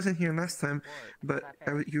 Well, I wasn't here last time, but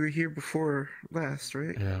you were here before last,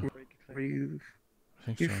 right? Yeah. Were you I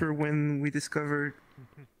think here so. for when we discovered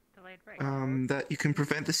that you can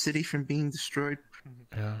prevent the city from being destroyed?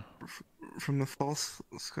 Yeah. From the false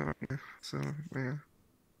scar. So yeah.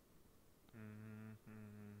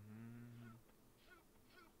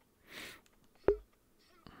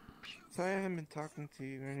 So I haven't been talking to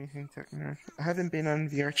you or anything, Techner. I haven't been on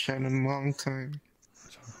VRChat in a long time.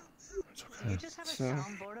 It's You just have a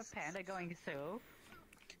soundboard of Panda going so.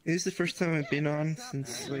 It is the first time I've been on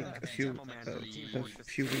since like a few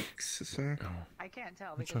weeks. So. I can't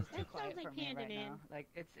tell because it's too quiet for me right now. Like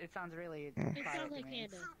it sounds really quiet to me.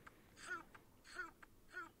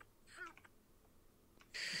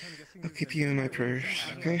 I'll keep you in my prayers,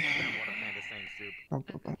 okay?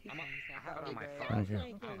 Thank you.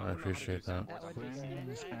 I appreciate that.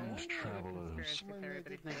 Friends and travelers,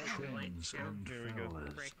 friends and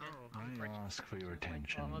travelers, I ask for your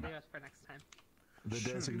attention. We'll do that for next time. The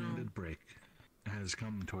designated break has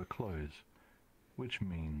come to a close, which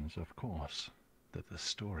means, of course, that the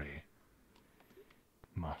story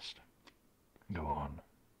must go on.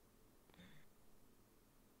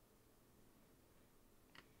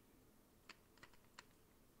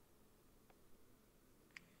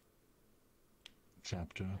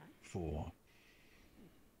 Chapter 4.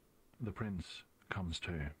 The prince comes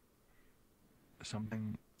to.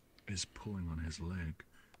 Something is pulling on his leg.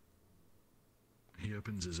 He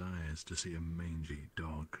opens his eyes to see a mangy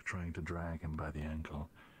dog trying to drag him by the ankle.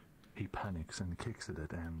 He panics and kicks at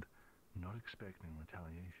it and, not expecting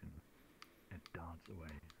retaliation, it darts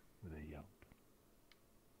away with a yelp.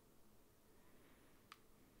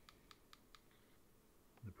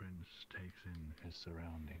 The prince takes in his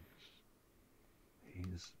surroundings.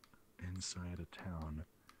 He's inside a town,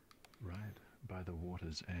 right by the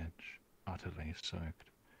water's edge, utterly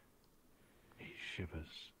soaked. He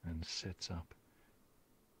shivers and sits up.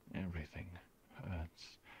 Everything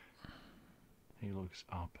hurts. He looks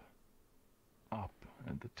up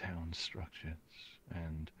at the town structures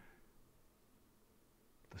and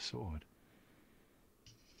the sword.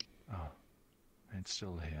 Oh, it's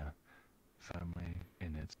still here, firmly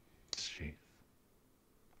in its sheath.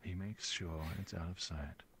 He makes sure it's out of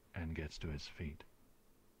sight and gets to his feet,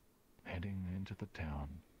 heading into the town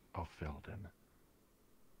of Felden.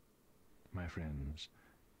 My friends,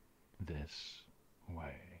 this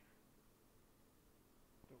way.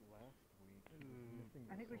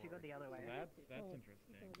 I think we should go the other way. That's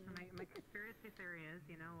interesting. My conspiracy theory is,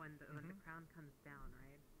 you know, when the crown comes down,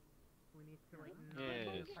 right? We need to like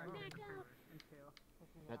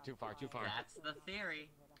Not too far, too far. That's the theory.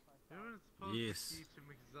 You wouldn't suppose Yes. the key to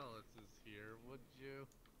McZealots is here, would you?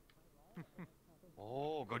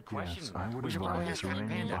 Oh, good question. Yes, I would We should probably advise ask Panda.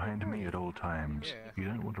 remaining behind me at all times. Yeah. You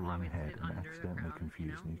don't want to run ahead and under the accidentally crown, confuse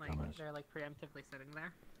you know? newcomers. Like they're like preemptively sitting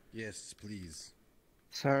there. Yes, please.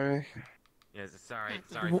 Sorry. Yes, sorry,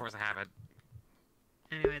 force a habit.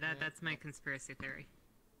 Anyway, that's my conspiracy theory.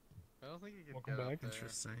 I don't think you can Welcome get back. up there.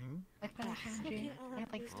 Interesting. I've been having,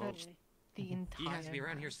 I've like searched the entire. He has to be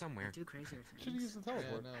around here somewhere. Do crazier Should use the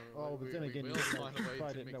teleport. Yeah, no, Oh, but then again, we'll you find a way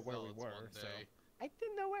probably to didn't know where we McZealots were, one so. day. I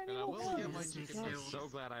didn't know where And I anyone will get my was. chicken I'm noodles. so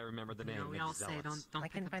glad I remember the You know, name. we all say McZealots. don't I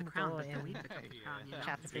pick couldn't up the find the crown, door but in delete the crown. You know?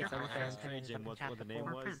 chapter 3, so I we asked found Trey Jim what the name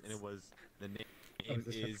Four was, prints. and it was the name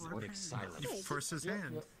this is Four Nick prints. Silence. Force his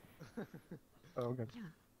hand. Oh, okay.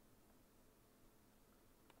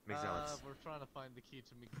 McZealots. We're trying to find the key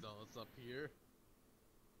to McZealots up here.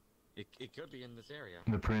 It could be in this area.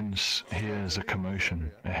 The prince hears a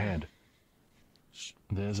commotion ahead.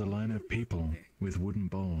 There's a line of people with wooden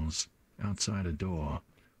bowls outside a door.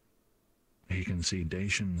 he can see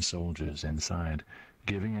Dacian soldiers inside,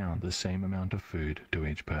 giving out the same amount of food to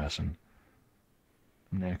each person.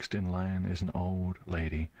 Next in line is an old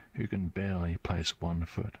lady who can barely place one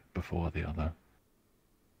foot before the other.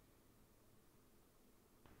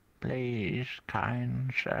 Please,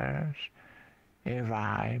 kind sirs, if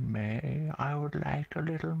I may, I would like a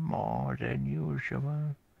little more than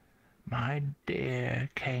usual. My dear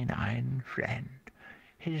canine friend,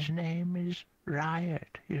 his name is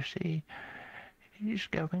Riot, you see. He's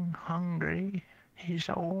going hungry. He's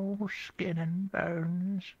all skin and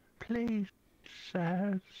bones. Please,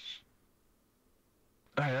 sirs.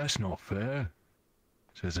 Hey, that's not fair,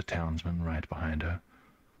 says a townsman right behind her.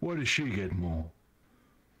 Why does she get more?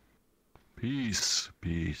 Peace,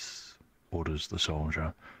 peace, orders the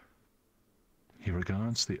soldier. He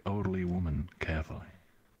regards the elderly woman carefully.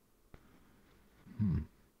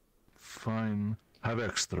 Fine, have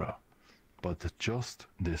extra, but just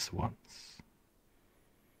this once.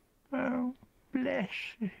 Oh, bless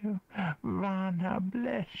you, Rana,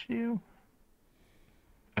 bless you.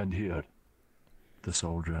 And here, the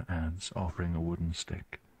soldier adds, offering a wooden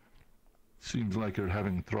stick. Seems like you're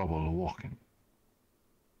having trouble walking.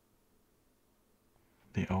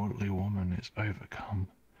 The elderly woman is overcome.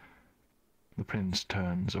 The prince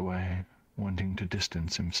turns away, wanting to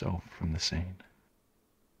distance himself from the scene.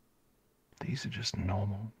 These are just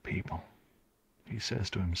normal people, he says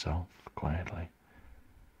to himself quietly.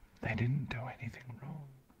 They didn't do anything wrong.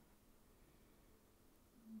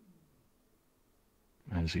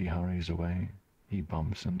 As he hurries away, he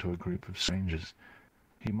bumps into a group of strangers.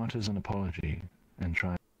 He mutters an apology and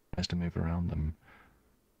tries to move around them,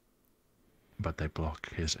 but they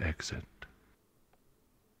block his exit.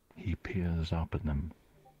 He peers up at them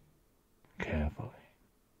carefully.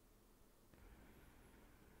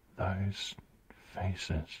 Those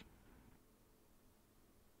faces.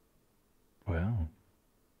 Well,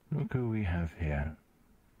 look who we have here.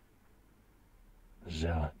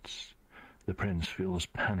 Zealots. The prince feels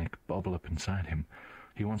panic bubble up inside him.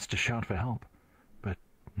 He wants to shout for help, but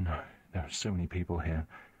no, there are so many people here.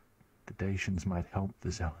 The Dacians might help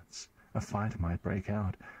the zealots. A fight might break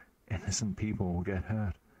out. Innocent people will get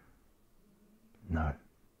hurt. No,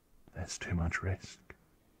 there's too much risk.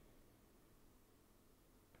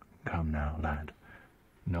 Come now, lad.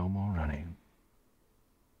 No more running.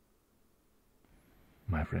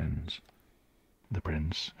 My friends, the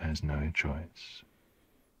prince has no choice.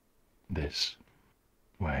 This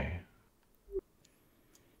way.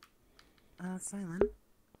 Silent.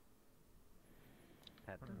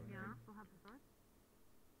 Yeah, we'll have the sword.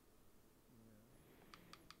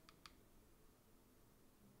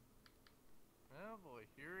 Oh boy,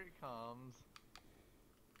 here it comes.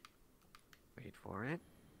 Wait for it.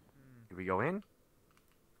 Do we go in?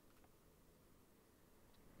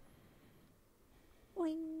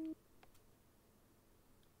 Boing.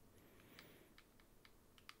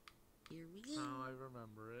 Here we go. Oh, I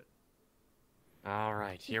remember it. All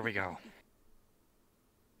right, here we go.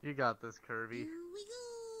 You got this, Kirby. Here we go.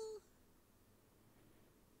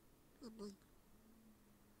 Oh boy.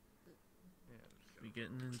 We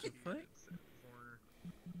getting into a fight?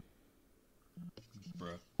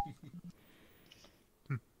 Bruh.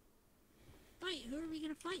 Fight? Who are we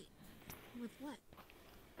gonna fight? With what?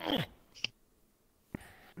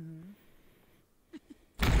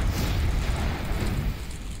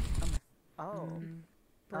 Oh.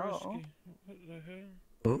 Broski. What the hell?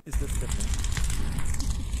 Oh. Is this different?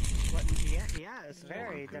 What? Yeah, it's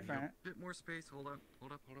very different. A bit more space. Hold up.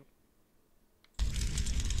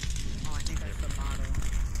 Oh, I think that's the motto.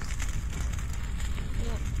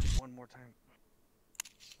 One more time.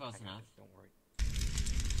 Close enough. Don't worry.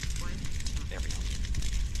 What? There we go.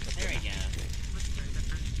 There we go.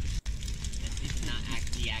 This is not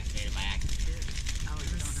deactivated by accident. Oh,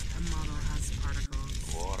 this model has particles.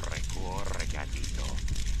 Corre, gatito.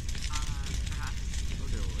 Perhaps.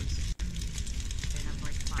 They have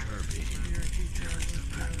like fire. Kirby.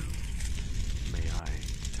 May I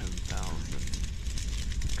 10,000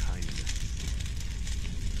 kindness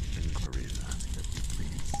inquiries ask that you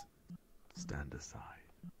please stand aside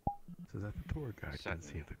so that the tour guide can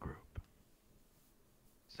see the group.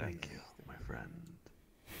 Thank you, my friend.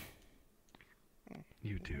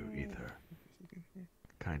 You too, Ether.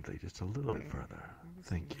 Kindly, just a little bit further.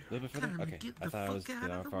 Thank you. A little bit further? Okay, I thought I was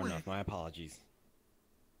far enough. My apologies.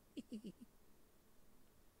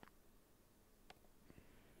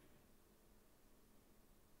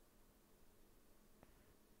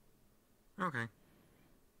 Okay.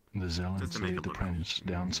 The zealots Just to make lead it the look prince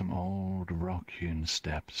down some old rock-hewn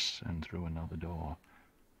steps and through another door,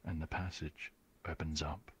 and the passage opens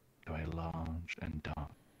up to a large and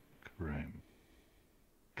dark room.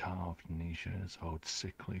 Carved niches hold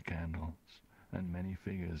sickly candles, and many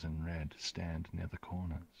figures in red stand near the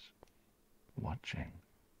corners, watching,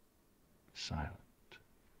 silent.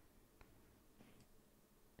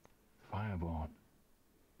 "Fireborn,"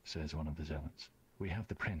 says one of the zealots, "we have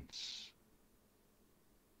the prince."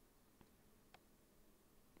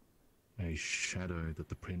 A shadow that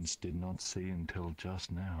the prince did not see until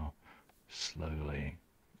just now slowly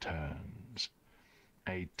turns.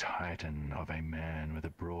 A titan of a man with a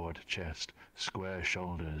broad chest, square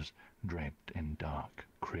shoulders, draped in dark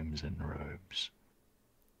crimson robes.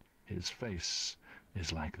 His face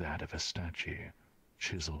is like that of a statue,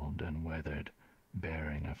 chiseled and weathered,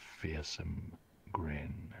 bearing a fearsome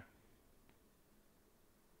grin.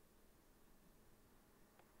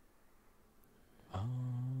 "Ah,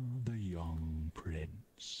 the young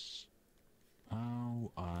prince.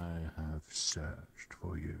 How I have searched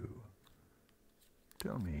for you.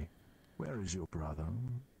 Tell me, where is your brother?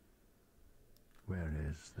 Where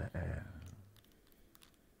is the heir?"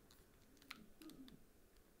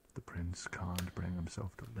 The prince can't bring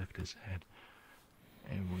himself to lift his head.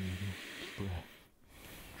 Every breath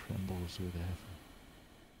trembles with effort.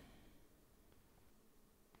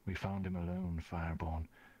 "We found him alone, Fireborn.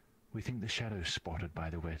 We think the shadow spotted by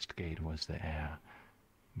the west gate was the heir,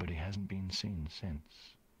 but he hasn't been seen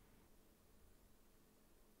since."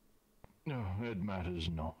 "No, it matters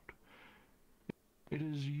not. It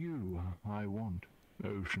is you I want,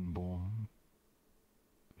 Oceanborn."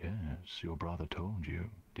 "Yes, your brother told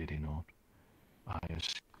you, did he not? I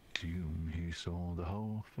assume he saw the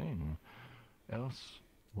whole thing. Else,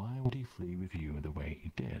 why would he flee with you the way he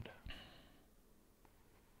did?"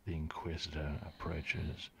 The Inquisitor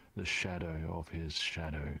approaches, the shadow of his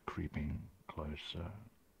shadow creeping closer.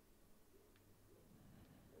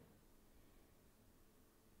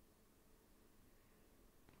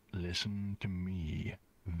 "Listen to me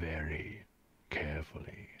very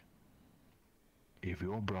carefully. If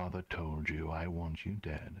your brother told you I want you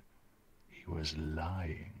dead, he was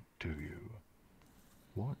lying to you.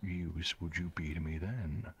 What use would you be to me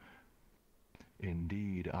then?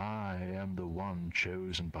 Indeed, I am the one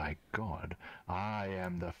chosen by God. I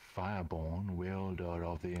am the Fireborn, wielder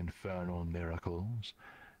of the infernal miracles,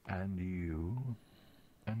 and you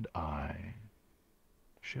and I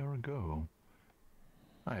share a goal.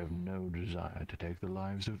 I have no desire to take the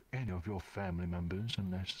lives of any of your family members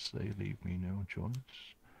unless they leave me no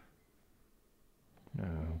choice.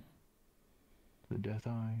 No, the death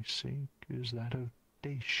I seek is that of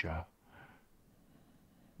Dacia.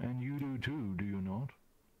 And you do too, do you not?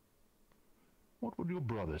 What would your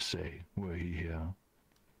brother say were he here?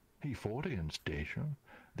 He fought against Dacia.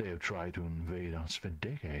 They have tried to invade us for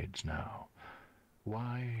decades now.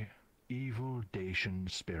 Why, evil Dacian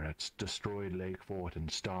spirits destroyed Lake Fort and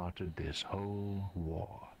started this whole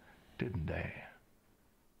war, didn't they?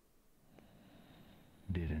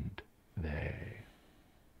 Didn't they?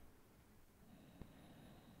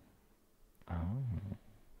 Oh,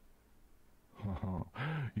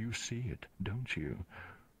 you see it, don't you?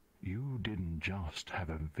 You didn't just have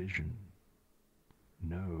a vision.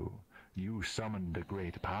 No, you summoned a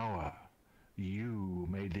great power. You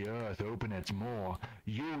made the earth open its maw.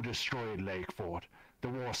 You destroyed Lake Fort. The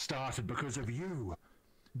war started because of you.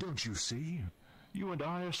 Don't you see? You and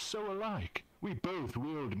I are so alike. We both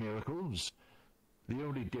wield miracles. The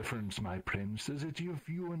only difference, my prince, is that you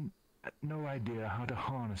have no idea how to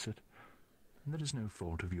harness it. And that is no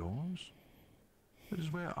fault of yours. That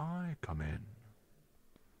is where I come in.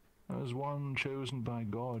 As one chosen by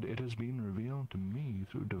God, it has been revealed to me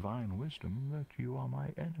through divine wisdom that you are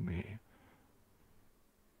my enemy.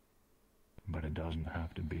 But it doesn't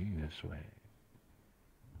have to be this way.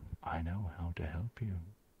 I know how to help you.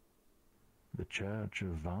 The Church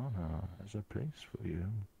of Varna has a place for you.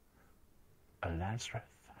 Lazarus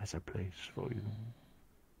has a place for you.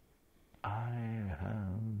 I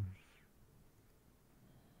have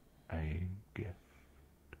a gift.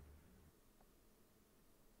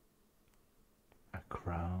 A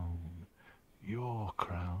crown. Your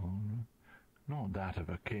crown. Not that of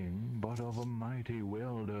a king, but of a mighty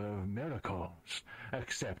wielder of miracles.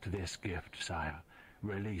 Accept this gift, sire.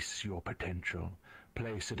 Release your potential.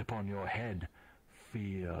 Place it upon your head.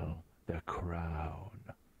 Feel the crown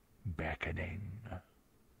beckoning.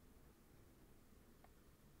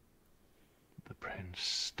 The prince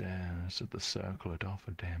stares at the circlet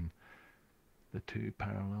offered him. The two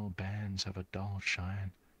parallel bands have a dull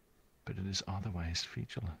shine, but it is otherwise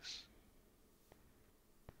featureless.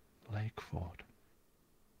 Lake Fort,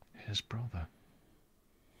 his brother,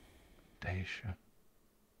 Dacia.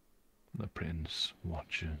 The prince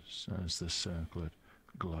watches as the circlet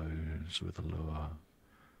glows with allure.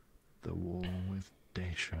 The war with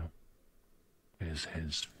Dacia is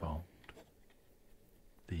his fault.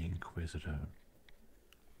 The Inquisitor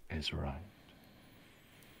is right.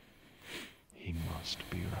 He must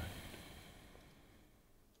be right.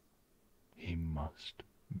 He must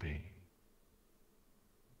be.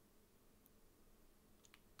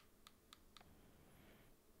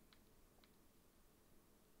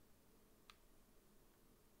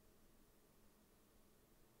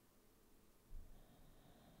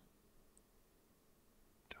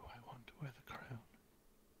 Do I want to wear the crown?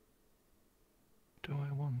 Do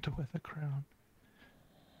I want to wear the crown?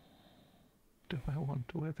 Do I want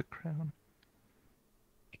to wear the crown?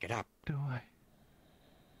 Pick it up. Do I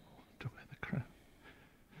want to wear the crown?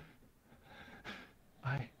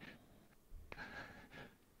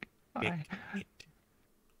 Pick it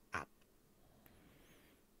up.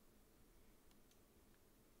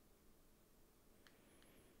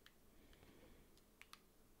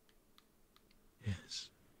 Yes.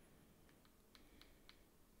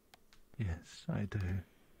 Yes, I do.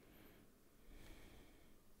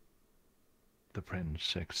 The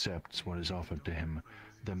prince accepts what is offered to him.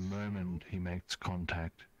 The moment he makes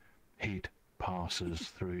contact, heat passes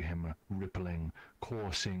through him, rippling,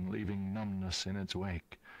 coursing, leaving numbness in its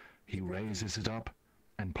wake. He raises it up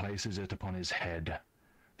and places it upon his head.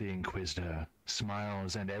 The Inquisitor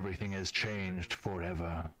smiles and everything is changed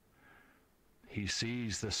forever. He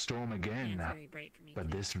sees the storm again, but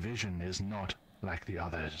this vision is not like the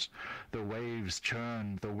others. The waves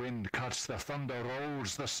churn, the wind cuts, the thunder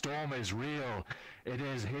rolls, the storm is real. It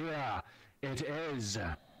is here. It is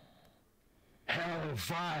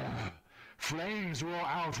hellfire. Flames roar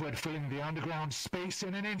outward, filling the underground space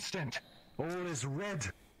in an instant. All is red,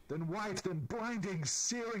 then white, then blinding,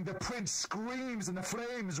 searing. The prince screams and the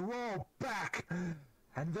flames roar back.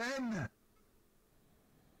 And then...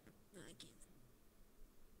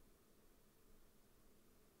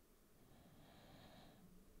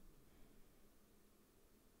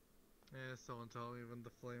 Yeah, someone tell me when the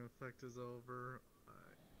flame effect is over.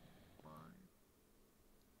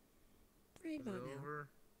 Is it over?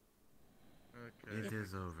 Okay. It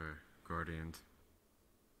is over, Guardian.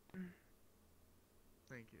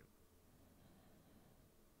 Thank you.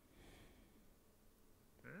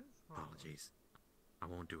 Apologies. I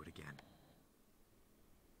won't do it again.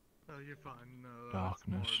 Oh, you're fine. No,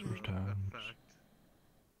 Darkness that's more the returns.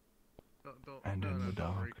 effect. And in the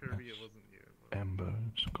don't worry, darkness, Kirby, it wasn't you.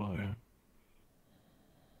 embers glow.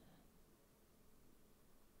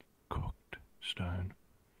 Cooked stone,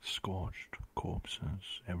 scorched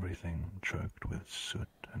corpses, everything choked with soot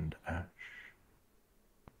and ash.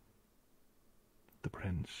 The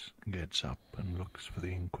prince gets up and looks for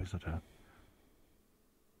the Inquisitor.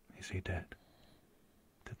 Is he dead?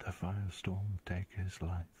 Did the firestorm take his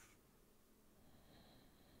life?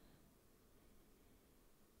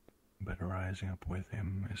 But rising up with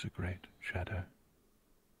him is a great shadow.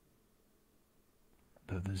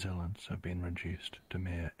 Though the zealots have been reduced to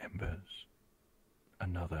mere embers,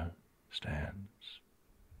 another stands,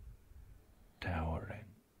 towering,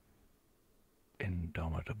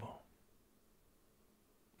 indomitable,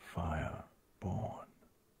 fire-born.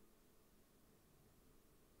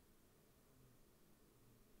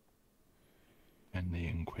 And the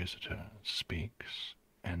Inquisitor speaks,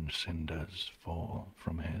 and cinders fall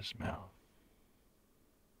from his mouth.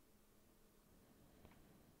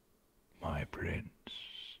 My prince,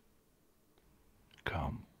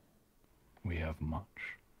 come, we have much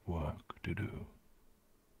work to do.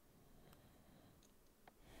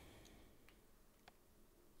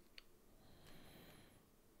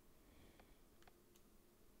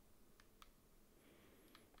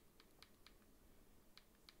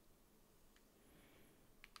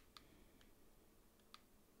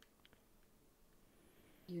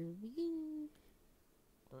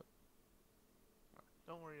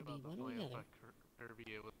 Don't worry about the flame effect, Kirby.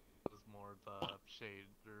 It was more the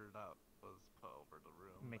shader that was put over the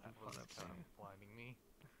room. Making that was fun of kind me. of blinding me.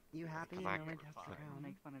 You happy? Cause I I only have to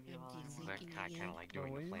make fun of you all I Is want. that kind of like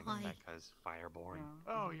doing the flame effect because fireborn?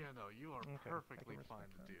 Oh yeah, no, you are Okay, perfectly I can fine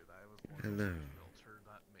to respect do that. It was more Hello. the filter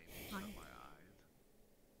that made me shut my eyes.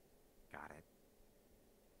 Got it.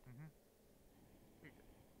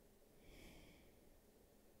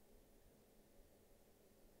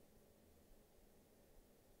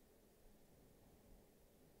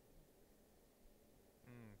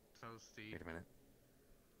 Toasty. Wait a minute.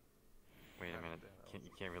 Wait a minute.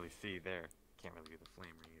 You can't really see there. Can't really do the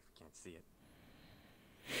flame ring if you can't see it.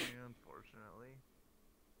 Yeah, unfortunately.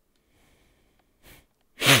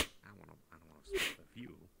 I don't want to stop the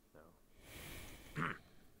view, though.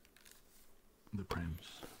 The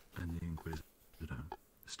prince and the Inquisitor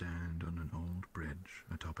stand on an old bridge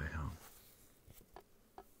atop a hill.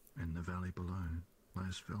 In the valley below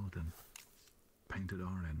lies Felden, painted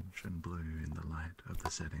orange and blue in the light of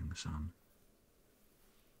the setting sun.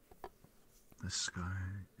 The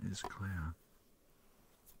sky is clear.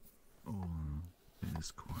 All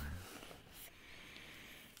is quiet.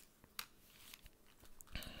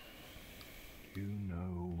 You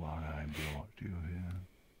know why I brought you here?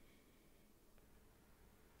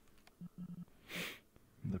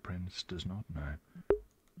 The prince does not know.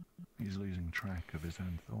 He's losing track of his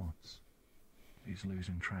own thoughts. He's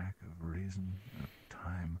losing track of reason, of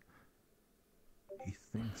time. He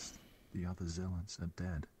thinks the other zealots are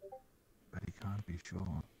dead, but he can't be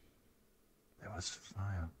sure. There was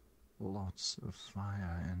fire, lots of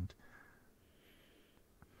fire, and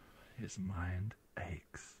his mind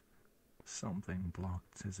aches. Something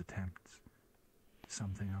blocked his attempts.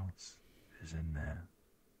 Something else is in there,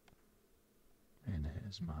 in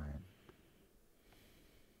his mind.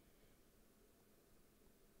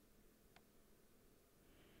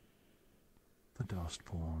 The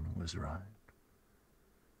Dustborn was right.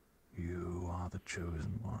 You are the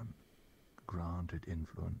chosen one, granted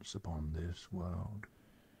influence upon this world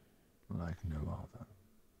like no other.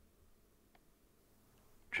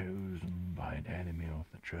 Chosen by an enemy of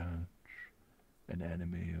the church, an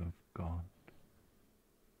enemy of God.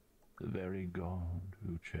 The very God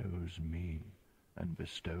who chose me and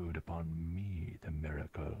bestowed upon me the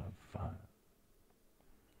miracle of fire.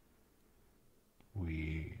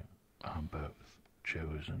 We are both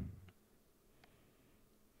chosen.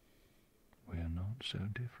 We are not so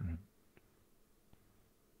different.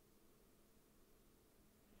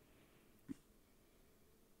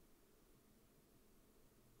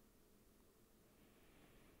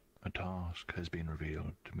 A task has been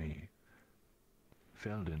revealed to me.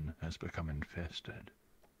 Felden has become infested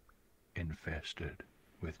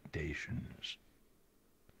with Dacians.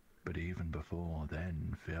 But even before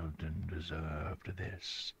then, Felden deserved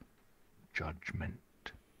this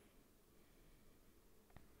judgment.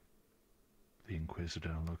 The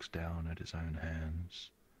Inquisitor looks down at his own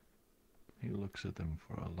hands. He looks at them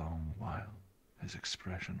for a long while, his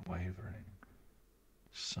expression wavering,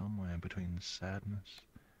 somewhere between sadness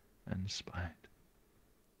and spite.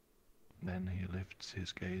 Then he lifts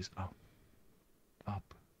his gaze up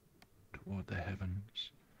toward the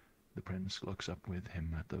heavens. The prince looks up with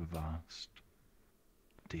him at the vast,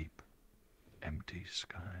 deep, empty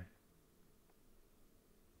sky.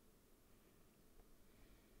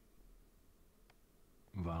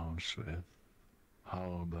 Valswith,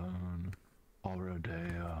 Halburn,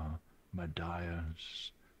 Orodea,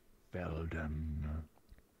 Medias, Felden.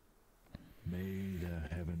 May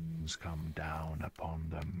the heavens come down upon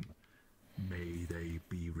them. May they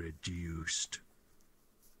be reduced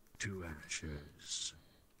to ashes.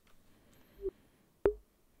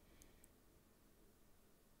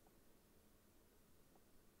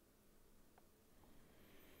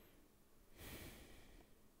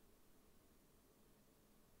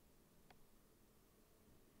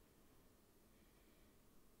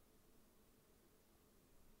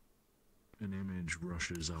 An image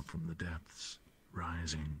rushes up from the depths,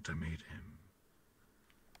 rising to meet him.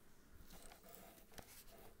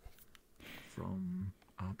 From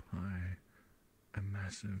up high, a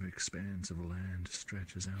massive expanse of land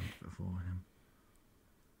stretches out before him.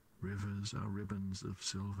 Rivers are ribbons of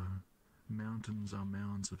silver, mountains are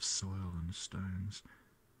mounds of soil and stones,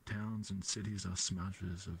 towns and cities are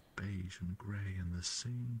smudges of beige and grey, and the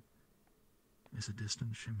sea is a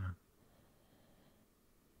distant shimmer.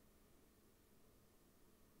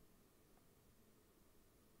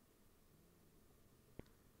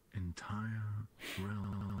 Entire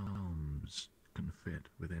realms can fit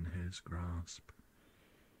within his grasp.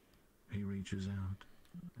 He reaches out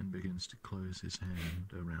and begins to close his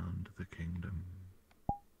hand around the kingdom.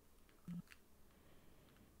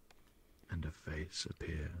 And a face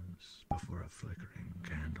appears before a flickering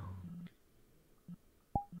candle.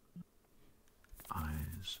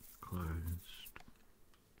 Eyes closed,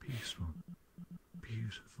 peaceful,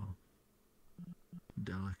 beautiful,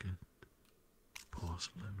 delicate,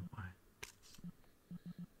 porcelain white.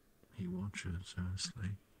 He watches her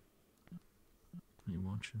sleep. He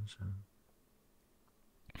watches her.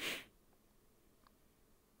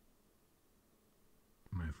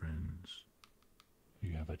 My friends,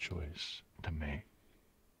 you have a choice to make.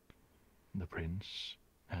 The prince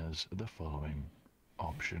has the following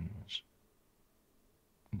options.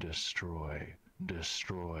 Destroy,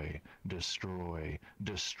 destroy, destroy,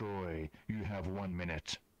 destroy. You have 1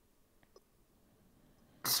 minute.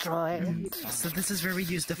 Destroy. So this is where we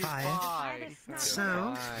use defy.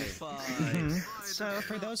 So, so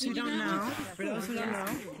for those who don't know,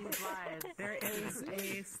 there is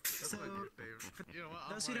a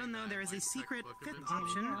there is a secret fifth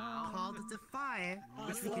option called defy,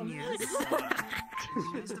 which we can use.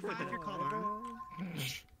 Use defy if you're called on.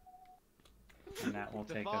 And that will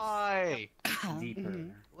take Defy! us deeper.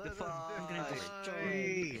 I'm gonna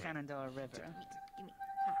destroy Shenandoah River.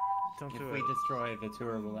 If we destroy, the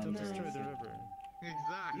tour will end. Destroy the river.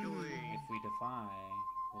 Exactly. If we defy,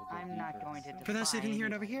 we'll go I'm not going to defy. For those who didn't hear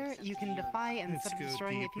it over here, you can defy instead of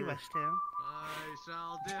destroying if you wish to. I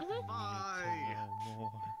shall defy.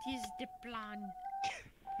 Tis the plan.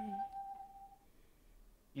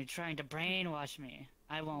 You're trying to brainwash me.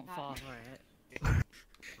 I won't fall for it.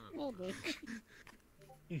 Oh, boy.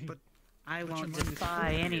 But I won't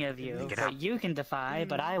defy any of you. But you can defy,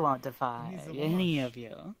 but I won't defy any of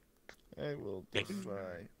you. I will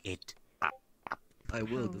defy. I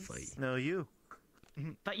will defy. No, you.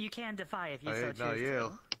 But you can defy if you so choose No, you.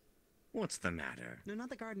 to. What's the matter? No, not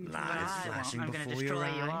the garden. Lies flashing I'm gonna before your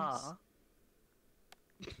destroy you eyes? all.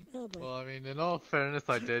 Oh, boy. Well, I mean, in all fairness,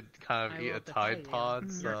 I did kind of eat a Tide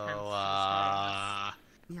Pod, so,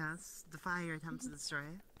 Yes, defy your attempts to destroy.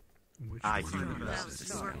 I do the best.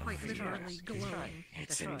 You are quite literally glowing.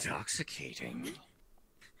 It's intoxicating.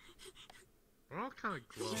 we're all kind of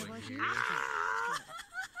glowing here.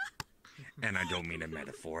 And I don't mean it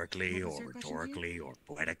metaphorically, or rhetorically, or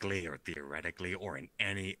poetically, or theoretically, or in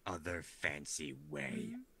any other fancy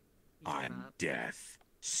way. I'm death.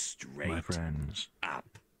 Straight My friends, up.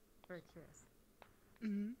 Virtuous.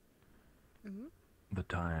 the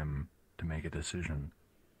time to make a decision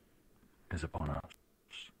is upon us.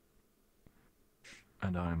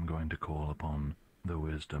 And I'm going to call upon the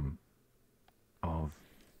wisdom of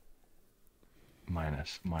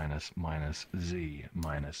minus, minus, minus, Z,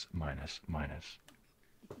 minus, minus, minus.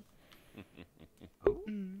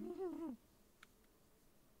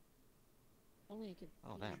 Only I could.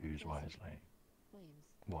 Oh, that. Choose wisely. Flames.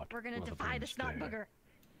 What We're gonna will the defy the prince snot do? booger.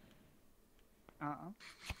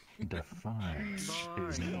 Defy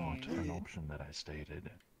is not an option that I stated.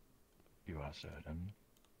 You are certain?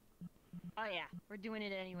 Oh yeah, we're doing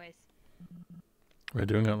it anyways. We're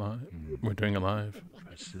doing it live. We're doing it live.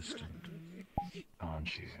 Persistent,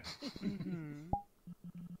 aren't you?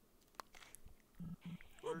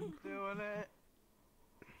 We're doing it.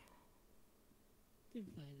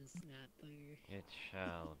 Defy the snot booger. It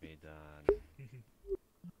shall be done.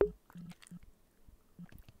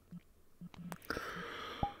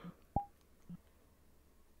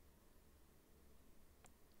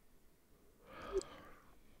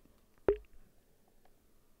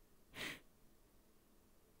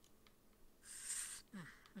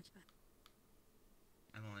 Much better.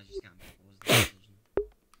 I don't know, I just got back. What was the decision?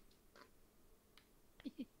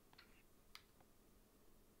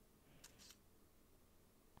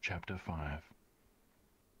 Chapter 5.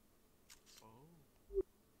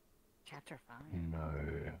 Chapter 5?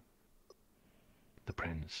 No. The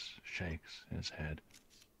prince shakes his head.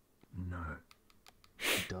 No.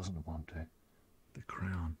 He doesn't want to. The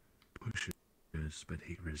crown pushes, but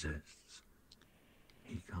he resists.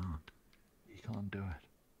 He can't. He can't do it.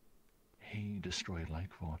 He destroyed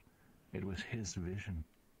Lakefort. It was his vision.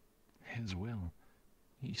 His will.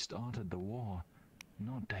 He started the war,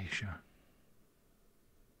 not Dacia.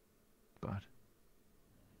 But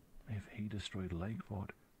if he destroyed Lakefort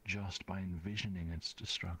just by envisioning its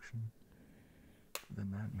destruction,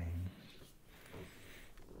 then that means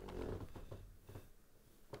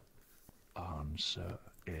answer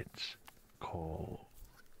its call.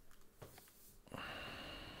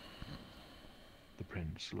 The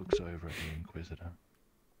prince looks over at the Inquisitor.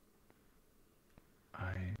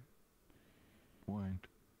 I won't.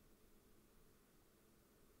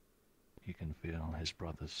 He can feel his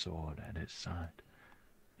brother's sword at his side.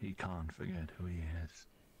 He can't forget who he is.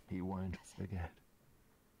 He won't forget.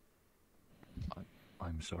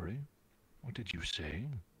 I'm sorry? What did you say?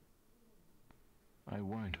 I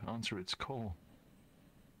won't answer its call.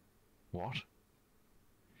 What?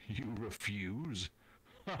 You refuse?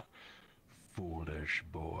 Ha! Foolish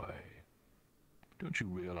boy. Don't you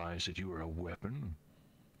realize that you are a weapon?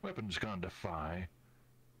 Weapons can't defy.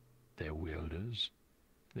 They're wielders.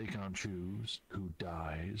 They can't choose who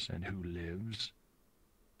dies and who lives.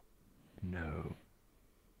 No.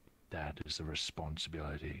 That is the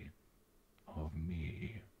responsibility of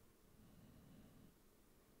me.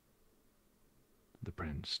 The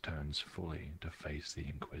prince turns fully to face the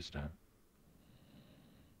Inquisitor.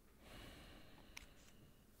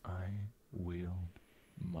 I wield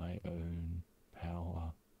my own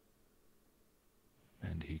power,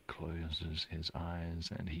 and closes his eyes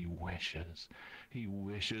and he wishes. He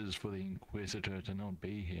wishes for the Inquisitor to not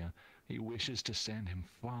be here. He wishes to send him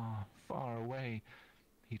far, far away.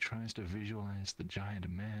 He tries to visualize the giant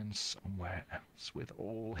man somewhere else. With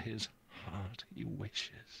all his heart, he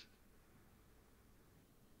wishes.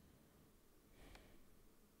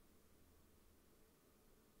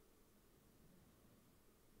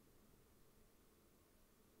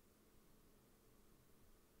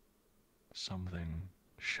 Something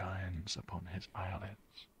shines upon his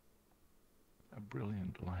eyelids, a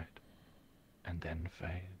brilliant light, and then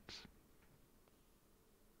fades.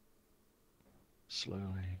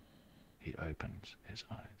 Slowly, he opens his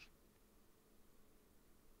eyes.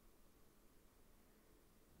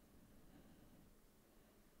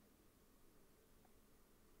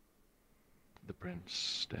 The prince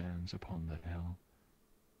stands upon the hill,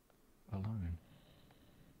 alone.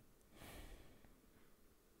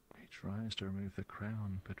 He tries to remove the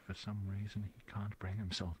crown, but for some reason he can't bring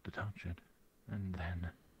himself to touch it. And then,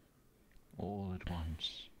 all at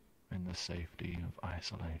once, in the safety of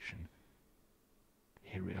isolation,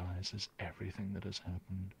 he realizes everything that has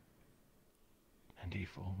happened, and he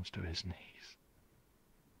falls to his knees.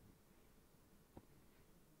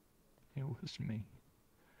 It was me.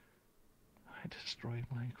 I destroyed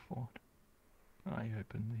Lake Fort. I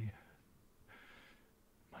opened the earth.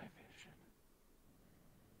 My vision.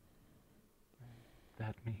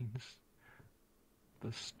 That means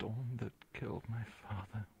the storm that killed my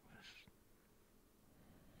father was...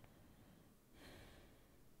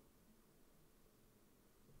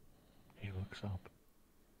 He looks up.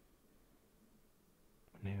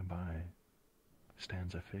 Nearby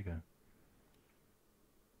stands a figure.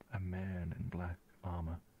 A man in black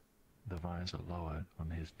armor, the visor lowered on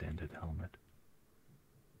his dented helmet.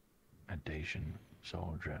 A Dacian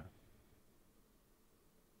soldier.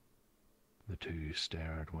 The two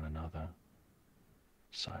stare at one another,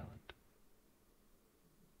 silent,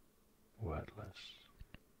 wordless.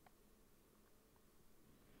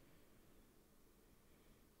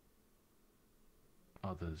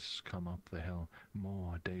 Others come up the hill,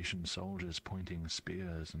 more Dacian soldiers pointing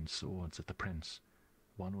spears and swords at the prince.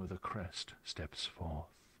 One with a crest steps forth.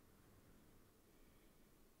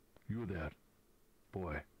 You there,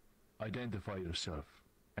 boy, identify yourself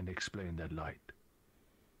and explain that light.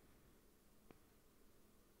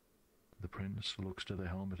 The prince looks to the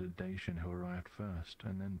helmeted Dacian who arrived first,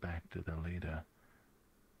 and then back to the leader.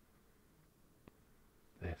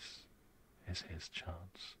 This is his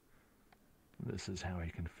chance. This is how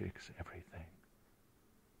he can fix everything.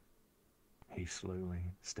 He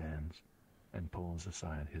slowly stands and pulls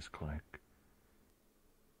aside his cloak,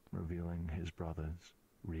 revealing his brother's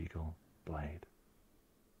regal blade.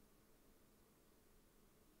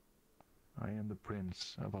 I am the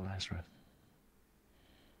Prince of Elazareth.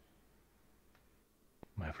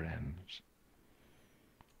 My friends,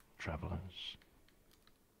 travelers,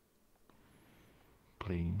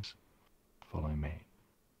 please follow me.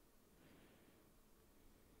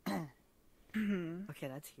 Okay,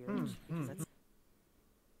 that's huge. Because that's...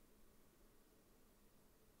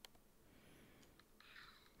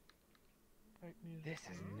 This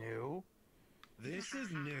is new. This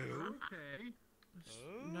is new. Okay.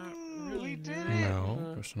 Not really did new.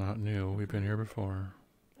 No, it's not new. We've been here before.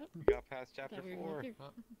 We got past chapter 4.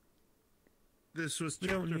 This was We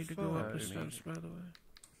chapter don't need to go up the 5. steps, by the way.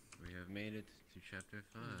 We have made it to chapter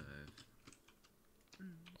 5.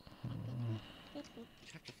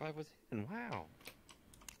 Chapter 5 was in. Wow.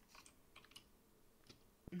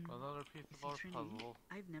 Another piece of our puzzle.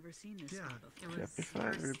 I've never seen this Yeah. before. Chapter 5,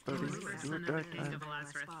 everybody. Do it that time.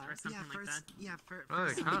 Or something like that. Yeah, It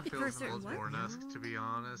kind of feels First certain what? Bloodborne-esque, to be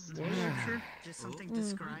honest. just something Ooh.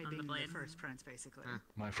 describing On the the blade. first prince, basically.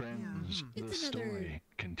 My friends, the It's another- story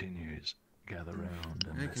continues. Gather round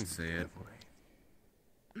and I can listen see it. carefully.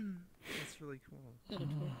 That's really cool.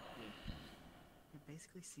 It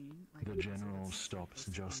basically seemed like The general stops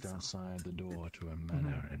just outside the door to a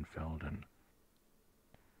manor in Felden.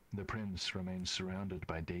 The prince remains surrounded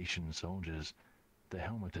by Dacian soldiers, the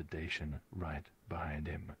helmeted Dacian right behind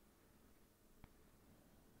him.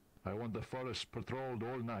 I want the forest patrolled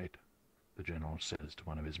all night, the general says to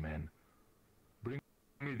one of his men. Bring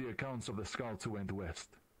me the accounts of the scouts who went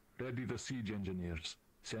west. Ready the siege engineers.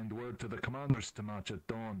 Send word to the commanders to march at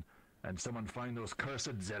dawn, and someone find those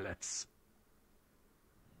cursed zealots.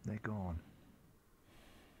 They're gone.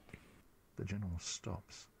 The general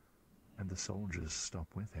stops, and the soldiers stop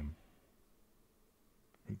with him.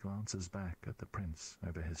 He glances back at the prince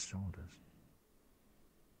over his shoulders.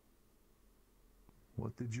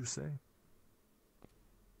 What did you say?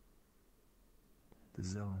 The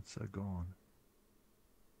zealots are gone.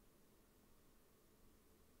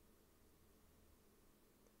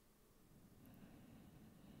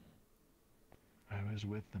 was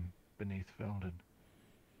with them beneath Felden.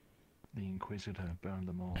 The Inquisitor burned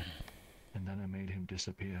them all, and then I made him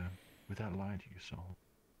disappear with that light you saw.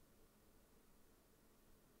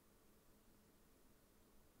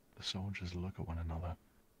 The soldiers look at one another,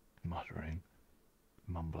 muttering,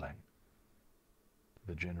 mumbling.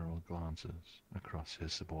 The general glances across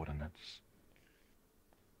his subordinates.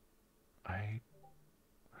 I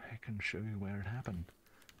can show you where it happened.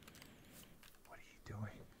 What are you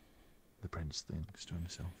doing? The prince thinks to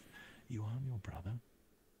himself. You aren't your brother.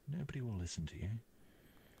 Nobody will listen to you.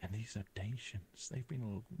 And these are Dacians. They've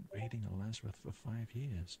been raiding Lazarus for 5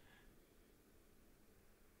 years.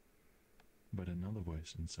 But another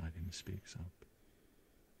voice inside him speaks up.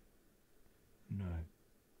 No.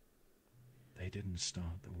 They didn't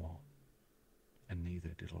start the war. And neither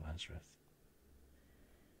did Lazarus.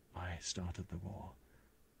 I started the war.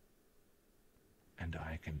 And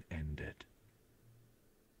I can end it.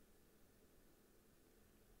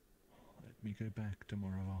 Let me go back to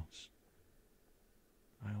Moravos.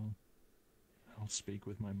 I'll speak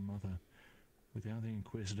with my mother. Without the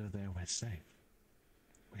Inquisitor there, we're safe.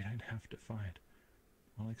 We don't have to fight.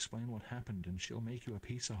 I'll explain what happened and she'll make you a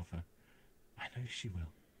peace offer. I know she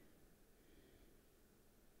will.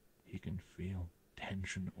 He can feel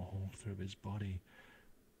tension all through his body,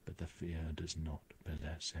 but the fear does not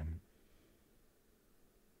possess him.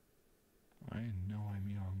 I know I'm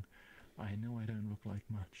young. I know I don't look like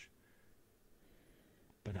much.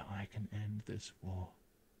 But I can end this war.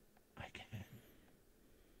 I can.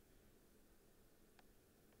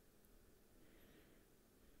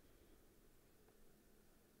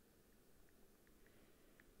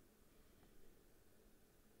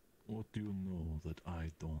 What do you know that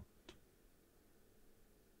I don't?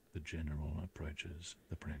 The general approaches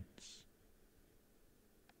the prince.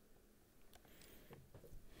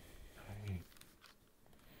 Hey.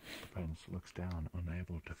 The prince looks down,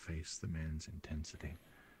 unable to face the man's intensity.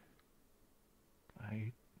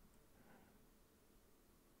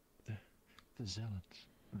 The zealots,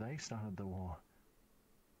 they started the war.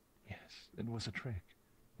 Yes, it was a trick.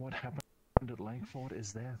 What happened at Lakeford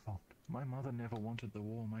is their fault. My mother never wanted the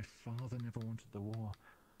war. My father never wanted the war.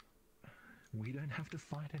 We don't have to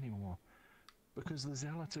fight anymore, because the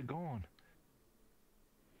zealots are gone.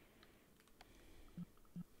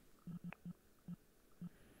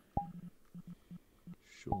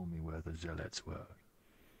 Show me where the zealots were.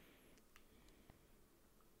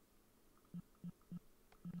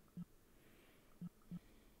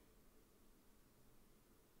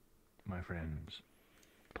 My friends,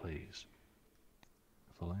 please,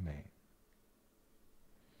 follow me.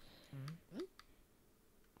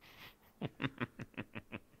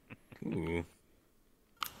 Ooh.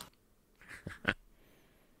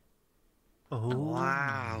 Oh,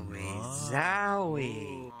 wowie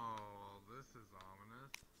zowie. Oh, this is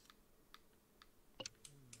ominous.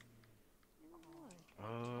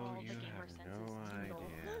 Oh, you have no idea.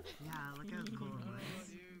 Yeah, look how cool it is.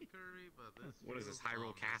 What is this,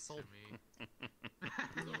 Hyrule Castle?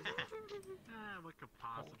 What could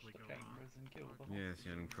possibly go wrong? Yes,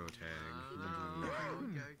 young protag.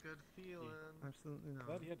 Okay, good feeling. Absolutely not.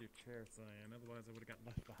 Glad you had your chair, Cyan. Otherwise, I would have got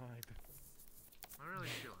left behind. I really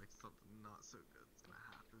feel like something not so good's gonna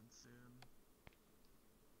happen soon.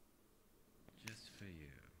 Just for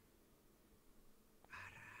you.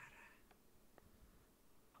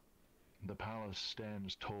 The palace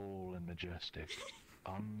stands tall and majestic,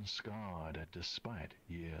 unscarred despite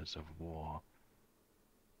years of war.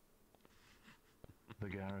 The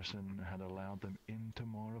garrison had allowed them into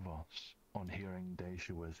Moravos on hearing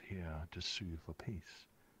Dacia was here to sue for peace.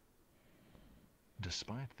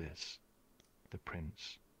 Despite this, the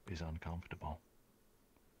prince is uncomfortable.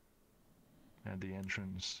 At the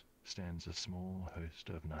entrance stands a small host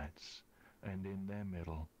of knights, and in their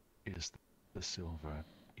middle is the silver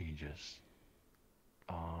Aegis,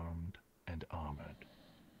 armed and armored.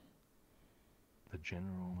 The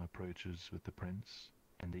general approaches with the prince,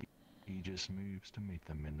 and the Aegis moves to meet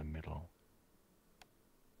them in the middle.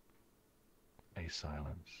 A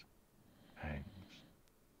silence hangs.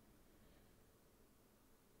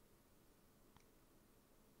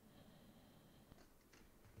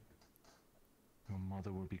 Your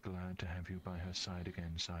mother will be glad to have you by her side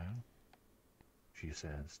again, sire, she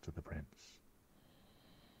says to the prince.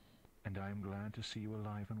 And I am glad to see you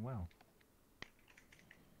alive and well.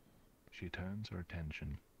 She turns her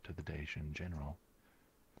attention to the Dacian general.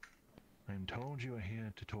 I am told you are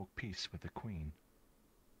here to talk peace with the Queen.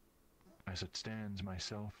 As it stands,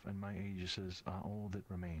 myself and my Aegises are all that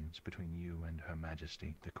remains between you and Her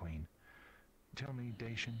Majesty, the Queen. Tell me,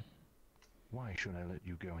 Dacian, why should I let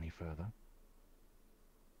you go any further?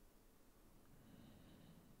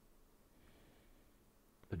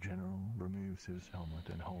 general removes his helmet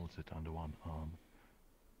and holds it under one arm.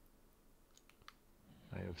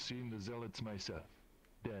 I have seen the zealots myself,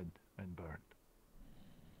 dead and burned.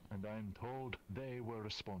 And I'm told they were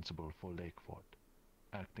responsible for Lakefort,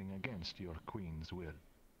 acting against your queen's will,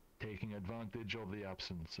 taking advantage of the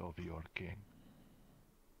absence of your king.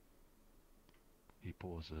 He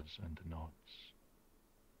pauses and nods.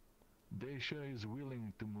 Dacia is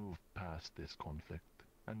willing to move past this conflict,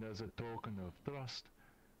 and as a token of trust,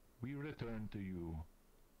 we return to you,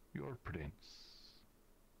 your prince.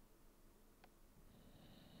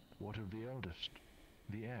 What of the eldest,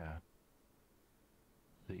 the heir?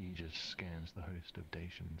 The Aegis scans the host of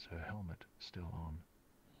Dacians, her helmet still on.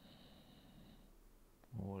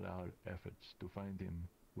 All our efforts to find him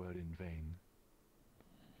were in vain.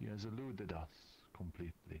 He has eluded us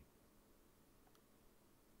completely.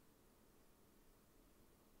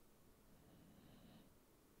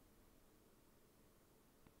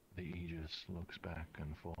 The Aegis looks back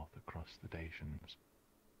and forth across the Dacians,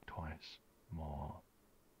 twice more.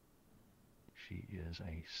 She is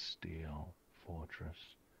a steel fortress,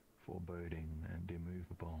 foreboding and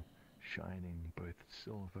immovable, shining both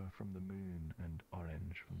silver from the moon and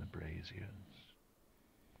orange from the braziers.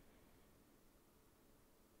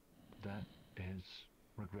 That is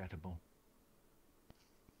regrettable.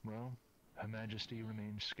 Well, Her Majesty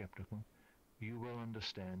remains skeptical. You will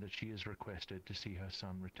understand that she has requested to see her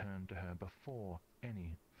son return to her before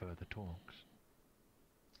any further talks.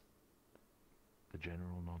 The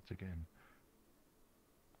general nods again.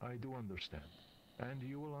 I do understand, and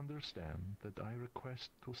you will understand that I request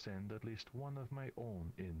to send at least one of my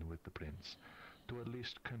own in with the prince, to at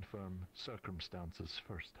least confirm circumstances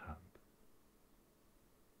firsthand.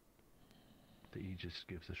 The Aegis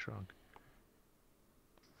gives a shrug.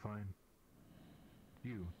 Fine.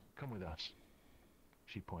 You, come with us.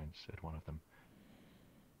 She points at one of them.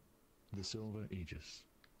 The silver Aegis,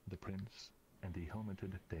 the prince, and the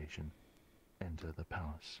helmeted Dacian enter the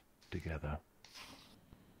palace together.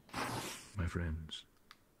 My friends,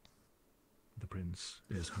 the prince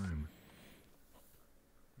is home.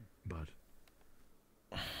 But...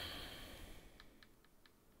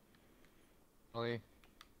 Ollie?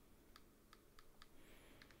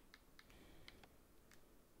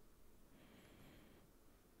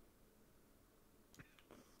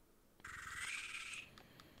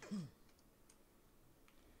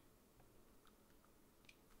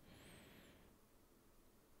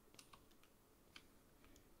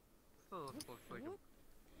 Looks like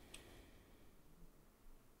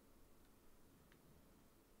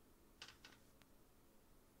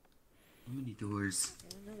How many doors?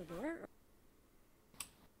 Another door?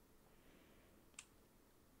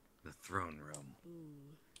 The throne room.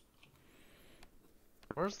 Ooh.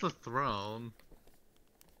 Where's the throne?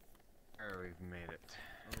 There, we've made it.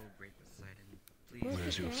 Oh, great Poseidon. Please.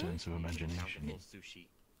 Where's your sense of imagination? Sushi.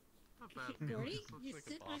 Gordy, you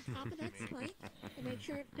sit on top of that spike and make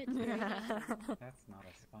sure it fits very nicely. That's not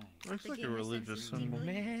a spike. Looks like a religious symbol.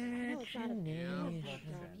 No, it's not a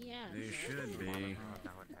yeah. They should be.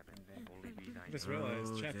 I just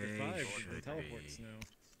realized chapter 5 the teleports now.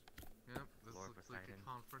 Yep, this looks like a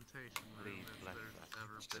confrontation room if there's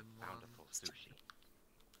ever been one. Sushi.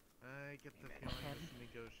 I get the feeling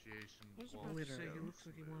this negotiation won't It looks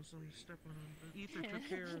like he wants someone to step on him. Ether took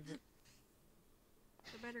care of it.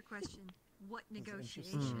 A better question. What It's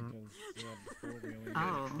negotiation? interesting because, before we only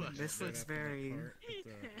Oh, did this right looks after that very part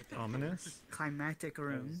with the ominous. Climactic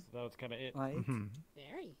room. That was kind of it. Like,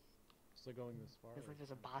 Very. So going this far. feels like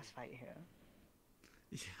there's a boss fight here.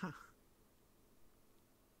 Yeah.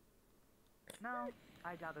 No,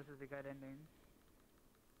 I doubt this is a good ending.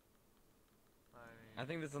 I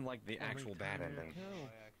think this is like the actual bad ending.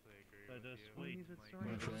 Let us wait.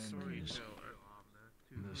 My friends,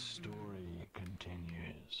 the story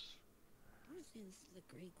continues. I want to say this is the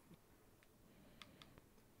Great.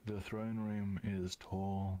 The throne room is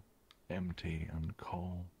tall, empty, and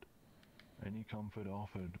cold. Any comfort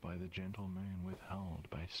offered by the gentle moon withheld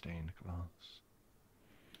by stained glass.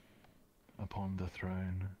 Upon the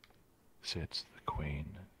throne sits the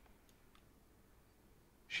queen.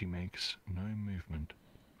 She makes no movement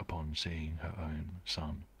upon seeing her own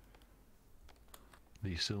son.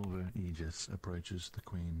 The silver Aegis approaches the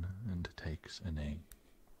queen and takes a knee.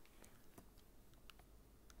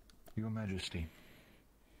 Your Majesty,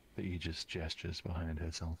 the Aegis gestures behind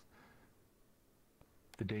herself.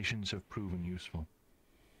 The Dacians have proven useful.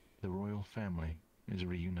 The royal family is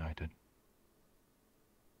reunited.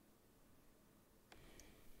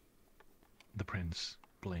 The prince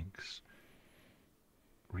blinks.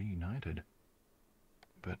 Reunited?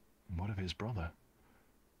 But what of his brother?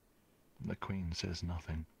 The queen says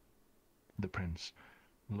nothing. The prince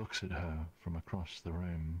looks at her from across the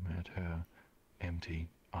room, at her empty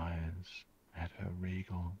eyes, at her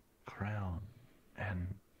regal crown, and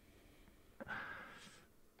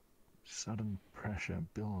sudden pressure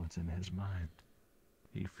builds in his mind.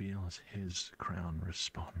 He feels his crown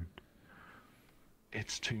respond.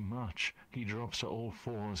 It's too much. He drops to all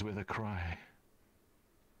fours with a cry.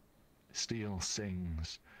 Steel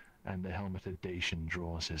sings, and the helmeted Dacian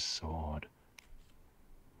draws his sword.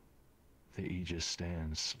 The Aegis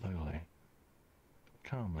stands slowly,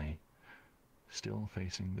 calmly, still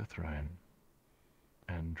facing the throne,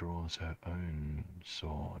 and draws her own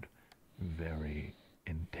sword very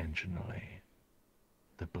intentionally,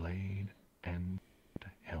 the blade and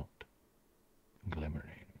hilt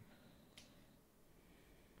glimmering.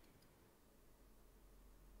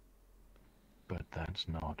 But that's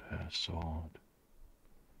not her sword.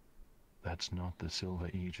 That's not the silver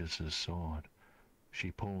Aegis's sword.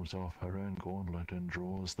 She pulls off her own gauntlet and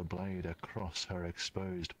draws the blade across her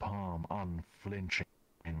exposed palm, unflinching.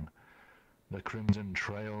 The crimson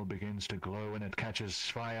trail begins to glow and it catches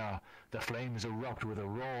fire. The flames erupt with a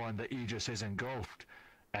roar and the Aegis is engulfed.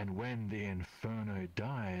 And when the inferno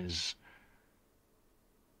dies,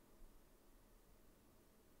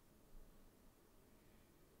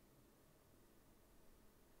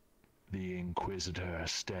 the Inquisitor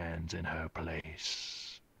stands in her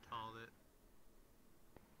place. Called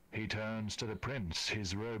it. He turns to the prince,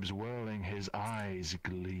 his robes whirling, his eyes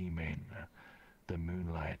gleaming, the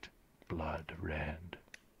moonlight blood red.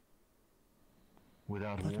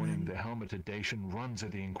 Without warning, the helmeted Dacian runs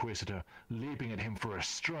at the Inquisitor, leaping at him for a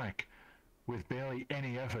strike. With barely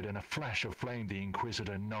any effort and a flash of flame, the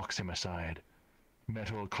Inquisitor knocks him aside.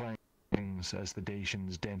 Metal clangs as the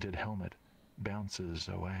Dacian's dented helmet bounces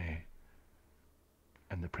away.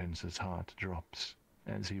 And the prince's heart drops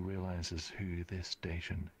as he realizes who this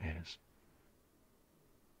Dacian is.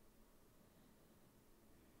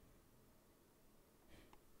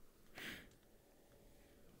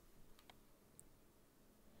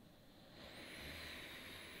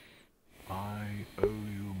 I owe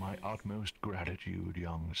you my utmost gratitude,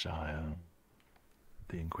 young sire,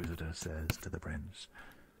 the Inquisitor says to the prince.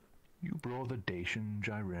 You brought the Dacian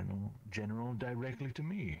general directly to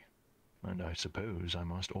me, and I suppose I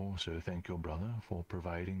must also thank your brother for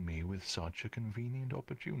providing me with such a convenient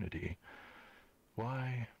opportunity.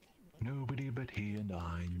 Why, nobody but he and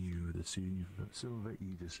I knew the Silver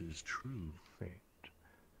Aegis's true fate.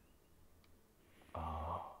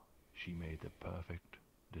 Ah, she made the perfect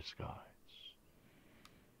disguise.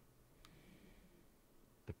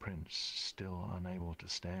 The prince, still unable to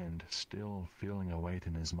stand, still feeling a weight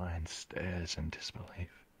in his mind, stares in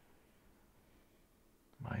disbelief.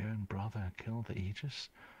 My own brother killed the Aegis?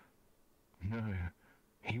 No,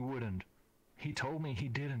 he wouldn't. He told me he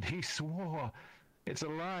didn't. He swore. It's a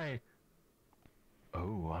lie.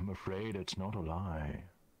 Oh, I'm afraid it's not a lie.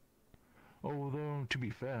 Although, to be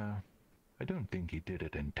fair, I don't think he did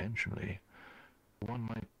it intentionally. One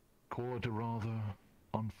might call it a rather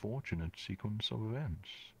unfortunate sequence of events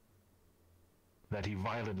that he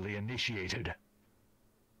violently initiated.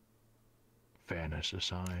 Fairness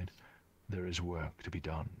aside, there is work to be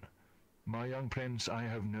done. My young prince, I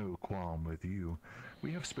have no qualm with you.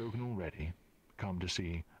 We have spoken already. Come to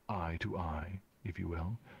see eye to eye, if you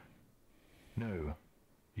will. No,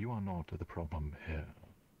 you are not the problem here.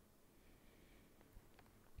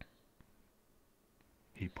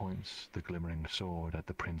 He points the glimmering sword at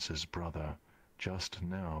the prince's brother, just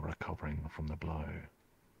now recovering from the blow.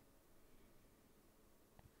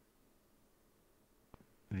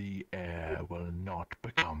 The heir will not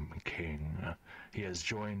become king. He has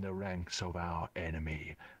joined the ranks of our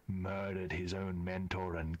enemy, murdered his own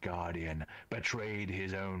mentor and guardian, betrayed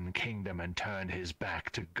his own kingdom and turned his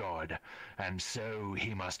back to God, and so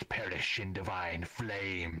he must perish in divine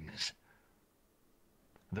flames.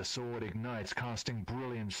 The sword ignites, casting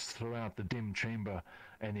brilliance throughout the dim chamber,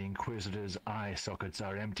 and the Inquisitor's eye sockets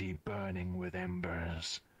are empty, burning with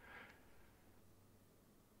embers.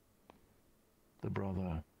 The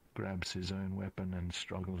brother grabs his own weapon and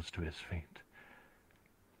struggles to his feet.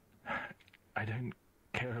 I don't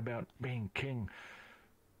care about being king.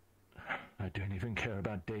 I don't even care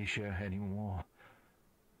about Dacia anymore.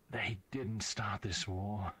 They didn't start this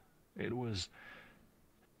war. It was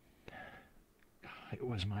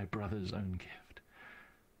my brother's own gift.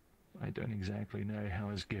 I don't exactly know how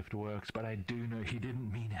his gift works, but I do know he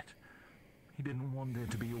didn't mean it. He didn't want there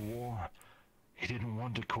to be a war. He didn't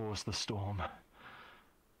want to cause the storm.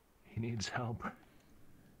 He needs help.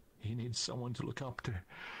 He needs someone to look up to.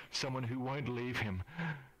 Someone who won't leave him.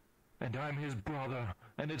 And I'm his brother,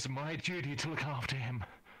 and it's my duty to look after him.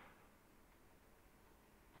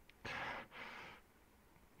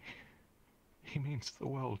 He means the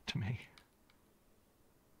world to me.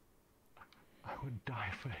 I would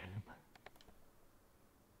die for him.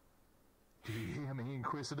 Do you hear me,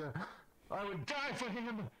 Inquisitor? I would die for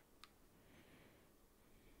him!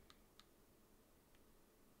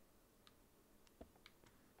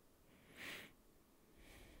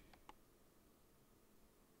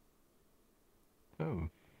 Oh.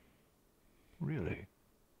 Really?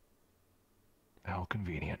 How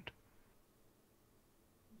convenient.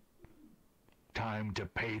 Time to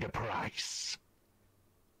pay the price.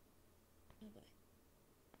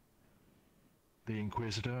 The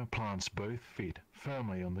Inquisitor plants both feet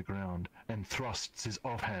firmly on the ground and thrusts his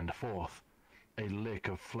offhand forth. A lick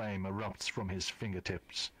of flame erupts from his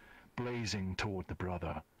fingertips, blazing toward the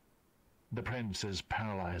brother. The prince is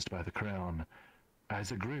paralyzed by the crown.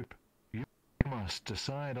 As a group, you must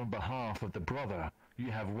decide on behalf of the brother.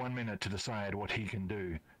 You have 1 minute to decide what he can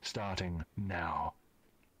do, starting now.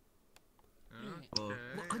 Okay.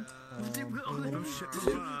 Personally,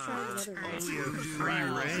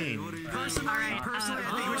 I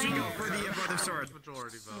think we should go for the brother sword.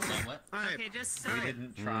 Majority vote. What? Okay, just so We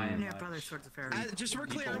didn't try. yeah, brother sword's a fair. Just so we're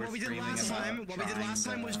clear, what we did last time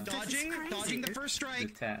was dodging the first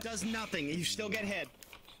strike does nothing. You still get hit.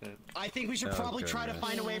 I think we should probably try to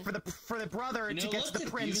find a way for the brother to get to the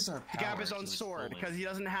prince to grab his own sword because he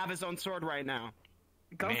doesn't have his own sword right now.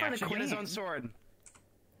 Go for the queen. Get his own sword.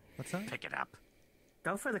 What's that? Pick it up.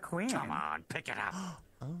 Go for the queen. Come on, pick it up.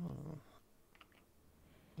 Oh.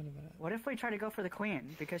 Wait a minute. What if we try to go for the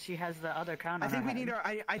queen because she has the other crown? I think we need our.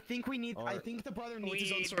 I think we need. I think the brother needs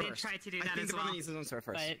his own sword first. We did try to do I that think as the brother well. needs his own sword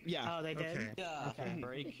first. But, yeah. Oh, they did. Okay. Yeah. Okay.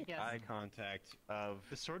 Break Yes. eye contact of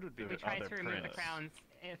The sword would be We the tried other to remove the prince. crowns.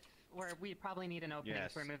 If we probably need an opening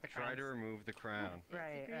yes. to remove the crowns. Try to remove the crown.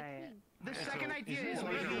 Right, right. The second idea is We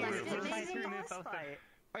maybe. tried to remove both of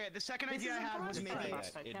Okay, the second idea I had was maybe.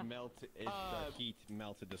 It melted. The heat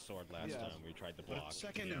melted the sword last time we tried to block.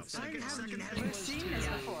 Second I've never seen this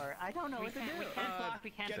before. I don't know what to do. We can't block, we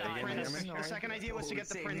can't Get dodge. the prince. The second idea was to get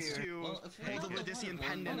the prince to hold the Ludician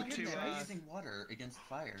pendant to using water against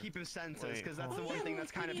fire. keep his senses, because that's the one thing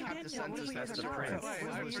that's kind of kept his senses. That's the prince.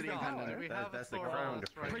 Ludician pendant. That's the crown.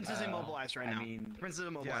 Prince is immobilized right now. Prince is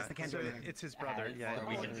immobilized. They can't do anything. It's his brother. Yeah. Are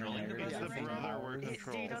we controlling the It's brother? the brother we're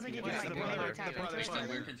controlling. It's the brother. The brother.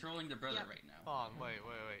 We're controlling the brother right now. Hold on, wait.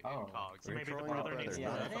 Oh. Cogs. So maybe the brother needs to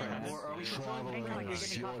Or are we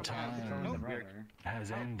Travelers, your time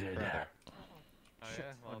has ended. Oh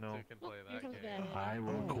yeah? Well, no. two can play Here that comes game. the I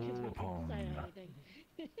will call upon side of everything.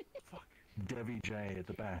 Devi J at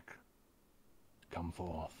the back. Come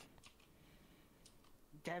forth.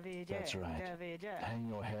 Devi J. That's right. Devi J. Hang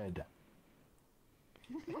your head.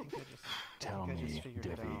 Tell me,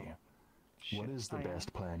 Devi, what is the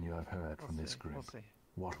best plan you have heard from this group? We'll see.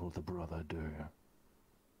 What will the brother do?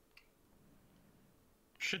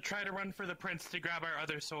 Should try to run for the prince to grab our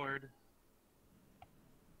other sword.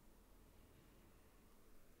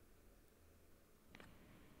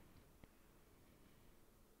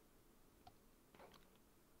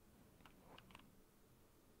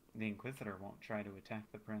 The Inquisitor won't try to attack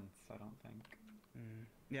the prince, I don't think.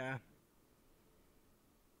 Yeah.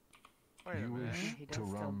 You wish to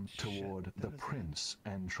run toward the prince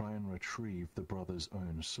and try and retrieve the brother's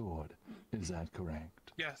own sword. Is that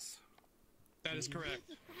correct? Yes. That is correct.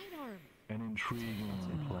 An intriguing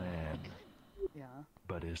plan. Yeah.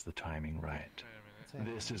 But is the timing right?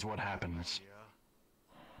 This is what happens.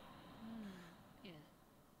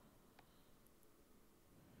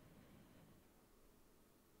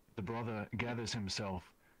 The brother gathers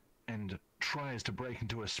himself and tries to break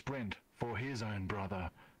into a sprint for his own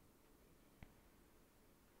brother.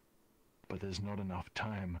 But there's not enough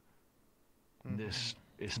time. This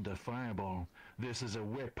isn't a fireball. This is a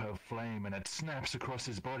whip of flame, and it snaps across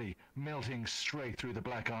his body, melting straight through the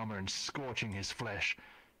black armor and scorching his flesh.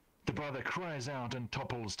 The brother cries out and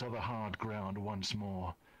topples to the hard ground once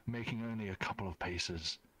more, making only a couple of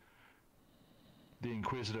paces. The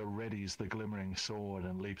Inquisitor readies the glimmering sword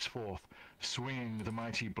and leaps forth, swinging the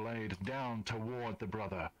mighty blade down toward the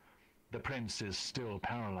brother. The prince is still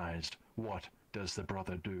paralyzed. What does the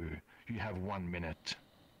brother do? You have 1 minute.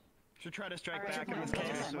 Should try to strike back in this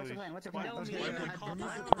case. What's your plan? What's your plan?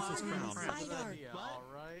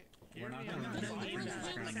 Alright. We're not going to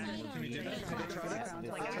We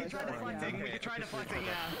could try deflecting,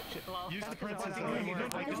 yeah. Use the prince's The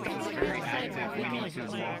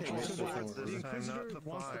Inquisitor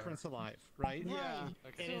wants the prince alive, right? Yeah.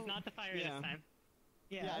 It is not the fire this time.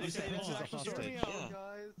 Yeah, just say this is a hostage. Guys.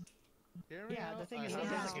 Yeah, the thing is,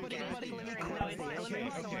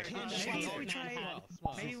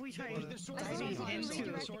 maybe we try The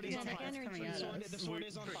sword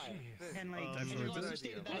is on fire. And like,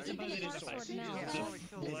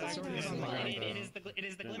 it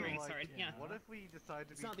is the glimmering sword. Yeah. What if we decide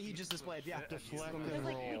to? It's not the Aegis displayed. Yeah. Deflect Because, and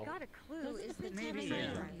like, you roll. got a clue. Is the Maybe.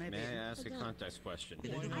 May I ask a context question?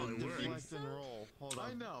 Deflect and roll. Hold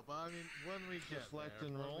on. I know, but I mean, when we get Deflect there,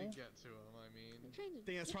 and when roll? we get to him, I mean. I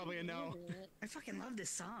think that's probably a no. I fucking love this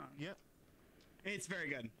song. Yep. It's very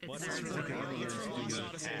good. What's It's from Lost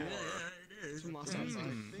Odyssey. It's from Lost Odyssey.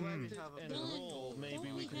 Deflect and roll.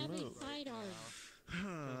 Maybe we can move. Don't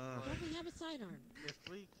we have a sidearm? If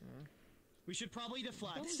we should probably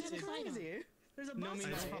deflect. Don't we have a sidearm? There's a no means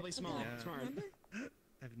it's probably small. Yeah. Smart. Remember? I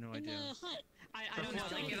have no In idea. the hut. I don't know,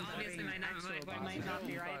 like, it obviously might not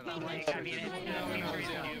be right, but, But like, I mean, it's no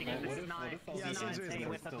reasonable, because this is not, say,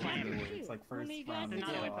 with a flame. It's like first When we got round It's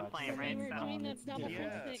into not it, with the flame, when right? we were So. doing the double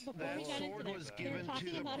Yeah, thing before that we got sword into was it, they were given to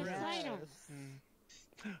talking the about a prince. sidearm.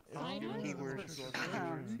 Sidearm?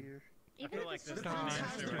 I feel like this The prince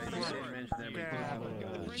has the brother.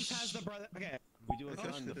 The prince has the brother. Okay. We do a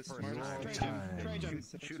gun the first Trajan.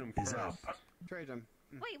 Shoot him Is first. up. Trajan.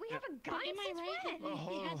 Wait, we haven't got Am I right? Oh,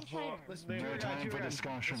 hold on, hold on. Listen, No time for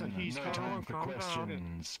discussion. he's No calm, time for calm down.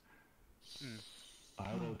 questions.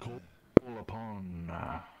 I will call upon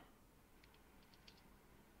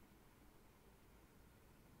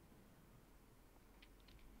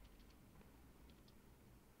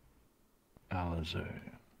Alistair.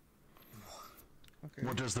 Okay.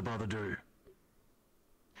 What does the brother do?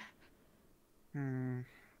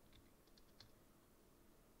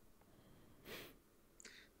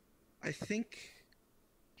 I think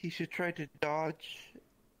he should try to dodge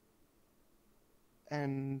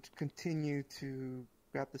and continue to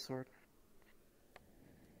grab the sword.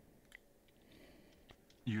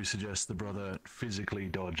 You suggest the brother physically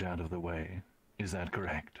dodge out of the way. Is that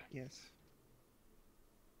correct? Yes.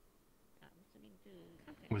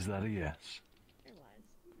 Was that a yes? It was.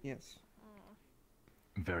 Yes.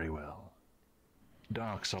 Very well.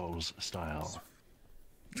 Dark Souls style.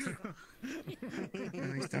 No,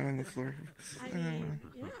 he's down on the floor. I mean,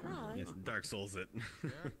 yeah, no. Yes, Dark Souls it.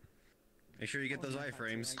 Make sure you get those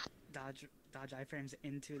iframes. Dodge iframes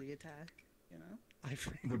into the attack, you know?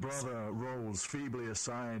 The brother rolls feebly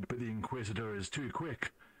aside, but the Inquisitor is too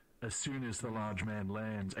quick. As soon as the large man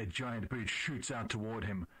lands, a giant boot shoots out toward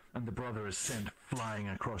him, and the brother is sent flying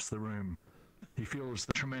across the room. He feels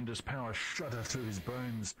the tremendous power shudder through his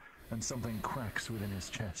bones, and something cracks within his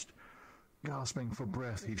chest. Gasping for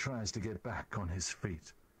breath, he tries to get back on his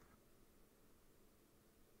feet.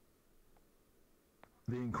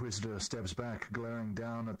 The Inquisitor steps back, glaring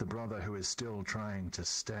down at the brother who is still trying to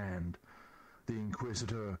stand. The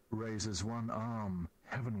Inquisitor raises one arm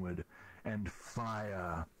heavenward, and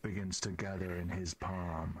fire begins to gather in his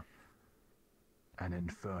palm. An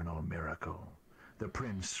infernal miracle. The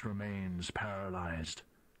prince remains paralyzed.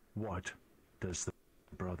 What does the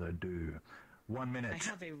brother do? 1 minute. I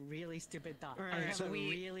have a really stupid thought. All I right, have so a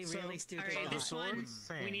really stupid Alright, thought. this one,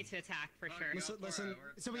 we need to attack for sure. Listen.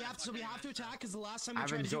 So we have to attack because the last time we I've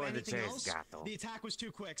tried to do enjoyed the anything chase, else, Gato. the attack was too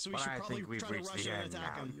quick. So we But should I probably think we've try to reached rush the in and end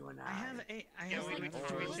attack now, him. you and I have a... I have we should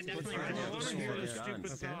definitely rush.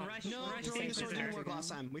 No, throwing the sword didn't work last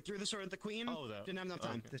time. We threw the sword at the queen. Didn't have enough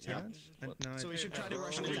time. Yeah. So we should try to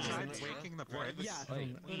rush and attack. Waking the prince. Yeah.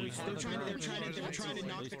 They're trying to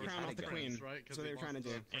knock the crown off the queen. That's what they were trying to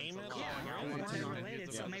do. Aim it. We're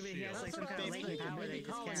related, so maybe he has like some kind of link power that he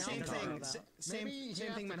just Same can't thing. control. Same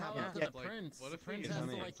thing might happen. Yeah. What if he has to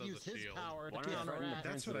like use his power to counteract?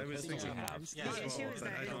 That's what I was thinking. Yeah. The issue is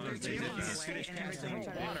that if we do it this way and everything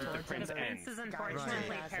The prince is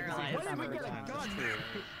unfortunately paralyzed. What if we get a gun?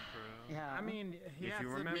 Yeah. I mean, he If has you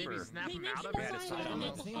to remember, maybe snap They him out of mentioned it. the I don't know.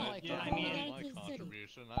 sidearm. Seemed like Yeah, that I mean, was my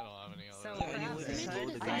contribution. I don't have any other. So perhaps They mentioned the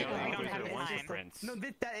we sidearm. don't have time. Prince. No, I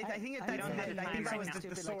think that was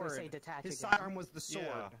the sword. His Stupid sidearm was the sword.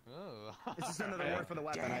 Oh. It's just another word for the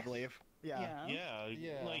weapon, I believe. Yeah. Yeah,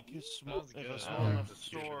 like if Sounds a good. small enough That's a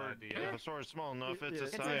stupid sword, idea. if a sword is small enough, it's a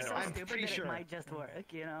It's so sidearm. I'm stupid pretty that sure. it might just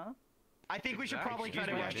work, you know? I think we should probably try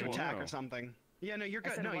to rush to attack or something. Yeah, no, you're I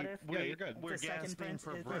good. said, No, what if you're good. We're the second gasping prince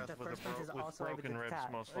for is breath the with, first prince is with also able to broken ribs,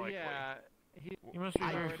 attack? most likely. Yeah. You must be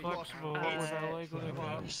very already flexible. lost What was my- that like?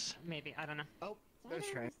 Maybe, I don't know. Oh, There's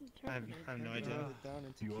Trey. I have no idea.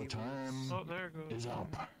 Your time Oh, there it goes. is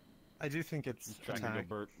up. I do think it's attack.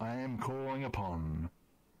 I am calling upon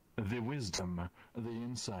the wisdom, the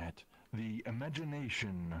insight, the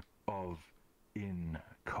imagination of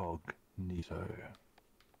incognito.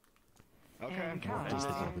 Okay. What does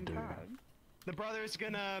the brother do? The brother's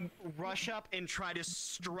gonna rush up and try to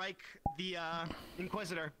strike the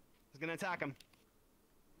Inquisitor. He's gonna attack him.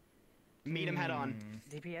 Meet him head on.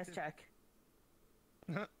 DPS check.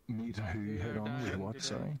 Meet who head on with what,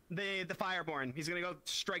 sorry? The Fireborn. He's gonna go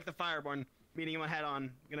strike the Fireborn, meeting him head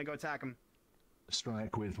on. Gonna go attack him.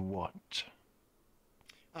 Strike with what?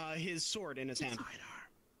 His sword in his hand. I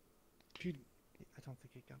don't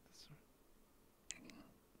think he got the sword.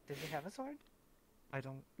 Does he have a sword? I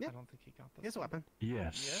don't think he got the He has a weapon.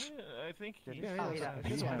 Yes. Yeah, I think he He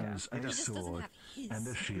has a sword and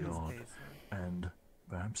a shield and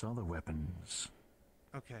perhaps other weapons.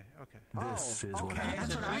 Okay. This is what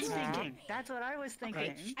That's what I was happens. thinking. That's what I was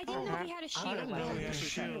thinking. I didn't know he had a shield. I didn't know he had a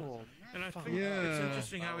shield. And I think it's Yeah.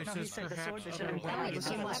 interesting how he No, says he said the perhaps sword other should be weapons.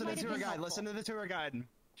 Listen to the tour guide. Listen to the tour guide.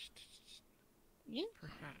 Yeah.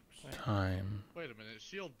 Time. Wait a minute,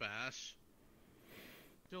 shield bash.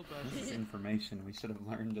 Shield bash. This is information we should have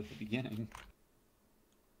learned at the beginning.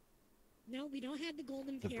 No, we don't have the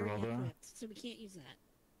golden The parry brother? equipped, so we can't use that.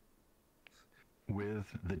 With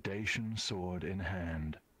the Dacian sword in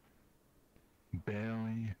hand,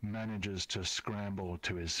 barely manages to scramble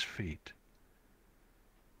to his feet,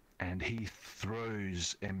 and he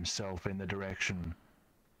throws himself in the direction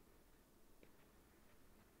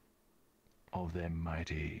of their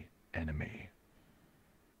mighty enemy.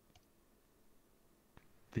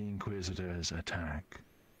 The Inquisitor's attack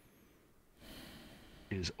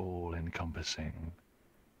is all-encompassing.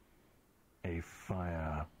 A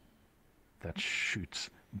fire that shoots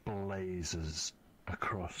blazes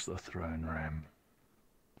across the throne room.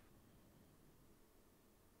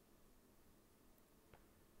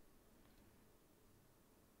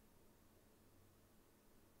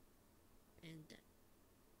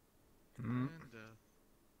 And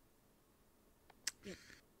yep.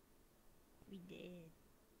 We did.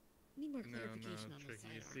 Need more clarification on the Tricky.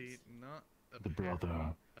 sidearms. See, not a The brother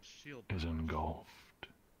a shield is engulfed.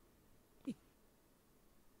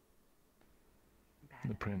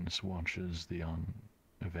 The prince watches the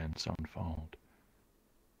events unfold,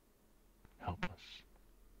 helpless.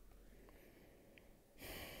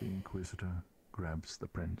 The Inquisitor grabs the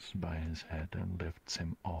prince by his head and lifts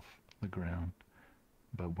him off the ground,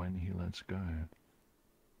 but when he lets go,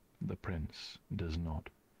 the prince does not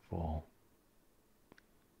fall.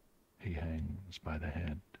 He hangs by the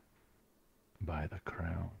head, by the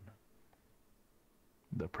crown.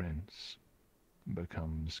 The prince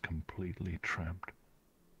becomes completely trapped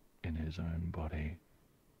in his own body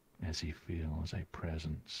as he feels a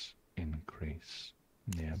presence increase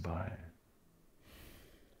nearby.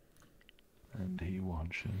 And he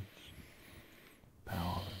watches,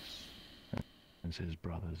 powerless, as his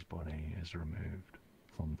brother's body is removed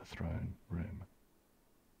from the throne room.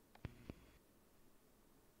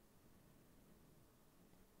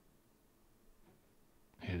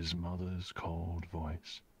 His mother's cold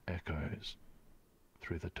voice echoes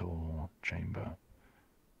through the tall chamber.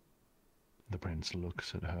 The prince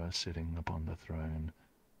looks at her sitting upon the throne,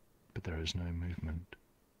 but there is no movement.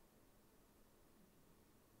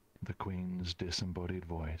 The queen's disembodied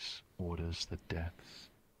voice orders the deaths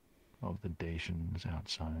of the Dacians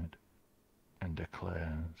outside and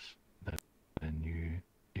declares that a new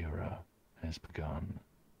era has begun.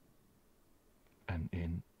 An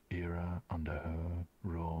era under her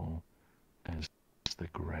rule as the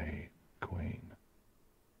Grey Queen.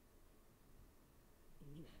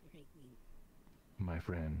 My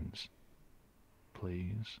friends,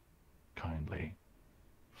 please, kindly,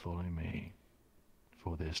 follow me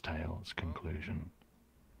for this tale's conclusion.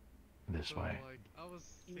 This way. Like, I was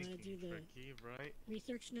You want to do the tricky, right?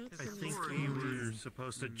 research notes? I and think the we story? were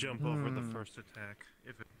supposed to jump over the first attack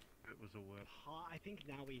if it was a whip. I think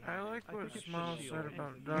now we I have like it. what think it Smile should be said over.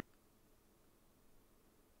 about Doc.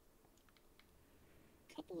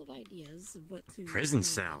 Couple of ideas of what to Prison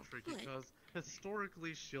cell. Tricky because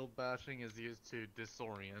historically shield bashing is used to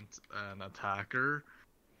disorient an attacker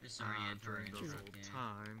Disorient during or those intro- old yeah.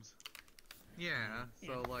 times. Yeah,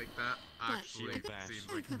 so like that actually Shield bash.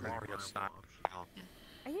 seems like a pretty Mario viable style. option.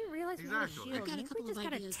 I didn't realize we had a Exactly. shield. I've got a Maybe couple we of just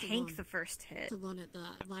gotta ideas to tank loan- the first hit. to loan at the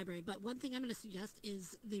library. But one thing I'm going to suggest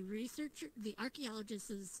is the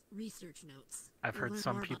archaeologist's research notes. I've We'll heard learn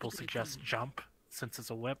some more about people the Greek suggest Common. jump since it's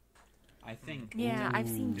a whip. I think. Yeah, I've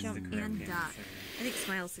seen is jump the correct and answer. duck. I think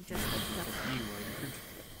Smile suggested duck.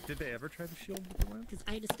 Did they ever try the shield with the web? Because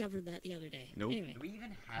I discovered that the other day. Nope. Anyway. Do we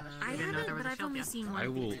even have a I shield? haven't, but I've only seen one. I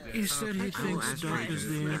will. He said he thinks ask Doc Ryan. is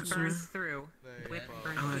the It answer. burns through. Whip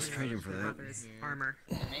burns I'll ask through Trajan for that. brother's armor.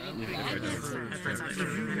 Maybe we That's actually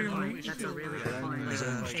really good. That's a really good point.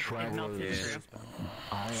 VRTravelers,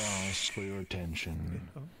 I ask for your attention.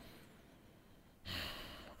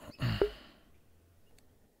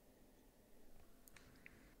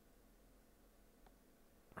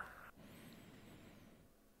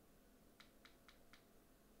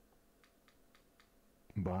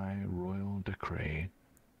 By royal decree,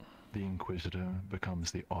 the Inquisitor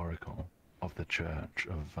becomes the oracle of the Church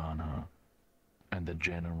of Varna, and the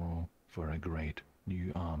general for a great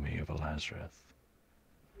new army of Lazarus.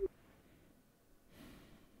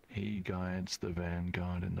 He guides the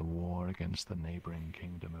vanguard in the war against the neighboring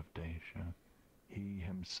kingdom of Dacia, he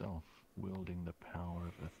himself wielding the power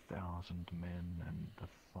of 1,000 men and the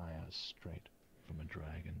fire straight from a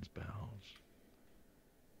dragon's bowels.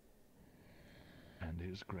 And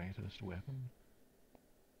his greatest weapon?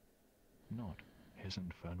 Not his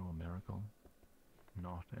infernal miracle,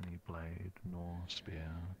 not any blade nor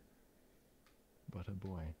spear, but a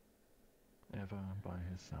boy, ever by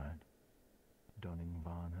his side, donning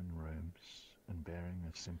Varnan robes and bearing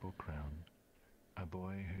a simple crown, a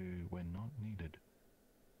boy who, when not needed,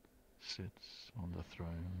 sits on the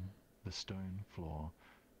throne, the stone floor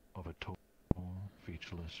of a tall,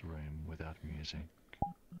 featureless room without music,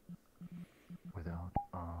 without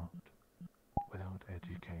art, without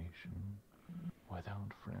education,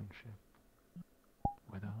 without friendship,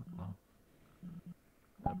 without love.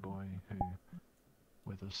 A boy who,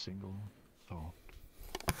 with a single thought,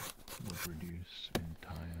 would reduce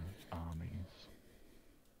entire armies,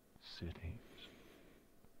 cities,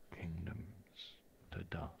 kingdoms to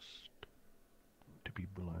dust, to be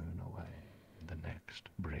blown away in the next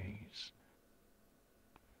breeze.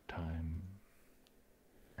 Time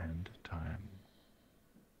and time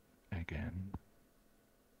again.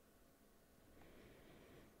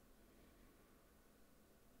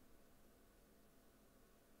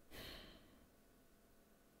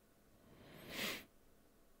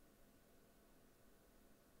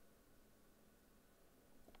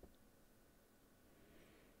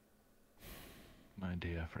 My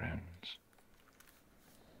dear friends,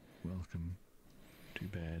 welcome to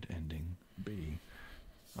Bad Ending B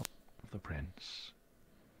of The Prince.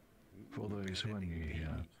 For those who are new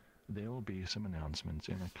here, there will be some announcements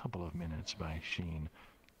in a couple of minutes by Sheen,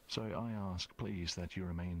 so I ask please that you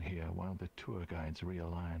remain here while the tour guides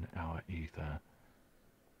realign our ether.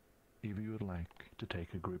 If you would like to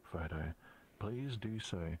take a group photo, please do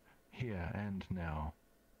so here and now.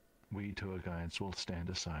 We tour guides will stand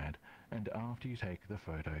aside, and after you take the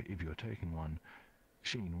photo, if you're taking one,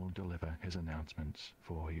 Sheen will deliver his announcements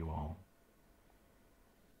for you all.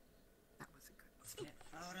 Let's get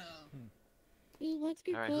a photo. Let's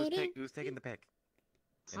get Alright, who's taking the pic?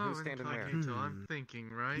 And who's I'm standing there? talking to, I'm thinking,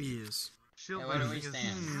 right? Yes. Shield Yeah, where do we is stand?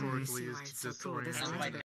 historically Alright, is so cool, this is disorienting.